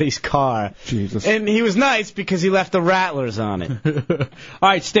buddy's car. Jesus. And he was nice because he left the rattlers on it. All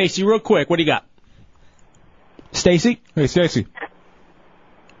right, Stacy, real quick, what do you got? Stacy? Hey, Stacy.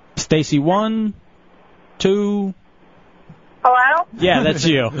 Stacy 1, 2. Hello? Yeah, that's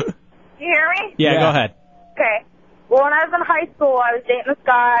you. Do you hear me? Yeah, go ahead. Okay. Well, when I was in high school, I was dating this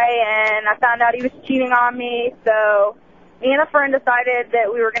guy, and I found out he was cheating on me, so me and a friend decided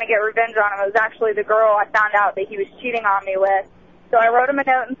that we were going to get revenge on him. It was actually the girl I found out that he was cheating on me with. So I wrote him a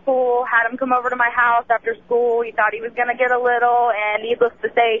note in school, had him come over to my house after school. He thought he was going to get a little, and needless to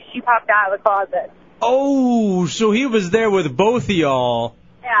say, she popped out of the closet. Oh, so he was there with both of y'all.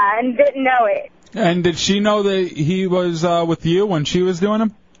 Yeah, and didn't know it. And did she know that he was with you when she was doing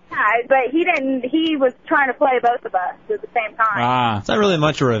him? Yeah, but he didn't. He was trying to play both of us at the same time. It's not really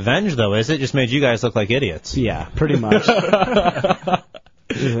much of revenge, though, is it? Just made you guys look like idiots. Yeah, pretty much.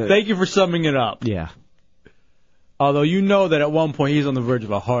 Thank you for summing it up. Yeah. Although you know that at one point he's on the verge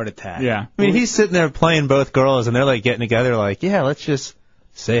of a heart attack. Yeah. I mean, he's sitting there playing both girls, and they're like getting together like, yeah, let's just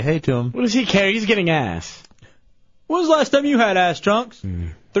say hey to him. What does he care? He's getting ass. When was the last time you had ass, Chunks?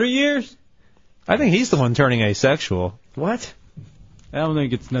 3 years? I think he's the one turning asexual. What? I don't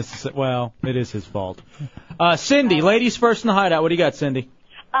think it's necessary. Well, it is his fault. Cindy, ladies first in the Hideout. What do you got, Cindy?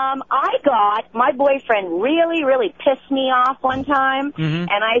 My boyfriend really pissed me off one time, and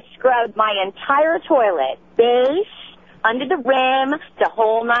I scrubbed my entire toilet, base, under the rim, the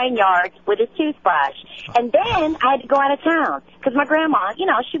whole 9 yards with a toothbrush. And then I had to go out of town, because my grandma,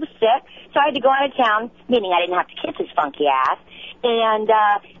 she was sick, so I had to go out of town, meaning I didn't have to kiss his funky ass. And,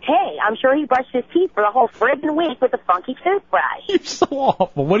 hey, I'm sure he brushed his teeth for the whole friggin' week with a funky toothbrush. You're so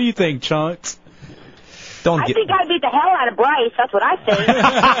awful. What do you think, Chunks? I think I beat the hell out of Bryce. That's what I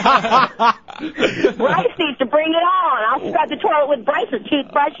think. Bryce needs to bring it on. I'll scrub the toilet with Bryce's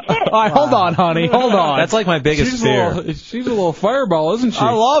toothbrush, too. All right, hold on, honey. Hold on. That's like my biggest fear. She's a little fireball, isn't she?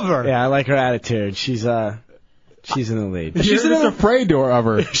 I love her. Yeah, I like her attitude. She's in the lead. You're just afraid of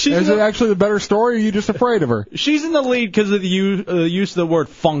her. Is it actually the better story, or are you just afraid of her? She's in the lead because of the use of the word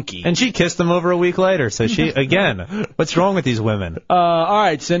funky. And she kissed him over a week later, so she, again, what's wrong with these women? All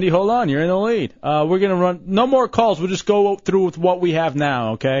right, Cindy, hold on. You're in the lead. We're going to run no more calls. We'll just go through with what we have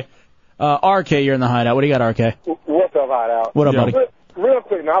now, okay? RK, you're in the Hideout. What do you got, RK? What's up, Hideout? What up, buddy? Real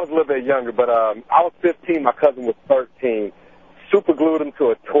quick, now I was a little bit younger, but I was 15, my cousin was 13. Super glued him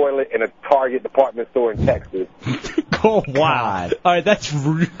to a toilet in a Target department store in Texas. Oh, wow. All right, that's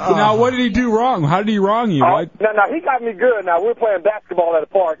rude. Now, what did he do wrong? How did he wrong you? No, he got me good. Now, we were playing basketball at a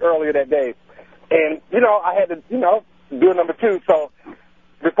park earlier that day. And, I had to, do number 2. So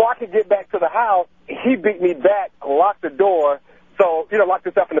before I could get back to the house, he beat me back, locked the door. So, locked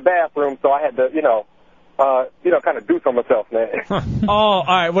himself in the bathroom. So I had to, kind of do for myself, man. All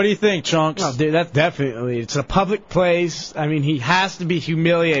right. What do you think, Chunks? Oh, dude, that's definitely. It's a public place. I mean, he has to be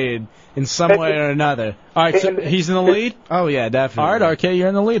humiliated in some way or another. All right, so he's in the lead? Oh, yeah, definitely. All right, RK, you're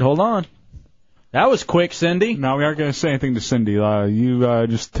in the lead. Hold on. That was quick, Cindy. No, we aren't going to say anything to Cindy. You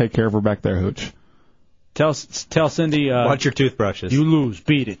just take care of her back there, Hooch. Tell Cindy. Watch your toothbrushes. You lose.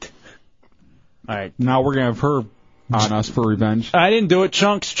 Beat it. All right. Now we're going to have her on us for revenge. I didn't do it.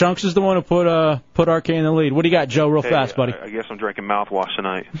 Chunks is the one who put RK in the lead. What do you got, Joe? Real fast, buddy. I guess I'm drinking mouthwash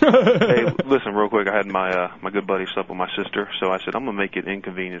tonight. Hey, listen, real quick. I had my good buddy slept with my sister, so I said I'm gonna make it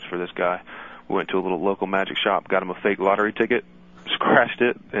inconvenience for this guy. We went to a little local magic shop, got him a fake lottery ticket, scratched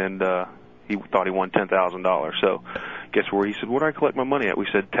it, and he thought he won $10,000. So, guess where he said, "Where do I collect my money at?" We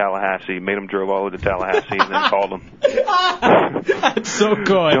said Tallahassee. Made him drove all the way to Tallahassee, and then called him. That's so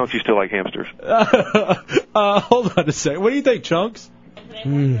good. Don't you still like hamsters? Hold on a second. What do you think, Chunks? I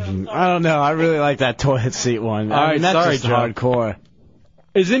don't know. I really like that toilet seat one. All right, that's sorry, just Joe. hardcore.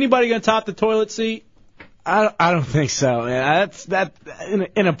 Is anybody going to top the toilet seat? I don't think so. Man. That's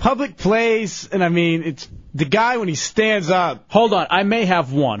in a public place, and I mean, it's the guy when he stands up. Hold on, I may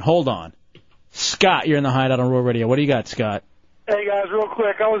have one. Hold on. Scott, you're in the Hideout on Rural Radio. What do you got, Scott? Hey, guys, real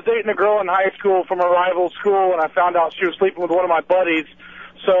quick. I was dating a girl in high school from a rival school, and I found out she was sleeping with one of my buddies.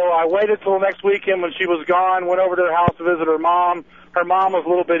 So I waited till the next weekend when she was gone, went over to her house to visit her mom. Her mom was a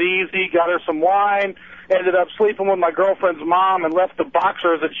little bit easy, got her some wine, ended up sleeping with my girlfriend's mom, and left the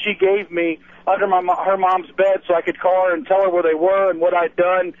boxers that she gave me under her mom's bed so I could call her and tell her where they were and what I'd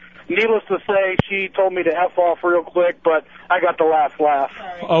done. Needless to say, she told me to F off real quick, but I got the last laugh.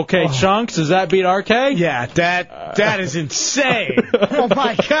 Okay, Chunks, does that beat RK? Yeah, that is insane. Oh,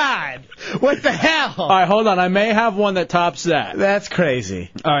 my God. What the hell? All right, hold on. I may have one that tops that. That's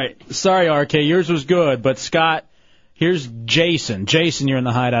crazy. All right. Sorry, RK. Yours was good, but Scott, Here's Jason. Jason, you're in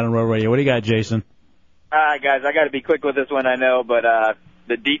the Hideout on Road Radio. What do you got, Jason? Guys, I got to be quick with this one, I know, but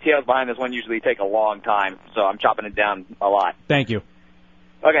the details behind this one usually take a long time, so I'm chopping it down a lot. Thank you.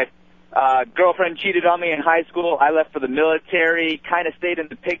 Okay. Girlfriend cheated on me in high school. I left for the military, kind of stayed in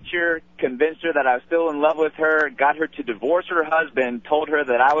the picture, convinced her that I was still in love with her, got her to divorce her husband, told her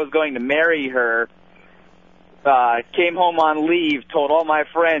that I was going to marry her, came home on leave, told all my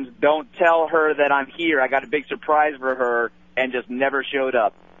friends, don't tell her that I'm here. I got a big surprise for her, and just never showed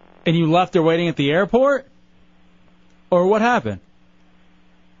up. And you left her waiting at the airport? Or what happened?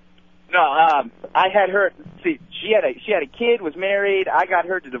 No, I had her. See, she had a kid, was married. I got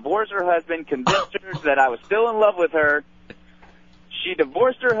her to divorce her husband, convinced her that I was still in love with her. She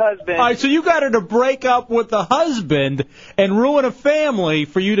divorced her husband. All right, so you got her to break up with the husband and ruin a family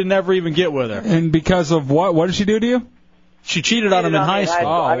for you to never even get with her. And because of what? What did she do to you? She cheated on him in high school.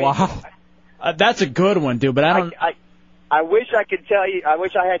 I mean, wow. That's a good one, dude, but I don't... I wish I could tell you. I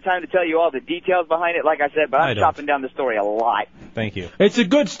wish I had time to tell you all the details behind it, like I said, but I'm chopping down the story a lot. Thank you. It's a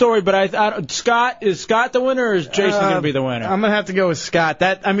good story, but is Scott the winner, or is Jason going to be the winner? I'm going to have to go with Scott.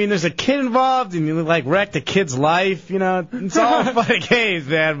 There's a kid involved, and you, wrecked a kid's life, It's all fun and games,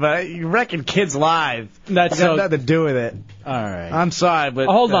 man, but you're wrecking kids' lives. That's got nothing to do with it. All right. I'm sorry, but...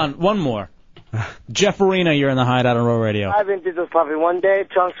 Hold on, one more. Jeff Arena, you're in the Hideout on Road Radio. I've been to this puppy. One day,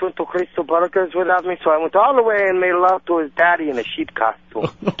 Chunks went to Crystal Burgers without me, so I went all the way and made love to his daddy in a sheep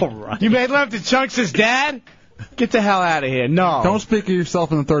costume. All right. You made love to Chunks' dad? Get the hell out of here. No. Don't speak of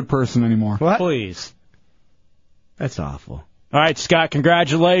yourself in the third person anymore. What? Please. That's awful. All right, Scott,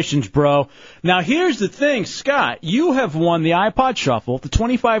 congratulations, bro. Now, here's the thing, Scott. You have won the iPod Shuffle, the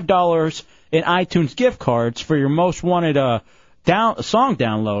 $25 in iTunes gift cards for your most wanted song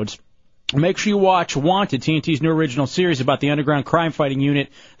downloads. Make sure you watch Wanted, TNT's new original series about the underground crime-fighting unit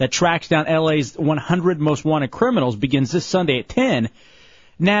that tracks down L.A.'s 100 most wanted criminals. Begins this Sunday at 10.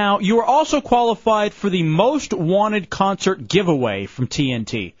 Now, you are also qualified for the most wanted concert giveaway from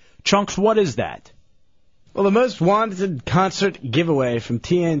TNT. Chunks, what is that? Well, the most wanted concert giveaway from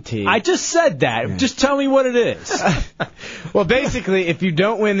TNT. I just said that. Yeah. Just tell me what it is. Well, basically, if you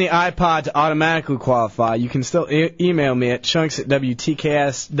don't win the iPod to automatically qualify, you can still email me at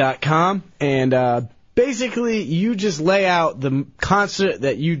chunks@WTKS.com, and basically, you just lay out the concert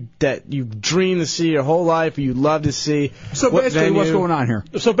that you dream to see your whole life, or you love to see. So basically, what's going on here?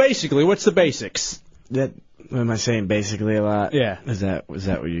 So basically, what's the basics? Am I saying basically a lot? Yeah. Is that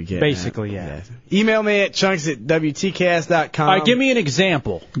what you get? Basically, yeah. Email me at chunks@WTKS.com. All right, give me an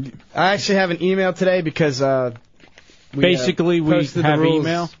example. I actually have an email today because we have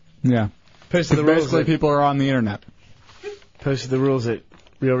email? Yeah. Posted the rules. Basically, people are on the internet. Posted the rules at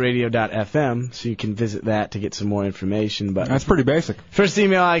realradio.fm, so you can visit that to get some more information. But that's pretty basic. First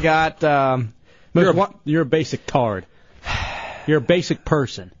email I got... You're a basic tard. You're a basic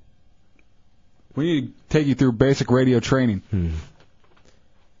person. We need to take you through basic radio training.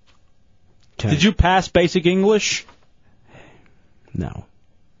 Did you pass basic English? No.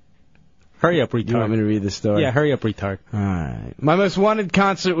 Hurry up, retard. You want me to read the story? Yeah, hurry up, retard. All right. My most wanted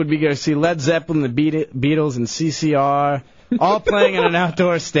concert would be go see Led Zeppelin, the Beatles, and CCR, all playing on an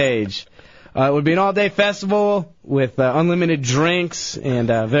outdoor stage. It would be an all-day festival with unlimited drinks and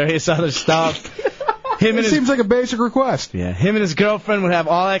various other stuff. Seems like a basic request. Yeah, him and his girlfriend would have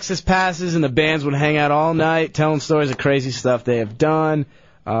all access passes, and the bands would hang out all night, telling stories of crazy stuff they have done.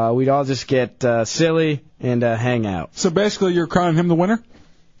 We'd all just get silly and hang out. So basically, you're crowning him the winner?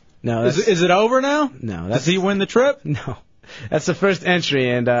 No. Is it over now? No. Does he win the trip? No. That's the first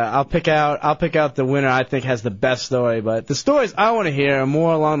entry, and I'll pick out the winner I think has the best story. But the stories I want to hear are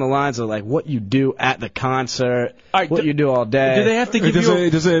more along the lines of like what you do at the concert, what you do all day. Do they have to give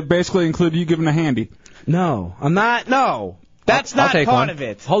Does it basically include you giving a handy? No, I'm not. No, that's not part of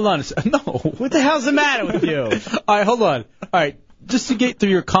it. Hold on. No. What the hell's the matter with you? All right, hold on. All right, just to get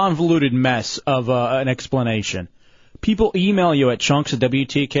through your convoluted mess of an explanation. People email you at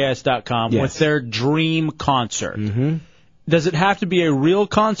chunks@WTKS.com with their dream concert. Mm-hmm. Does it have to be a real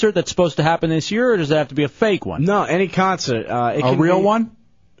concert that's supposed to happen this year, or does it have to be a fake one? No, any concert. A real one?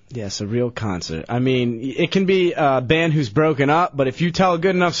 Yes, a real concert. I mean, it can be a band who's broken up, but if you tell a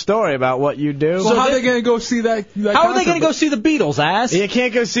good enough story about what you do... So how are they going to go see that How are they going to go see the Beatles, ass? You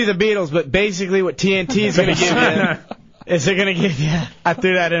can't go see the Beatles, but basically what TNT's going to give you... Is they're going to give you... I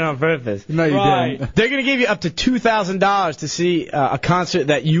threw that in on purpose. No, you didn't. They're going to give you up to $2,000 to see a concert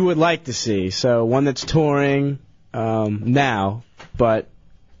that you would like to see. So one that's touring now, but...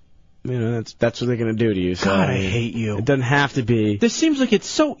 You know, that's what they're going to do to you. So, God, I hate you. It doesn't have to be. This seems like it's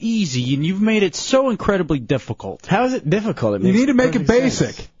so easy, and you've made it so incredibly difficult. How is it difficult? You need to make it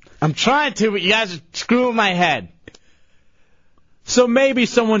basic. I'm trying to, but you guys are screwing my head. So maybe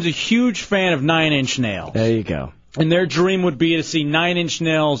someone's a huge fan of Nine Inch Nails. There you go. And their dream would be to see Nine Inch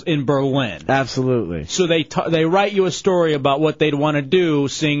Nails in Berlin. Absolutely. So they write you a story about what they'd want to do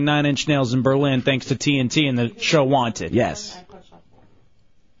seeing Nine Inch Nails in Berlin thanks to TNT and the show Wanted. Yes.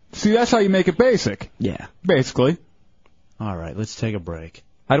 See, that's how you make it basic. Yeah. Basically. All right, let's take a break.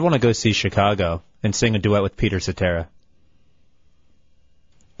 I'd want to go see Chicago and sing a duet with Peter Cetera.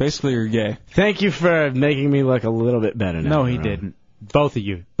 Basically, you're gay. Thank you for making me look a little bit better now. No, he didn't. Both of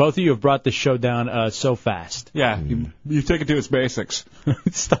you have brought this show down so fast. Yeah, you take it to its basics.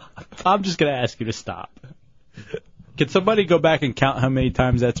 Stop. I'm just going to ask you to stop. Can somebody go back and count how many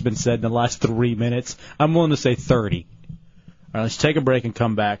times that's been said in the last 3 minutes? I'm willing to say 30. All right, let's take a break and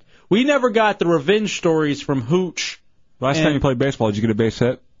come back. We never got the revenge stories from Hooch. Last time you played baseball, did you get a base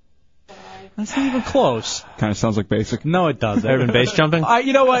hit? That's not even close. Kind of sounds like basic. No, it doesn't. Ever been base jumping?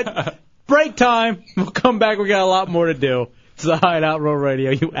 You know what? Break time. We'll come back. We got a lot more to do. It's the Hideout Road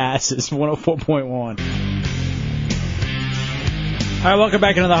Radio, you asses. 104.1. All right, welcome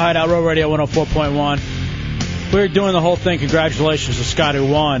back into the Hideout Road Radio 104.1. We're doing the whole thing. Congratulations to Scott who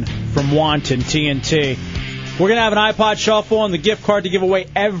won from Wanton TNT. We're going to have an iPod Shuffle and the gift card to give away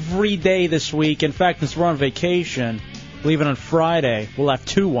every day this week. In fact, since we're on vacation, leaving on Friday, we'll have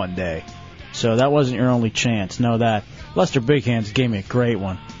 2 one day. So that wasn't your only chance. Know that. Lester Big Hands gave me a great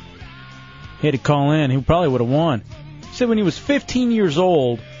one. He had to call in. He probably would have won. He said when he was 15 years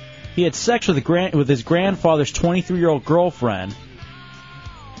old, he had sex with his grandfather's 23-year-old girlfriend.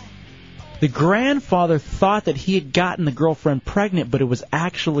 The grandfather thought that he had gotten the girlfriend pregnant, but it was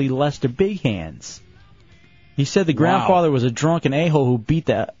actually Lester Big Hands. He said the grandfather was a drunken a-hole who beat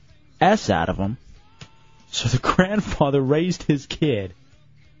the S out of him. So the grandfather raised his kid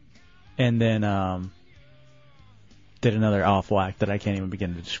and then did another awful act that I can't even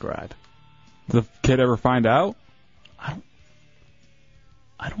begin to describe. Did the kid ever find out?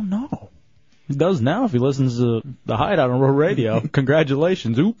 I don't know. He does now if he listens to the Hideout on Road Radio.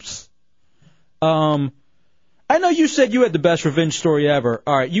 Congratulations. Oops. I know you said you had the best revenge story ever.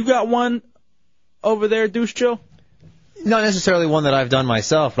 All right, you got one over there, Douche Chill? Not necessarily one that I've done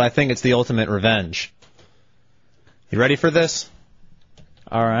myself, but I think it's the ultimate revenge. You ready for this?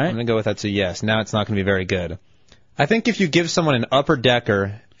 All right. I'm going to go with that's a yes. Now it's not going to be very good. I think if you give someone an upper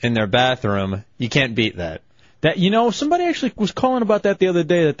decker in their bathroom, you can't beat that. Somebody actually was calling about that the other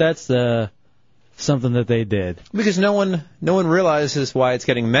day, that's something that they did. Because no one realizes why it's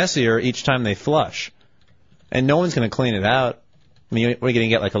getting messier each time they flush. And no one's going to clean it out. I mean, what are you going to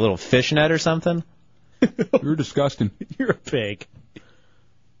get, like a little fishnet or something? You're disgusting. You're a pig.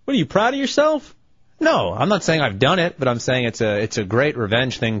 What, are you proud of yourself? No, I'm not saying I've done it, but I'm saying it's a great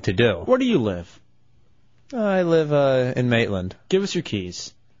revenge thing to do. Where do you live? I live in Maitland. Give us your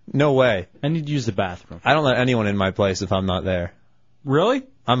keys. No way. I need to use the bathroom. I don't let anyone in my place if I'm not there. Really?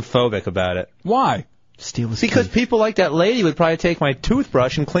 I'm phobic about it. Why? Steal his Because people like that lady would probably take my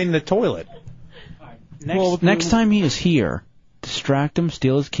toothbrush and clean the toilet. Next time he is here, distract him,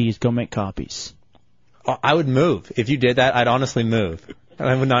 steal his keys, go make copies. I would move. If you did that, I'd honestly move. And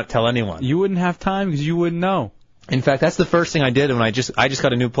I would not tell anyone. You wouldn't have time because you wouldn't know. In fact, that's the first thing I did when I just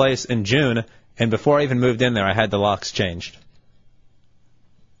got a new place in June, and before I even moved in there, I had the locks changed.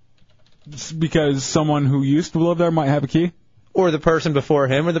 It's because someone who used to live there might have a key? Or the person before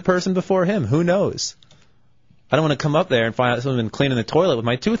him, or the person before him. Who knows? I don't want to come up there and find out someone's been cleaning the toilet with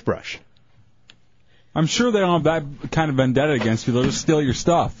my toothbrush. I'm sure they don't have that kind of vendetta against you. They'll just steal your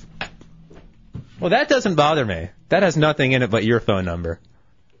stuff. Well, that doesn't bother me. That has nothing in it but your phone number.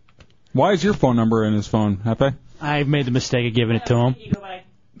 Why is your phone number in his phone, Hefe? I made the mistake of giving it to him.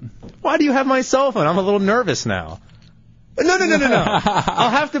 Why do you have my cell phone? I'm a little nervous now. No. I'll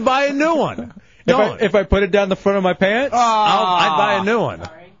have to buy a new one. If I put it down the front of my pants? I'd buy a new one.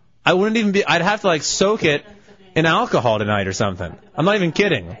 I wouldn't even be... I'd have to, soak it in alcohol tonight or something. I'm not even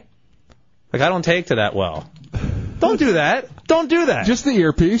kidding. I don't take to that well. Don't do that. Don't do that. Just the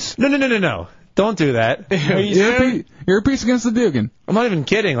earpiece. No. Don't do that. Earpiece against the Dugan. I'm not even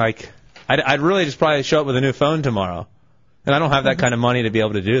kidding. I'd really just probably show up with a new phone tomorrow. And I don't have that kind of money to be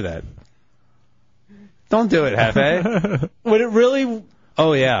able to do that. Don't do it, Hefe. Would it really...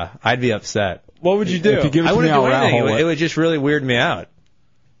 Oh, yeah. I'd be upset. What would you do? If you give it I to me, wouldn't do I'll anything. rat-hole It would just really weird me out.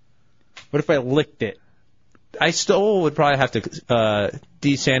 What if I licked it? I still would probably have to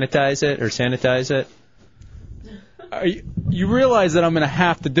desanitize it or sanitize it. You realize that I'm going to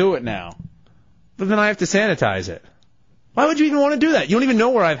have to do it now. But then I have to sanitize it. Why would you even want to do that? You don't even know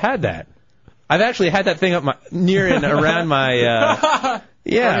where I've had that. I've actually had that thing up near and around my...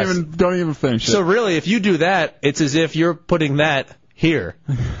 yeah. Don't even finish it. So really, if you do that, it's as if you're putting that Here.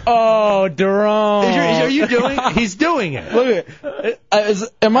 Oh, Daron. Are you doing it? He's doing it. Look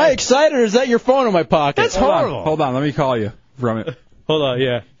at am I excited or is that your phone in my pocket? That's horrible. Hold on, let me call you from it. Hold on,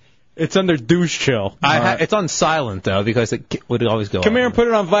 yeah. It's under douche chill. It's on silent, though, because it would always go Come on. here and put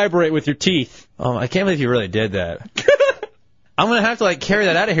it on vibrate with your teeth. Oh, I can't believe you really did that. I'm going to have to, like, carry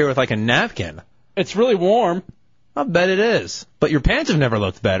that out of here with, like, a napkin. It's really warm. I bet it is. But your pants have never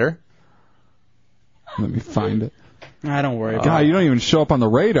looked better. Let me find it. I don't worry about God, it. you don't even show up on the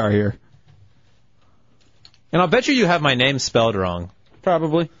radar here. And I'll bet you have my name spelled wrong.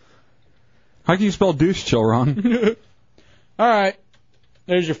 Probably. How can you spell douche chill wrong? All right.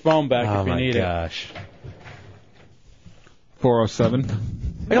 There's your phone back if you need Oh, my gosh. 407.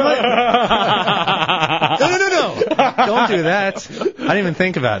 No. Don't do that. I didn't even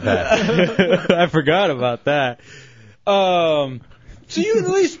think about that. I forgot about that. So you at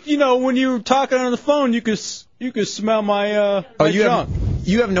least, when you're talking on the phone, you could smell my junk.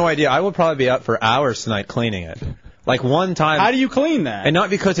 You have no idea. I will probably be up for hours tonight cleaning it. Like one time. How do you clean that? And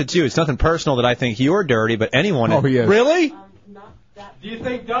not because it's you. It's nothing personal that I think you're dirty, but anyone. Oh, he is. Really? Do you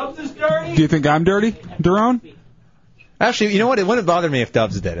think Dubs is dirty? Do you think I'm dirty, Daron? Actually, you know what? It wouldn't bother me if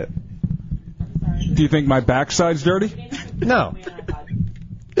Dubs did it. Do you think my backside's dirty? No.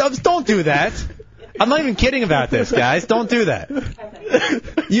 Dubs, don't do that. I'm not even kidding about this, guys. Don't do that.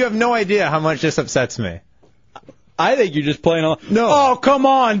 You have no idea how much this upsets me. I think you're just playing along. No. Oh, come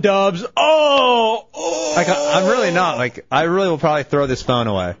on, Dubs. Oh. Like, I'm really not. Like, I really will probably throw this phone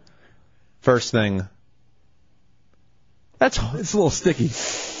away. First thing. It's a little sticky.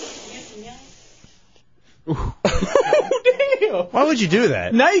 Oh, damn. Why would you do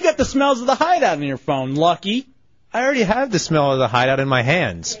that? Now you got the smells of the Hideout in your phone, Lucky. I already have the smell of the Hideout in my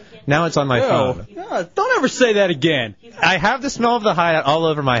hands. Now it's on my phone. Don't ever say that again. I have the smell of the Hideout all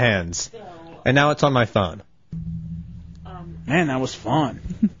over my hands. And now it's on my phone. Man, that was fun.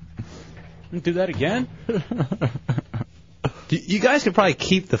 Do that again? You guys could probably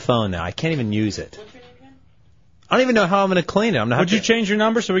keep the phone now. I can't even use it. I don't even know how I'm going to clean it. Would you change your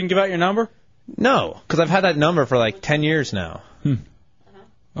number so we can give out your number? No, because I've had that number for like 10 years now.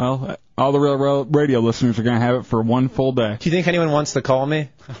 Well, all the real radio listeners are going to have it for one full day. Do you think anyone wants to call me?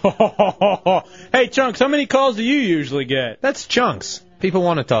 Hey, Chunks, how many calls do you usually get? That's Chunks. People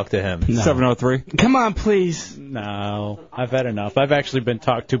want to talk to him. No. 703. Come on, please. No, I've had enough. I've actually been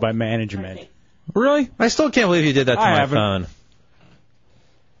talked to by management. Really? I still can't believe you did that to my phone.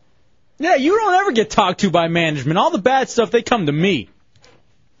 Yeah, you don't ever get talked to by management. All the bad stuff, they come to me.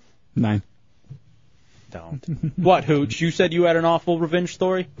 9. Don't. What, Hooch? You said you had an awful revenge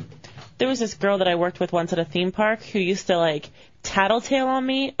story? There was this girl that I worked with once at a theme park who used to, tattletale on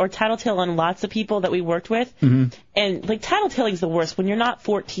me or tattletale on lots of people that we worked with. Mm-hmm. And, tattletaling is the worst. When you're not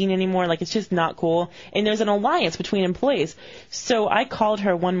 14 anymore, it's just not cool. And there's an alliance between employees. So I called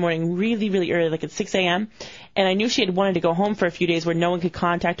her one morning really, really early, at 6 a.m., and I knew she had wanted to go home for a few days where no one could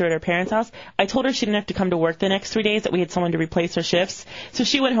contact her at her parents' house. I told her she didn't have to come to work the next 3 days, that we had someone to replace her shifts. So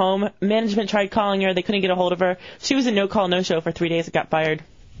she went home. Management tried calling her. They couldn't get a hold of her. She was a no-call, no-show for 3 days and got fired.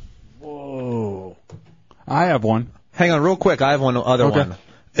 Whoa. I have one. Hang on, real quick. I have one one.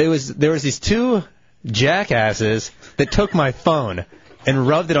 There was these two jackasses that took my phone and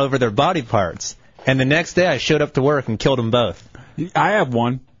rubbed it over their body parts. And the next day I showed up to work and killed them both. I have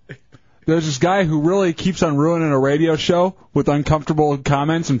one. There's this guy who really keeps on ruining a radio show with uncomfortable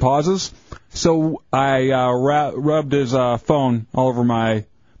comments and pauses. So I rubbed his phone all over my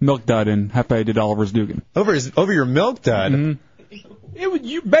milk dud, and Hefe did Oliver's Dugan. Over your milk dud?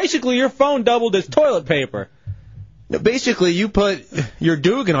 Mm-hmm. Basically, your phone doubled as toilet paper. No, basically, you put your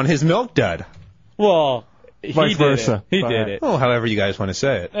Dugan on his milk dud. Well, Vice versa. He did it. Oh, however you guys want to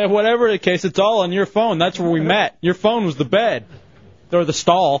say it. Whatever the case, it's all on your phone. That's where we met. Your phone was the bed. Or the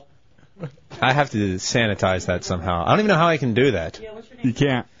stall. I have to sanitize that somehow. I don't even know how I can do that. You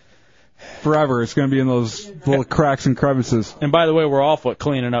can't. Forever. It's going to be in those little cracks and crevices. And by the way, we're awful at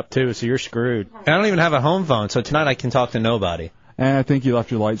cleaning up, too, so you're screwed. And I don't even have a home phone, so tonight I can talk to nobody. And I think you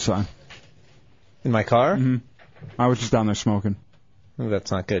left your lights on. In my car? Mm-hmm. I was just down there smoking. Oh, that's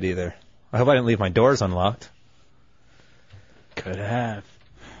not good either. I hope I didn't leave my doors unlocked. Could have.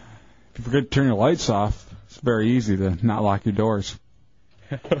 If you forget to turn your lights off, it's very easy to not lock your doors.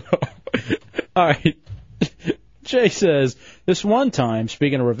 All right. Jay says, this one time,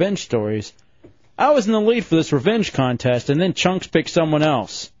 speaking of revenge stories, I was in the lead for this revenge contest, and then Chunks picked someone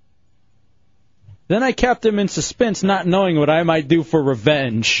else. Then I kept him in suspense, not knowing what I might do for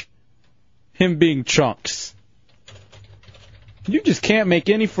revenge. Him being Chunks. You just can't make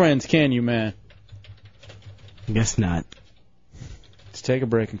any friends, can you, man? Guess not. Let's take a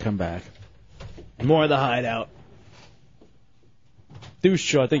break and come back. More of the Hideout. Deuce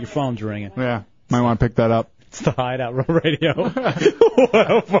Show. I think your phone's ringing. Yeah, might want to pick that up. It's the Hideout Row Radio.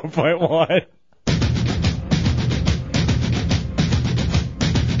 104.1.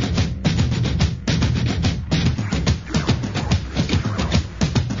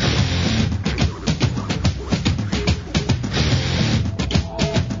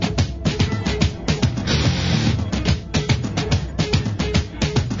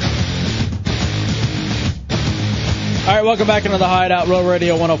 All right, welcome back into the Hideout Row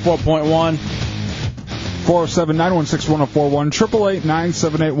Radio 104.1. 407-916-1041,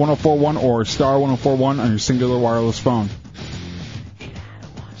 888-978-1041, or star 1041 on your singular wireless phone.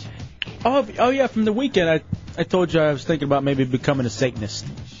 Oh yeah, from the weekend, I told you I was thinking about maybe becoming a Satanist.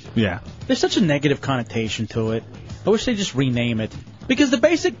 Yeah. There's such a negative connotation to it. I wish they'd just rename it. Because the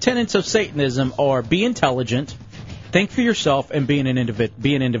basic tenets of Satanism are be intelligent, think for yourself, and be an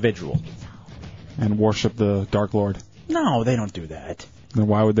individual. And worship the Dark Lord. No, they don't do that. Then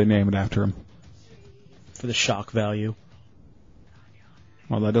why would they name it after him? For the shock value.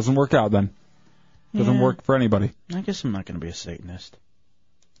 Well, that doesn't work out then. Doesn't Yeah. work for anybody. I guess I'm not going to be a Satanist.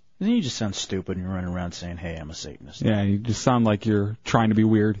 Then you just sound stupid and you're running around saying, hey, I'm a Satanist. Yeah, you just sound like you're trying to be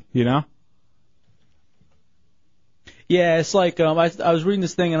weird, you know? Yeah, it's like I was reading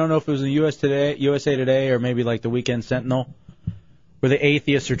this thing. I don't know if it was in USA Today, or maybe like the Weekend Sentinel, where the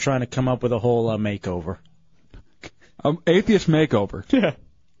atheists are trying to come up with a whole makeover. Atheist makeover. Yeah.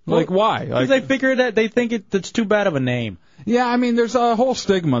 Like why? Because they figure that they think it's too bad of a name. Yeah, I mean, there's a whole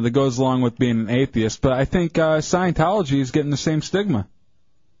stigma that goes along with being an atheist, but I think Scientology is getting the same stigma.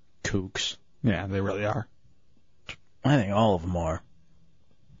 Kooks. Yeah, they really are. I think all of them are.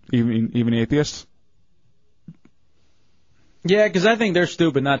 Even atheists? Yeah, because I think they're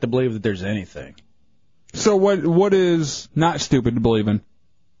stupid not to believe that there's anything. So what is not stupid to believe in?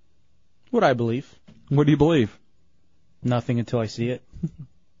 What I believe. What do you believe? Nothing until I see it.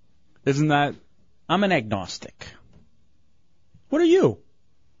 Isn't that... I'm an agnostic. What are you?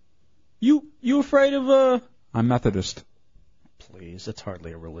 You afraid of I'm Methodist. Please, that's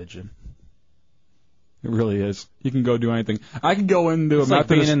hardly a religion. It really is. You can go do anything. I can go into a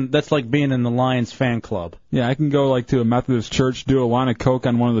Methodist... That's like being in the Lions fan club. Yeah, I can go like to a Methodist church, do a line of coke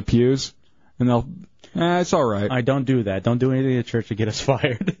on one of the pews, and they'll... it's all right. I don't do that. Don't do anything at church to get us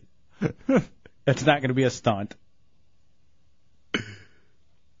fired. That's not going to be a stunt.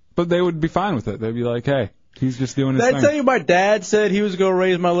 But they would be fine with it. They'd be like, hey, he's just doing his Did thing. I tell you my dad said he was going to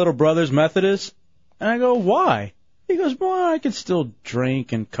raise my little brother's Methodist? And I go, why? He goes, well, I can still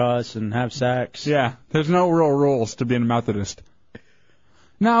drink and cuss and have sex. Yeah, there's no real rules to being a Methodist.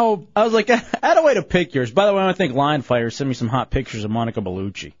 Now, I was like, I had a way to pick yours. By the way, I want to thank Lion Fire. Send me some hot pictures of Monica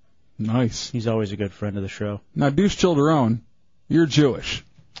Bellucci. Nice. He's always a good friend of the show. Now, Deuce Childerone, you're Jewish.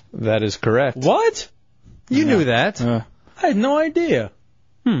 That is correct. What? You knew that. I had no idea.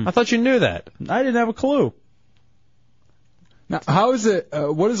 I thought you knew that. I didn't have a clue. Now, how is it?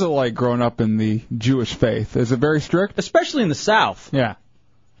 What is it like growing up in the Jewish faith? Is it very strict? Especially in the South. Yeah.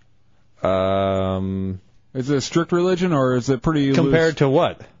 Is it a strict religion or is it pretty Compared loose? to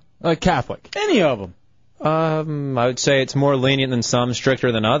what? Like Catholic. Any of them. I would say it's more lenient than some,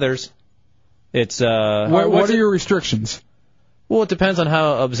 stricter than others. It's what are your restrictions? Well, it depends on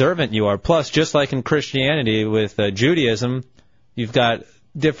how observant you are. Plus, just like in Christianity with Judaism, you've got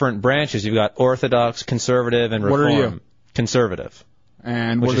different branches. You've got Orthodox, Conservative, and Reform. What are you? Conservative.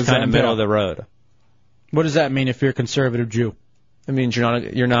 And which what is does kind that of middle entail? of the road. What does that mean if you're a conservative Jew? It means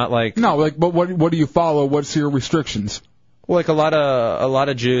you're not like No, like, but what do you follow? What's your restrictions? well, like a lot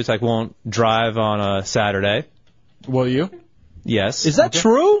of Jews like won't drive on a Saturday. Will you? Yes. Is that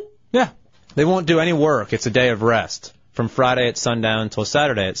true? Yeah. They won't do any work. It's a day of rest from Friday at sundown till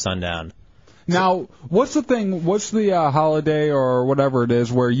Saturday at sundown. Now, what's the thing? What's the holiday or whatever it is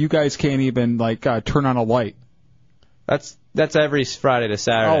where you guys can't even like turn on a light? That's every Friday to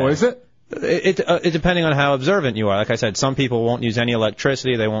Saturday. Oh, is it? It depending on how observant you are. Like I said, some people won't use any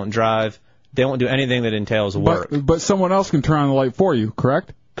electricity. They won't drive. They won't do anything that entails work. But someone else can turn on the light for you,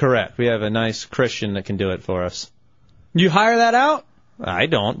 correct? Correct. We have a nice Christian that can do it for us. You hire that out? I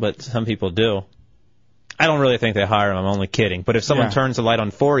don't, but some people do. I don't really think they hire him. I'm only kidding. But if someone Yeah. turns the light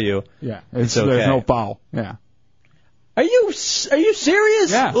on for you, Yeah, it's okay. There's no foul. Yeah. Are you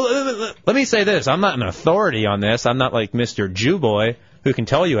serious? Yeah. Well, let me say this. I'm not an authority on this. I'm not like Mr. Jew Boy who can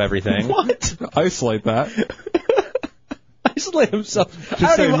tell you everything. What? Isolate that. Isolate himself.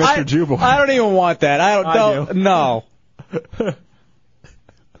 Just say Mr. Jew Boy. I don't even want that. I do. No.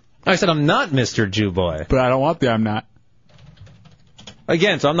 I said I'm not Mr. Jew Boy. But I don't want the I'm not.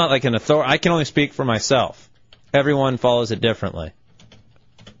 Again, so I'm not like an authority. I can only speak for myself. Everyone follows it differently.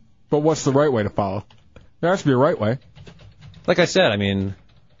 But what's the right way to follow? There has to be a right way. Like I said, I mean,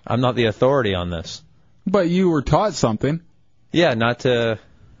 I'm not the authority on this. But you were taught something. Yeah, not to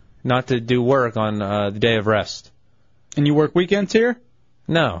do work on the day of rest. And you work weekends here?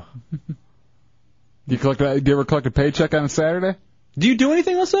 No. Do you ever collect a paycheck on a Saturday? Do you do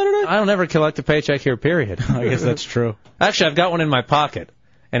anything on Saturday? I don't ever collect a paycheck here, period. I guess that's true. Actually, I've got one in my pocket,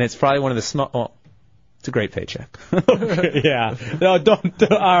 and it's probably one of the small... Well, it's a great paycheck. Yeah. No,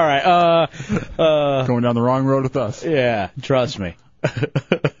 don't. All right. Going down the wrong road with us. Yeah, trust me.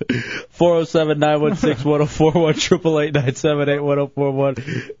 407-916-1041,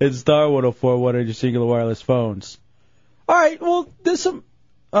 888-978-1041, and star 1041 on your singular wireless phones. All right, well, there's some...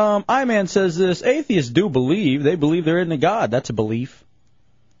 I-Man says this, atheists do believe. They believe there isn't a God. That's a belief.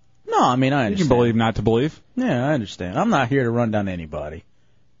 No, I mean, I understand. You can believe not to believe. Yeah, I understand. I'm not here to run down anybody.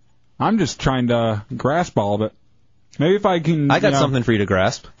 I'm just trying to grasp all of it. Maybe if I can... I got something for you to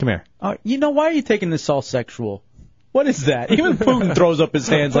grasp. Come here. You know, why are you taking this all sexual? What is that? Even Putin throws up his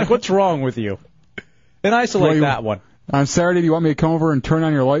hands like, what's wrong with you? And isolate that one. On Saturday, do you want me to come over and turn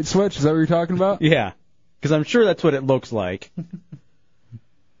on your light switch? Is that what you're talking about? Yeah, because I'm sure that's what it looks like.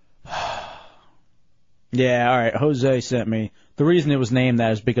 Yeah, all right. Jose sent me. The reason it was named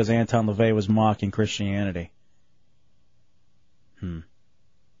that is because Anton LaVey was mocking Christianity. You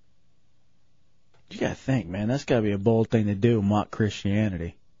gotta think, man. That's gotta be a bold thing to do, mock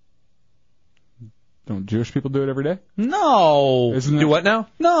Christianity. Don't Jewish people do it every day? No. Do what now?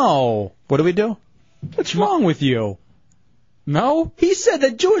 No. What do we do? What's wrong with you? No? He said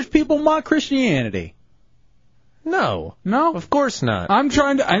that Jewish people mock Christianity. No. No? Of course not. I'm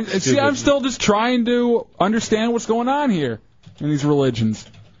trying to... I'm still just trying to understand what's going on here in these religions.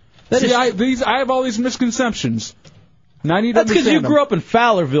 I have all these misconceptions. And I need to That's because understand you grew up in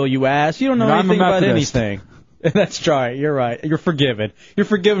Fowlerville, you ass. You don't know And I'm anything a about Methodist. anything. That's right. You're right. You're forgiven. You're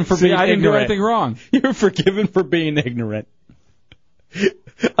forgiven for being I didn't do ignorant. anything wrong. You're forgiven for being ignorant.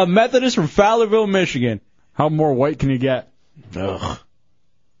 A Methodist from Fowlerville, Michigan. How more white can you get? Ugh.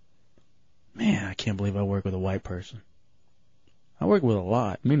 Man, I can't believe I work with a white person. I work with a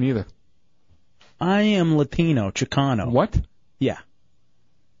lot. Me neither. I am Latino, Chicano. What? Yeah.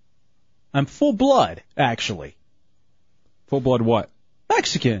 I'm full blood, actually. Full blood what?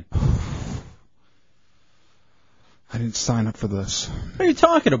 Mexican. I didn't sign up for this. What are you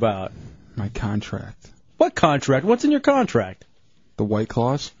talking about? My contract. What contract? What's in your contract? The white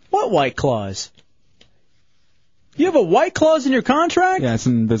clause? What white clause? You have a white clause in your contract? Yeah, it's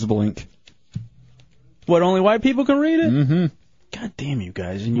in invisible ink. What, only white people can read it? Mm-hmm. God damn you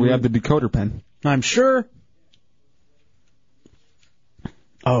guys. We have the decoder pen. I'm sure.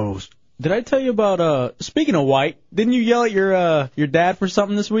 Oh, did I tell you about, speaking of white, didn't you yell at your dad for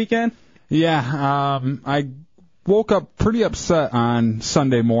something this weekend? Yeah, I woke up pretty upset on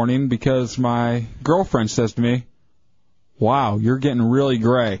Sunday morning because my girlfriend says to me, "Wow, you're getting really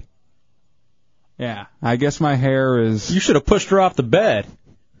gray." Yeah, I guess my hair is... You should have pushed her off the bed.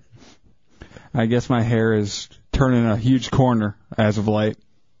 I guess my hair is turning a huge corner as of late.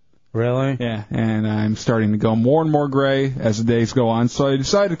 Really? Yeah, and I'm starting to go more and more gray as the days go on. So I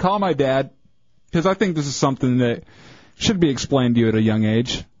decided to call my dad because I think this is something that should be explained to you at a young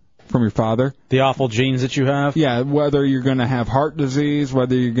age from your father. The awful genes that you have? Yeah, whether you're going to have heart disease,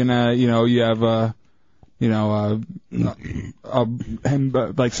 whether you're going to, you have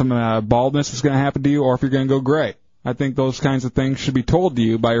like some baldness is going to happen to you, or if you're going to go gray. I think those kinds of things should be told to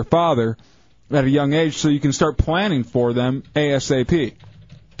you by your father at a young age so you can start planning for them ASAP.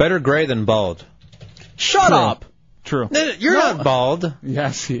 Better gray than bald. Shut up. True. You're not bald.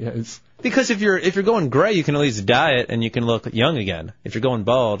 Yes, he is. Because if you're going gray, you can at least dye it and you can look young again. If you're going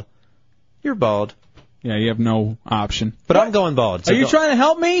bald, you're bald. Yeah, you have no option. But I'm going bald. Are you trying to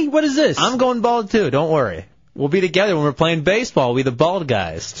help me? What is this? I'm going bald too. Don't worry. We'll be together when we're playing baseball. We'll be the bald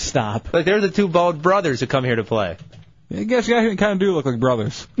guys. Stop. Like they're the two bald brothers who come here to play. I guess you guys kind of do look like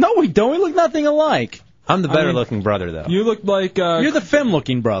brothers. No, we don't. We look nothing alike. I'm the better looking brother, though. You look like... You're the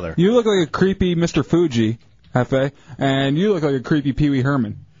femme-looking brother. You look like a creepy Mr. Fuji, F.A., and you look like a creepy Pee Wee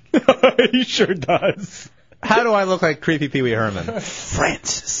Herman. He sure does. How do I look like creepy Pee Wee Herman?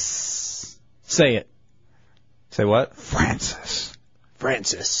 Francis. Say it. Say what? Francis.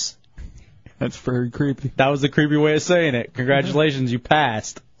 Francis. That's very creepy. That was the creepy way of saying it. Congratulations, you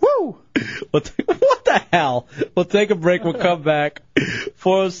passed. Woo! What the hell? We'll take a break. We'll come back.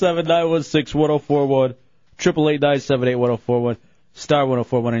 407-916-1041, 888-978-1041, star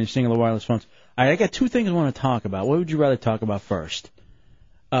 1041 on your singular wireless phones. All right, I got two things I want to talk about. What would you rather talk about first?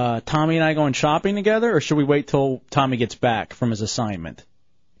 Tommy and I going shopping together, or should we wait till Tommy gets back from his assignment?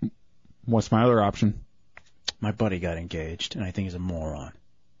 What's my other option? My buddy got engaged, and I think he's a moron.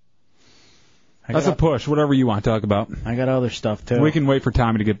 That's a push. Whatever you want to talk about. I got other stuff too. We can wait for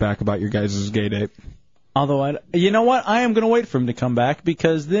Tommy to get back about your guys' gay date. Although, you know what? I am going to wait for him to come back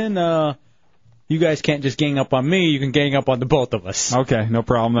because then you guys can't just gang up on me. You can gang up on the both of us. Okay, no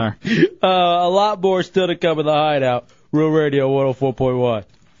problem there. A lot more still to come in the Hideout. Real Radio 104.1.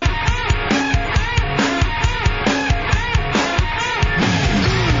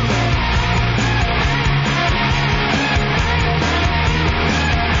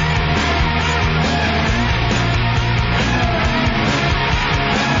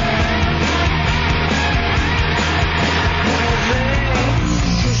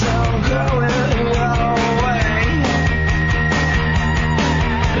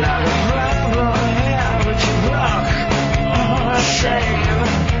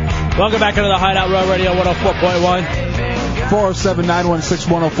 Welcome back into the Hideout Row Radio 104.1.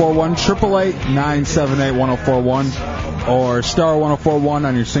 407-916-1041, 888-978-1041, or star 1041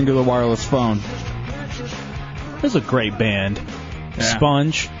 on your singular wireless phone. This is a great band. Yeah.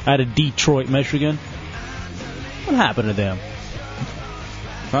 Sponge out of Detroit, Michigan. What happened to them?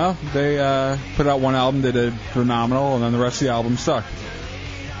 Well, they put out one album that did phenomenal, and then the rest of the album sucked.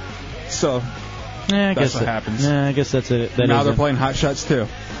 So, Yeah, I that's guess what happens. Yeah, I guess that's it. That Now is they're it. playing Hot Shots too.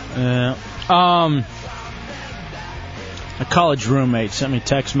 Yeah. A college roommate sent me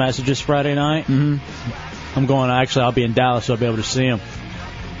text messages Friday night. Mm-hmm. I'm going, actually, I'll be in Dallas, so I'll be able to see him.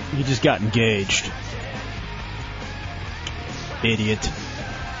 He just got engaged. Idiot.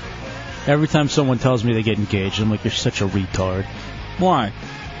 Every time someone tells me they get engaged, I'm like, you're such a retard. Why?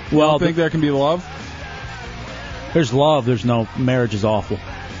 Well, You don't think there can be love? There's love. There's no marriage is awful.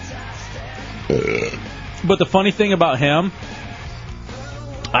 But the funny thing about him,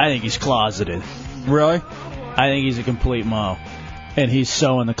 I think he's closeted. Really? I think he's a complete mo. And he's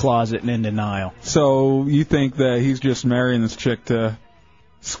so in the closet and in denial. So you think that he's just marrying this chick to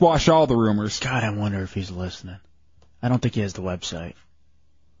squash all the rumors? God, I wonder if he's listening. I don't think he has the website.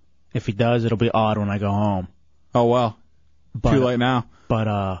 If he does, it'll be odd when I go home. Oh, well. But, Too late now.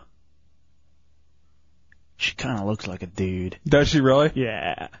 But, she kind of looks like a dude. Does she really?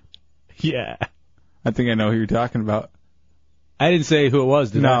 Yeah. Yeah. I think I know who you're talking about. I didn't say who it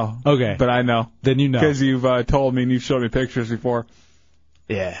was, did I? No. Okay. But I know. Then you know. Because you've told me and you've showed me pictures before.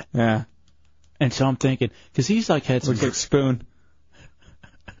 Yeah. Yeah. And so I'm thinking, because he's like had some... Looks like Spoon.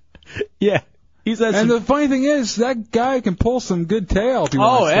 Yeah. He's had And some... the funny thing is, that guy can pull some good tail if he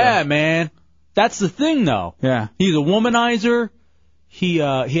wants to. yeah, man. That's the thing, though. Yeah. He's a womanizer. He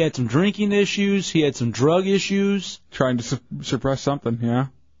had some drinking issues. He had some drug issues. Trying to suppress something, yeah.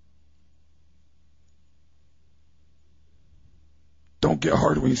 Don't get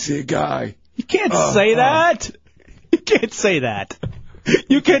hard when you see a guy. You can't say that. You can't say that.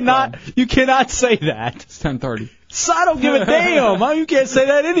 You cannot say that. It's 10:30. So I don't give a damn. You can't say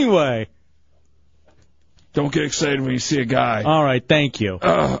that anyway. Don't get excited when you see a guy. All right, thank you.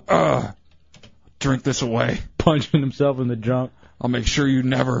 Drink this away. Punching himself in the junk. I'll make sure you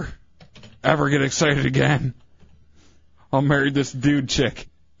never, ever get excited again. I'll marry this dude chick.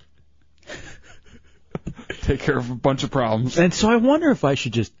 Take care of a bunch of problems. And so I wonder if I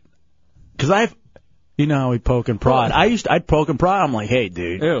should just, because you know how we poke and prod. I'd poke and prod. I'm like, hey,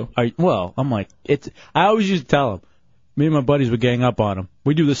 dude. Ew. I'm like, I always used to tell him. Me and my buddies would gang up on him.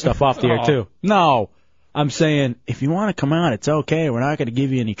 We do this stuff off the air too. No, I'm saying if you want to come out, it's okay. We're not going to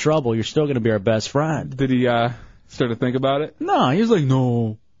give you any trouble. You're still going to be our best friend. Did he start to think about it? No, he was like,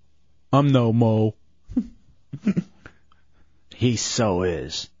 no, I'm no Mo. He so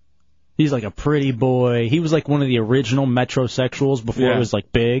is. He's like a pretty boy. He was like one of the original metrosexuals before it was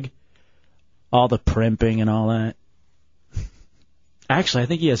like big. All the primping and all that. Actually, I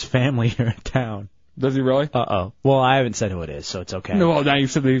think he has family here in town. Does he really? Uh-oh. Well, I haven't said who it is, so it's okay. No, well, now you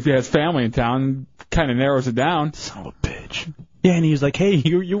said that if he has family in town, kind of narrows it down. Son of a bitch. Yeah, and he was like, hey,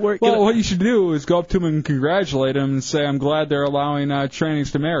 you work... Well, what you should do is go up to him and congratulate him and say, I'm glad they're allowing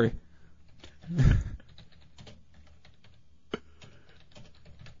trannies to marry.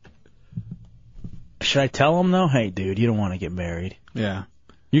 Should I tell him, though? Hey, dude, you don't want to get married. Yeah.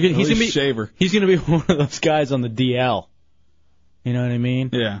 He's gonna be shaver. He's going to be one of those guys on the DL. You know what I mean?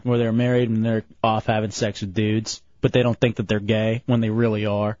 Yeah. Where they're married and they're off having sex with dudes, but they don't think that they're gay when they really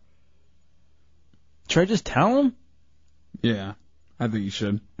are. Should I just tell him? Yeah, I think you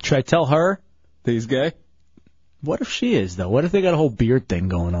should. Should I tell her that he's gay? What if she is, though? What if they got a whole beard thing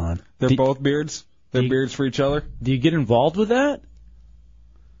going on? They're both beards? They're beards for each other? Do you get involved with that?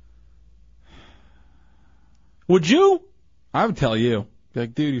 Would you? I would tell you. Be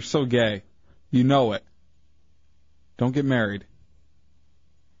like, dude, you're so gay. You know it. Don't get married.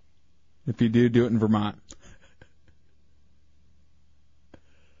 If you do, do it in Vermont.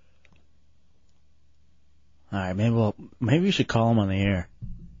 All right, maybe we should call him on the air.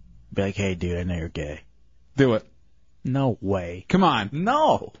 Be like, hey, dude, I know you're gay. Do it. No way. Come on.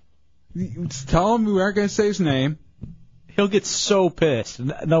 No. Just tell him we aren't going to say his name. He'll get so pissed.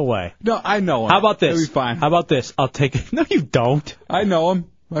 No way. No, I know him. How about this? He'll be fine. How about this? I'll take it. No, you don't. I know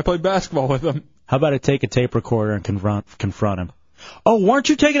him. I played basketball with him. How about I take a tape recorder and confront him? Oh, weren't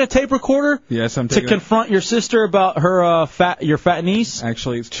you taking a tape recorder? Yes, I'm to taking confront your sister about her your fat niece?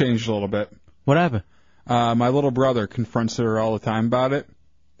 Actually, it's changed a little bit. What happened? My little brother confronts her all the time about it,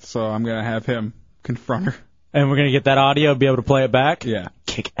 so I'm going to have him confront her. And we're going to get that audio, be able to play it back? Yeah.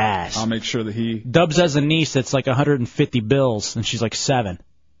 Kick ass. I'll make sure that he... Dubs has a niece that's like 150 bills, and she's like 7.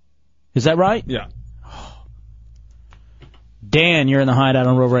 Is that right? Yeah. Dan, you're in the Hideout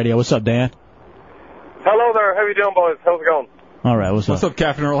on Real Radio. What's up, Dan? Hello there. How you doing, boys? How's it going? All right, what's up,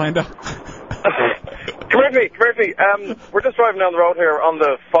 Captain Orlando? Come here to me. We're just driving down the road here on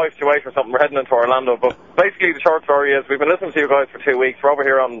the 528 or something. We're heading into Orlando. But basically, the short story is we've been listening to you guys for 2 weeks. We're over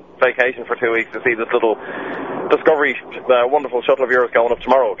here on vacation for 2 weeks to see this little Discovery wonderful shuttle of yours going up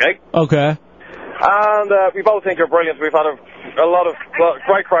tomorrow, okay? Okay. And we both think you're brilliant. We've had a lot of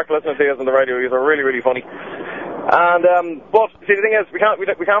great crack listening to you on the radio. You're really, really funny. And but see, the thing is, we can't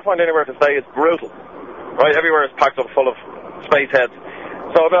find anywhere to stay. It's brutal, right? Everywhere is packed up full of space heads.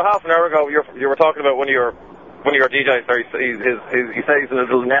 So about half an hour ago, you were talking about one of your DJs there. He stays in a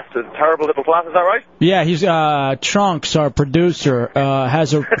little nest, a terrible little flat. Is that right? Yeah, he's Trunks, our producer,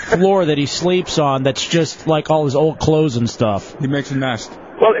 has a floor that he sleeps on that's just like all his old clothes and stuff. He makes a nest.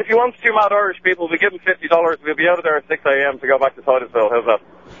 Well, if you want 2 mad Irish people, we give them $50. We'll be out of there at 6 a.m. to go back to Titusville. How's that?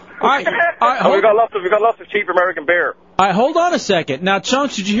 All right, and we got lots of cheap American beer. All right, hold on a second. Now,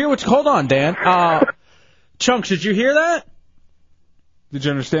 Chunks, did you hear what's... Hold on, Dan. Chunks, did you hear that? Did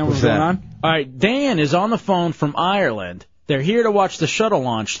you understand what was going on? All right, Dan is on the phone from Ireland. They're here to watch the shuttle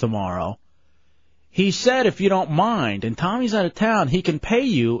launch tomorrow. He said if you don't mind, and Tommy's out of town, he can pay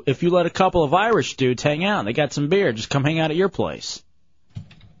you if you let a couple of Irish dudes hang out. They got some beer. Just come hang out at your place.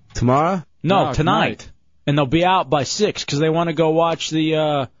 Tomorrow? No, tonight. And they'll be out by 6 because they want to go watch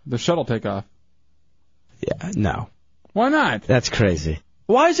the shuttle take off. Yeah, no. Why not? That's crazy.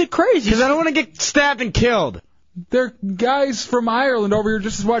 Why is it crazy? Because I don't want to get stabbed and killed. They're guys from Ireland over here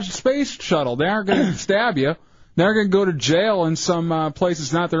just to watch the space shuttle. They aren't going to stab you. They're going to go to jail in some place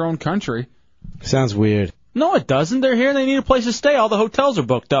that's not their own country. Sounds weird. No, it doesn't. They're here and they need a place to stay. All the hotels are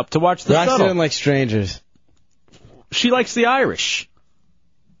booked up to watch the shuttle. I don't like strangers. She likes the Irish.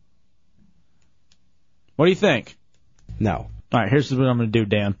 What do you think? No. All right, here's what I'm going to do,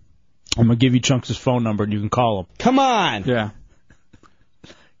 Dan. I'm going to give you Chunks' phone number and you can call him. Come on. Yeah.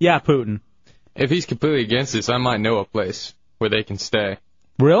 Yeah, Putin. If he's completely against this, I might know a place where they can stay.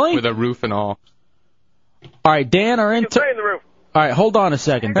 Really? With a roof and all. All right, Dan, are in... Stay in the roof. All right, hold on a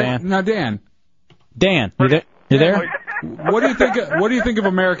second, Dan. Now, Dan. Dan, you there? What do you think of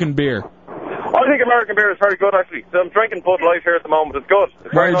American beer? I think American beer is very good, actually. I'm drinking Bud Light here at the moment. It's good.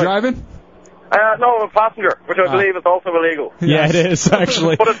 It's Why are very you nice. driving? No, I'm a passenger, which I believe is also illegal. Yeah, it is,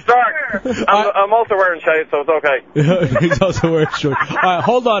 actually. But it's dark. I'm also wearing shades, so it's okay. He's also wearing shorts. All right,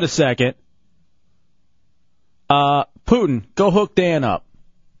 hold on a second. Putin, go hook Dan up.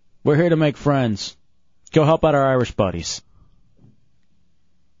 We're here to make friends. Go help out our Irish buddies.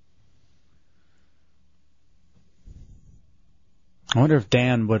 I wonder if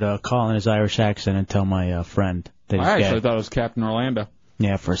Dan would call in his Irish accent and tell my friend that he's I gay. actually thought it was Captain Orlando.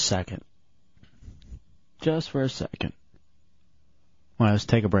 Yeah, for a second. Just for a second. Well, let's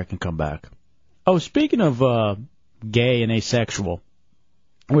take a break and come back. Oh, speaking of gay and asexual,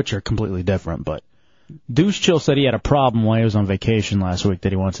 which are completely different, but Deuce Chill said he had a problem while he was on vacation last week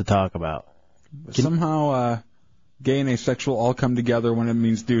that he wants to talk about. Somehow, gay and asexual all come together when it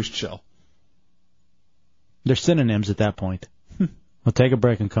means douche chill. They're synonyms at that point. We'll take a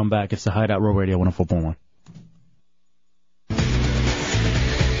break and come back. It's the Hideout Row Radio 104.1.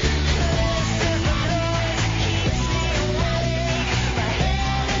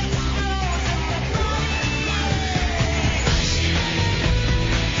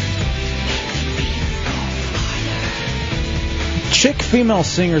 Chick female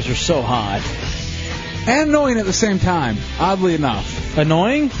singers are so hot. And annoying at the same time, oddly enough.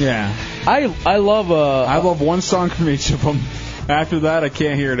 Annoying? Yeah. I love one song from each of them. After that, I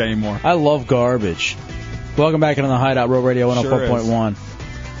can't hear it anymore. I love Garbage. Welcome back into the Hideout Row Radio 104.1.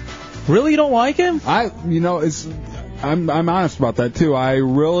 Really, you don't like him? I'm honest about that too. I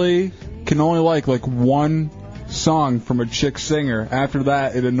really can only like one song from a chick singer. After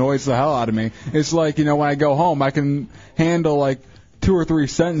that, it annoys the hell out of me. It's like, when I go home, I can handle like 2 or 3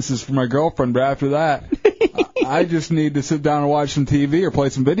 sentences from my girlfriend, but after that, I just need to sit down and watch some TV or play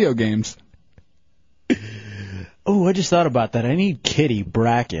some video games. Ooh, I just thought about that. I need Kitty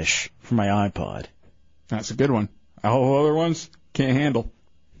Brackish for my iPod. That's a good one. All other ones can't handle.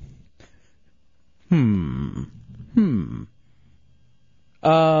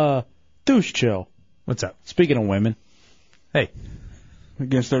 Douche Chill. What's up? Speaking of women. Hey. You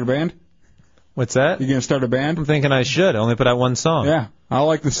gonna start a band? What's that? You gonna start a band? I'm thinking I should. I only put out one song. Yeah, I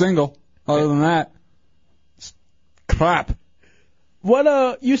like the single. Other than that, it's crap.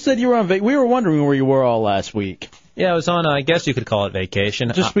 What, you said you were on vacation. We were wondering where you were all last week. Yeah, I was on, I guess you could call it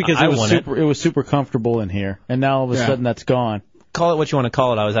vacation. Just because I it was super comfortable in here, and now all of a sudden that's gone. Call it what you want to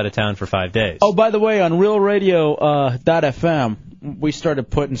call it. I was out of town for 5 days. Oh, by the way, on RealRadio.fm, we started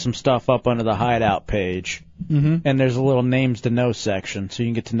putting some stuff up under the Hideout page. Mm-hmm. And there's a little names to know section, so you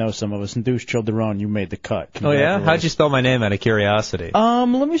can get to know some of us. And Douche Childerone, you made the cut. Oh, yeah? How'd you spell my name out of curiosity?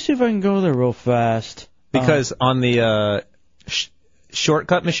 Let me see if I can go there real fast. Because on the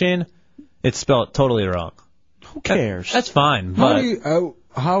shortcut machine, it's spelled totally wrong. Who cares? That's fine.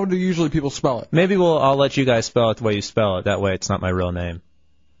 How do usually people spell it? Maybe I'll let you guys spell it the way you spell it. That way it's not my real name.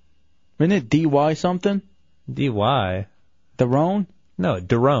 Isn't it D-Y something? D-Y? Darone? No,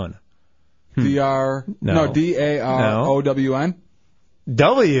 Darone. D-A-R-O-W-N?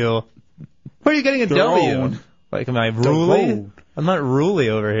 W? Where are you getting a W? Darone. Like, am I Ruley? Darone. I'm not Ruley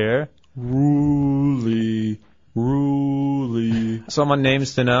over here. Ruley. Someone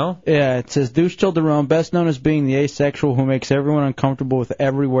names to know? Yeah, it says Douche Childerone, best known as being the asexual who makes everyone uncomfortable with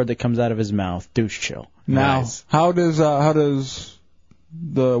every word that comes out of his mouth. Douche Chill. Now, how does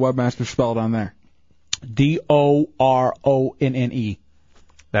the webmaster spell it on there? D-O-R-O-N-N-E.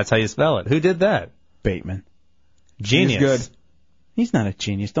 That's how you spell it. Who did that? Bateman. Genius. He's good. He's not a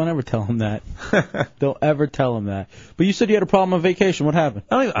genius. Don't ever tell him that. Don't ever tell him that. But you said you had a problem on vacation. What happened?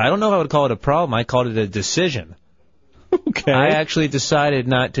 I don't know if I would call it a problem. I called it a decision. Okay. I actually decided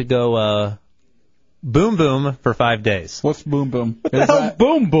not to go boom boom for 5 days. What's boom boom? What the hell's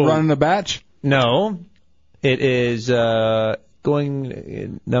boom boom? Running a batch? No. It is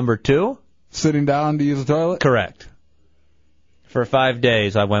going number 2. Sitting down to use the toilet? Correct. For 5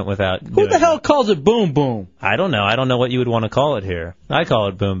 days, I went without Who the hell calls it boom boom? I don't know. I don't know what you would want to call it here. I call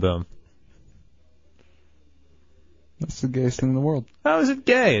it boom boom. That's the gayest thing in the world. How is it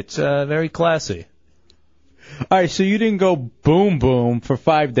gay? It's very classy. All right, so you didn't go boom boom for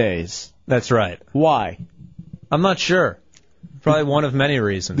 5 days. That's right. Why? I'm not sure. Probably one of many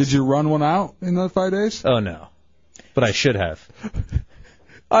reasons. Did you run one out in those 5 days? Oh, no. But I should have.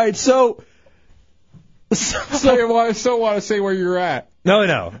 All right, so I still want to say where you're at.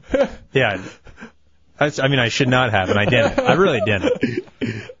 No. Yeah. I should not have, and I didn't. I really didn't.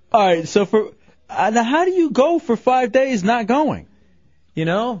 All right, so now how do you go for 5 days not going? You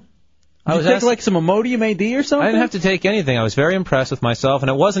know, I was take like some Imodium AD or something? I didn't have to take anything. I was very impressed with myself, and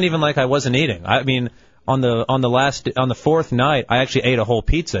it wasn't even like I wasn't eating. I mean, on the fourth night, I actually ate a whole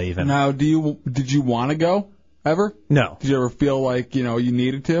pizza even. Now, did you want to go? Ever? No. Did you ever feel like, you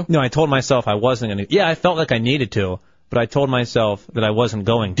needed to? No, I told myself I wasn't going to. Yeah, I felt like I needed to, but I told myself that I wasn't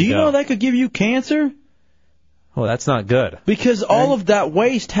going to Do you know that could give you cancer? Oh, that's not good. Because all of that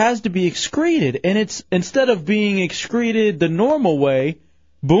waste has to be excreted, and it's instead of being excreted the normal way,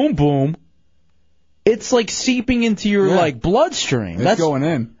 boom boom, it's like seeping into your bloodstream. That's going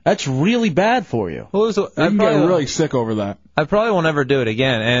in. That's really bad for you. You can get really sick over that. I probably won't ever do it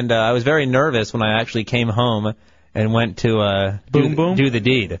again. And I was very nervous when I actually came home and went to do the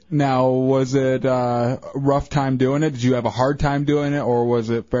deed. Now, was it a rough time doing it? Did you have a hard time doing it, or was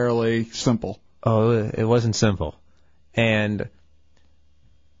it fairly simple? Oh, it wasn't simple. And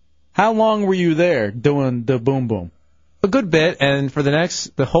how long were you there doing the boom boom? A good bit, and for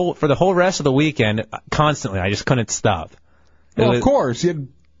the whole rest of the weekend, constantly, I just couldn't stop. Well, of course, you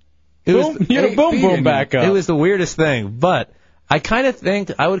had a boom boom back up. It was the weirdest thing, but I kind of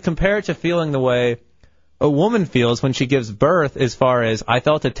think I would compare it to feeling the way a woman feels when she gives birth, as far as I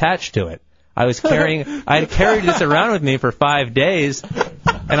felt attached to it. I had carried this around with me for 5 days,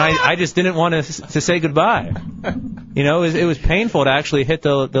 and I just didn't want to say goodbye. You know, it was painful to actually hit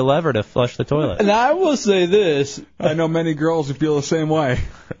the lever to flush the toilet. And I will say this. I know many girls who feel the same way.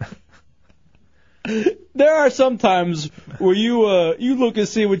 There are some times where you look and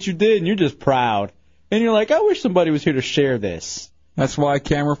see what you did, and you're just proud. And you're like, I wish somebody was here to share this. That's why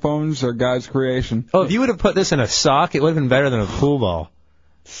camera phones are God's creation. Oh, if you would have put this in a sock, it would have been better than a pool ball.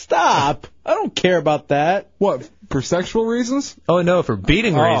 Stop! I don't care about that. What, for sexual reasons? Oh, no, for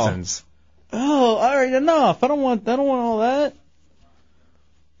beating reasons. Oh, all right, enough. I don't want all that.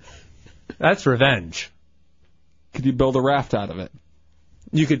 That's revenge. Could you build a raft out of it?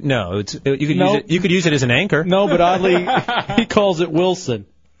 You could use it. You could use it as an anchor. No, but oddly, he calls it Wilson.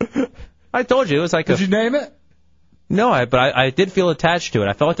 I told you it was like. Did you name it? No, but I did feel attached to it.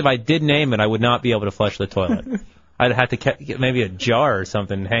 I felt if I did name it, I would not be able to flush the toilet. I'd have to get maybe a jar or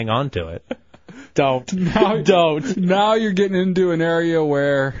something and hang on to it. Don't. Don't. Now you're getting into an area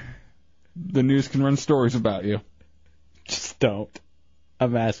where the news can run stories about you. Just don't.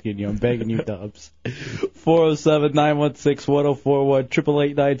 I'm asking you. I'm begging you, Dubs. 407-916-1041,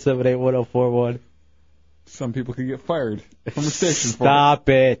 888-978-1041. Some people could get fired from the station. Stop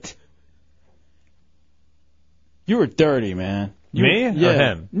it. You were dirty, man. Me or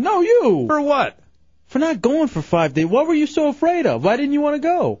him? No, you. For what? For not going for 5 days. What were you so afraid of? Why didn't you want to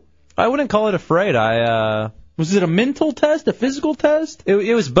go? I wouldn't call it afraid. Was it a mental test, a physical test?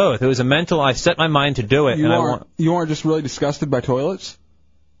 It was both. It was a mental. I set my mind to do it. You aren't just really disgusted by toilets?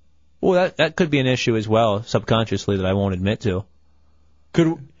 Well, that could be an issue as well, subconsciously, that I won't admit to.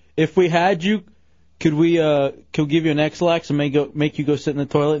 If we had you, could give you an X-Lax and make you go sit in the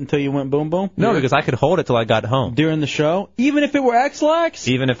toilet until you went boom boom? No, because I could hold it till I got home. During the show? Even if it were X-Lax?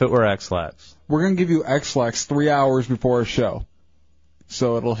 Even if it were X-Lax. We're going to give you X-Lax 3 hours before a show.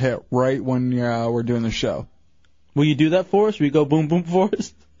 So it'll hit right when we're doing the show. Will you do that for us? Will you go boom boom for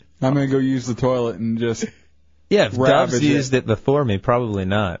us? I'm going to go use the toilet and just Yeah, if Dubs used it before me, probably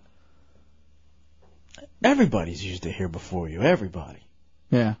not. Everybody's used it here before you. Everybody.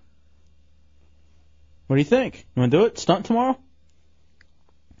 Yeah. What do you think? You want to do it? Stunt tomorrow?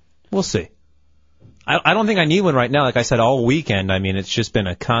 We'll see. I don't think I need one right now. Like I said, all weekend, I mean, it's just been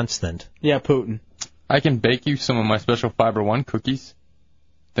a constant. Yeah, Putin. I can bake you some of my special Fiber One cookies.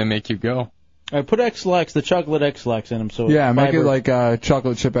 They make you go. All right, put X-Lax, the chocolate X-Lax in them. So yeah, make it like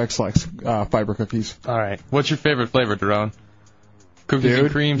chocolate chip X-Lax fiber cookies. All right. What's your favorite flavor, Daron? Cookies and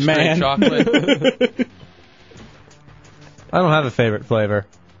cream, straight man. chocolate? I don't have a favorite flavor.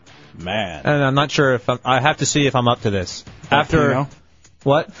 Man. And I'm not sure if I have to see if I'm up to this. After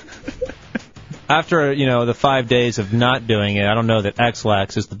what? After, the 5 days of not doing it, I don't know that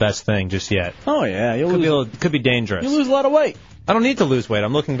X-Lax is the best thing just yet. Oh, yeah. Could be dangerous. You lose a lot of weight. I don't need to lose weight.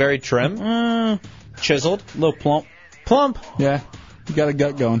 I'm looking very trim. Chiseled. A little plump. Plump. Yeah. You got a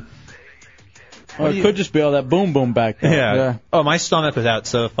gut going. Or it could just be all that boom boom back there. Yeah. Oh, my stomach was out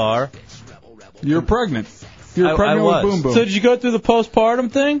so far. You're pregnant. You're pregnant with boom boom. So did you go through the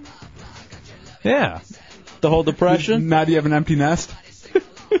postpartum thing? Yeah. The whole depression? Now do you have an empty nest?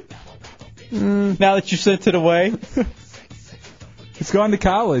 Now that you sent it away? It's gone to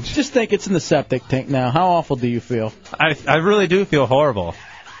college. Just think it's in the septic tank now. How awful do you feel? I really do feel horrible.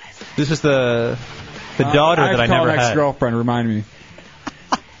 This is the daughter that I never had. Ex-girlfriend, remind me.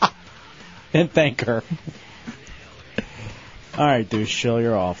 And thank her. All right, dude, Shill,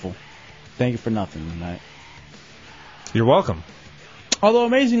 you're awful. Thank you for nothing tonight. You're welcome. Although,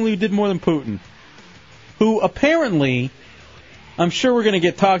 amazingly, you did more than Putin, who apparently, I'm sure we're going to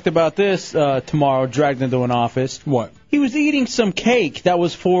get talked about this tomorrow, dragged into an office. What? He was eating some cake that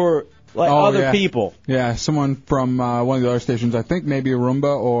was for other people. Yeah, someone from one of the other stations, I think maybe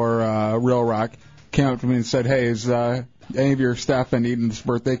Roomba or Real Rock, came up to me and said, hey, is any of your staff been eating this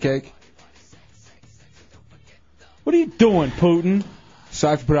birthday cake? What are you doing, Putin? So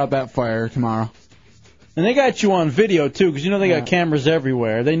I have to put out that fire tomorrow. And they got you on video, too, because they got cameras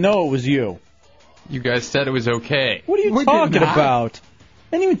everywhere. They know it was you. You guys said it was okay. What are you talking about?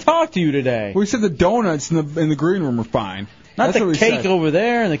 I didn't even talk to you today. We said the donuts in the green room were fine. Not That's the cake over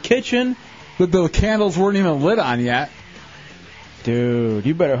there in the kitchen. The candles weren't even lit on yet. Dude,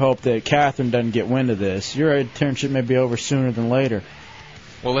 you better hope that Catherine doesn't get wind of this. Your internship may be over sooner than later.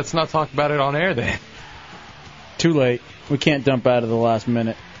 Well, let's not talk about it on air then. Too late. We can't dump out of the last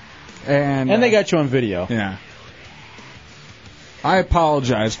minute. And they got you on video. Yeah. I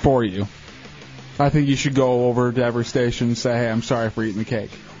apologize for you. I think you should go over to every station and say, hey, I'm sorry for eating the cake.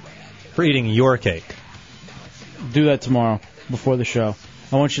 For eating your cake. Do that tomorrow before the show.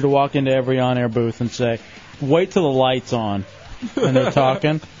 I want you to walk into every on-air booth and say, wait till the light's on and they're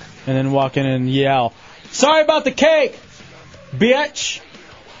talking, and then walk in and yell, sorry about the cake, bitch.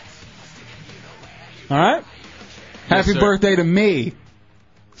 All right? Happy birthday to me.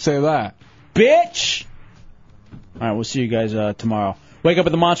 Say that. Bitch. All right, we'll see you guys tomorrow. Wake up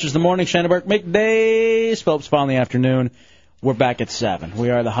with the Monsters in the morning. Shannon middays. Phillips Fall in the afternoon. We're back at 7. We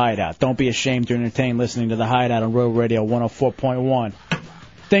are the Hideout. Don't be ashamed to entertain listening to the Hideout on Road Radio 104.1.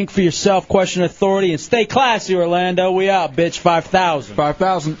 Think for yourself, question authority, and stay classy, Orlando. We out, bitch. 5,000.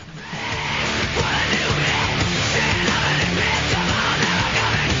 5,000.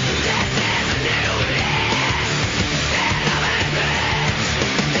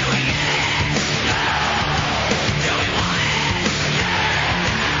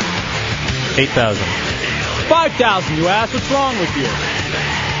 $8,000. 5,000, you ass. What's wrong with you?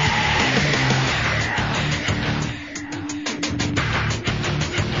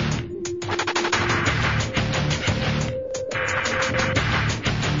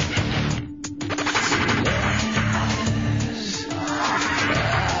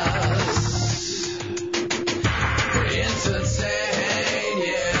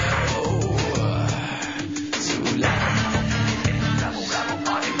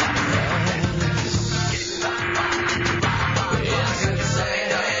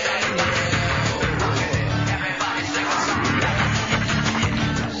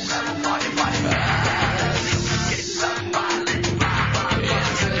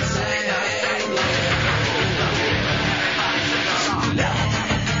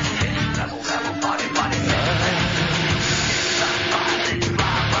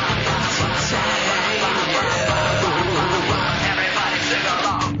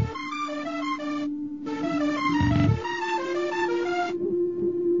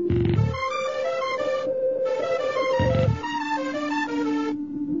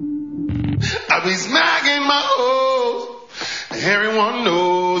 I be smacking my hoes. Everyone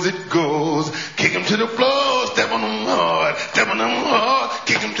knows it goes. Kick 'em to the floor, step on them hard,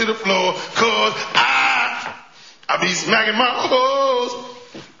 kick 'em to the floor, 'cause I be smacking my hoes.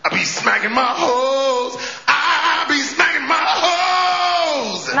 I be smacking my hoes. I be smacking my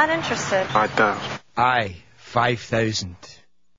hoes. Not interested. 5,000. Aye, 5,000.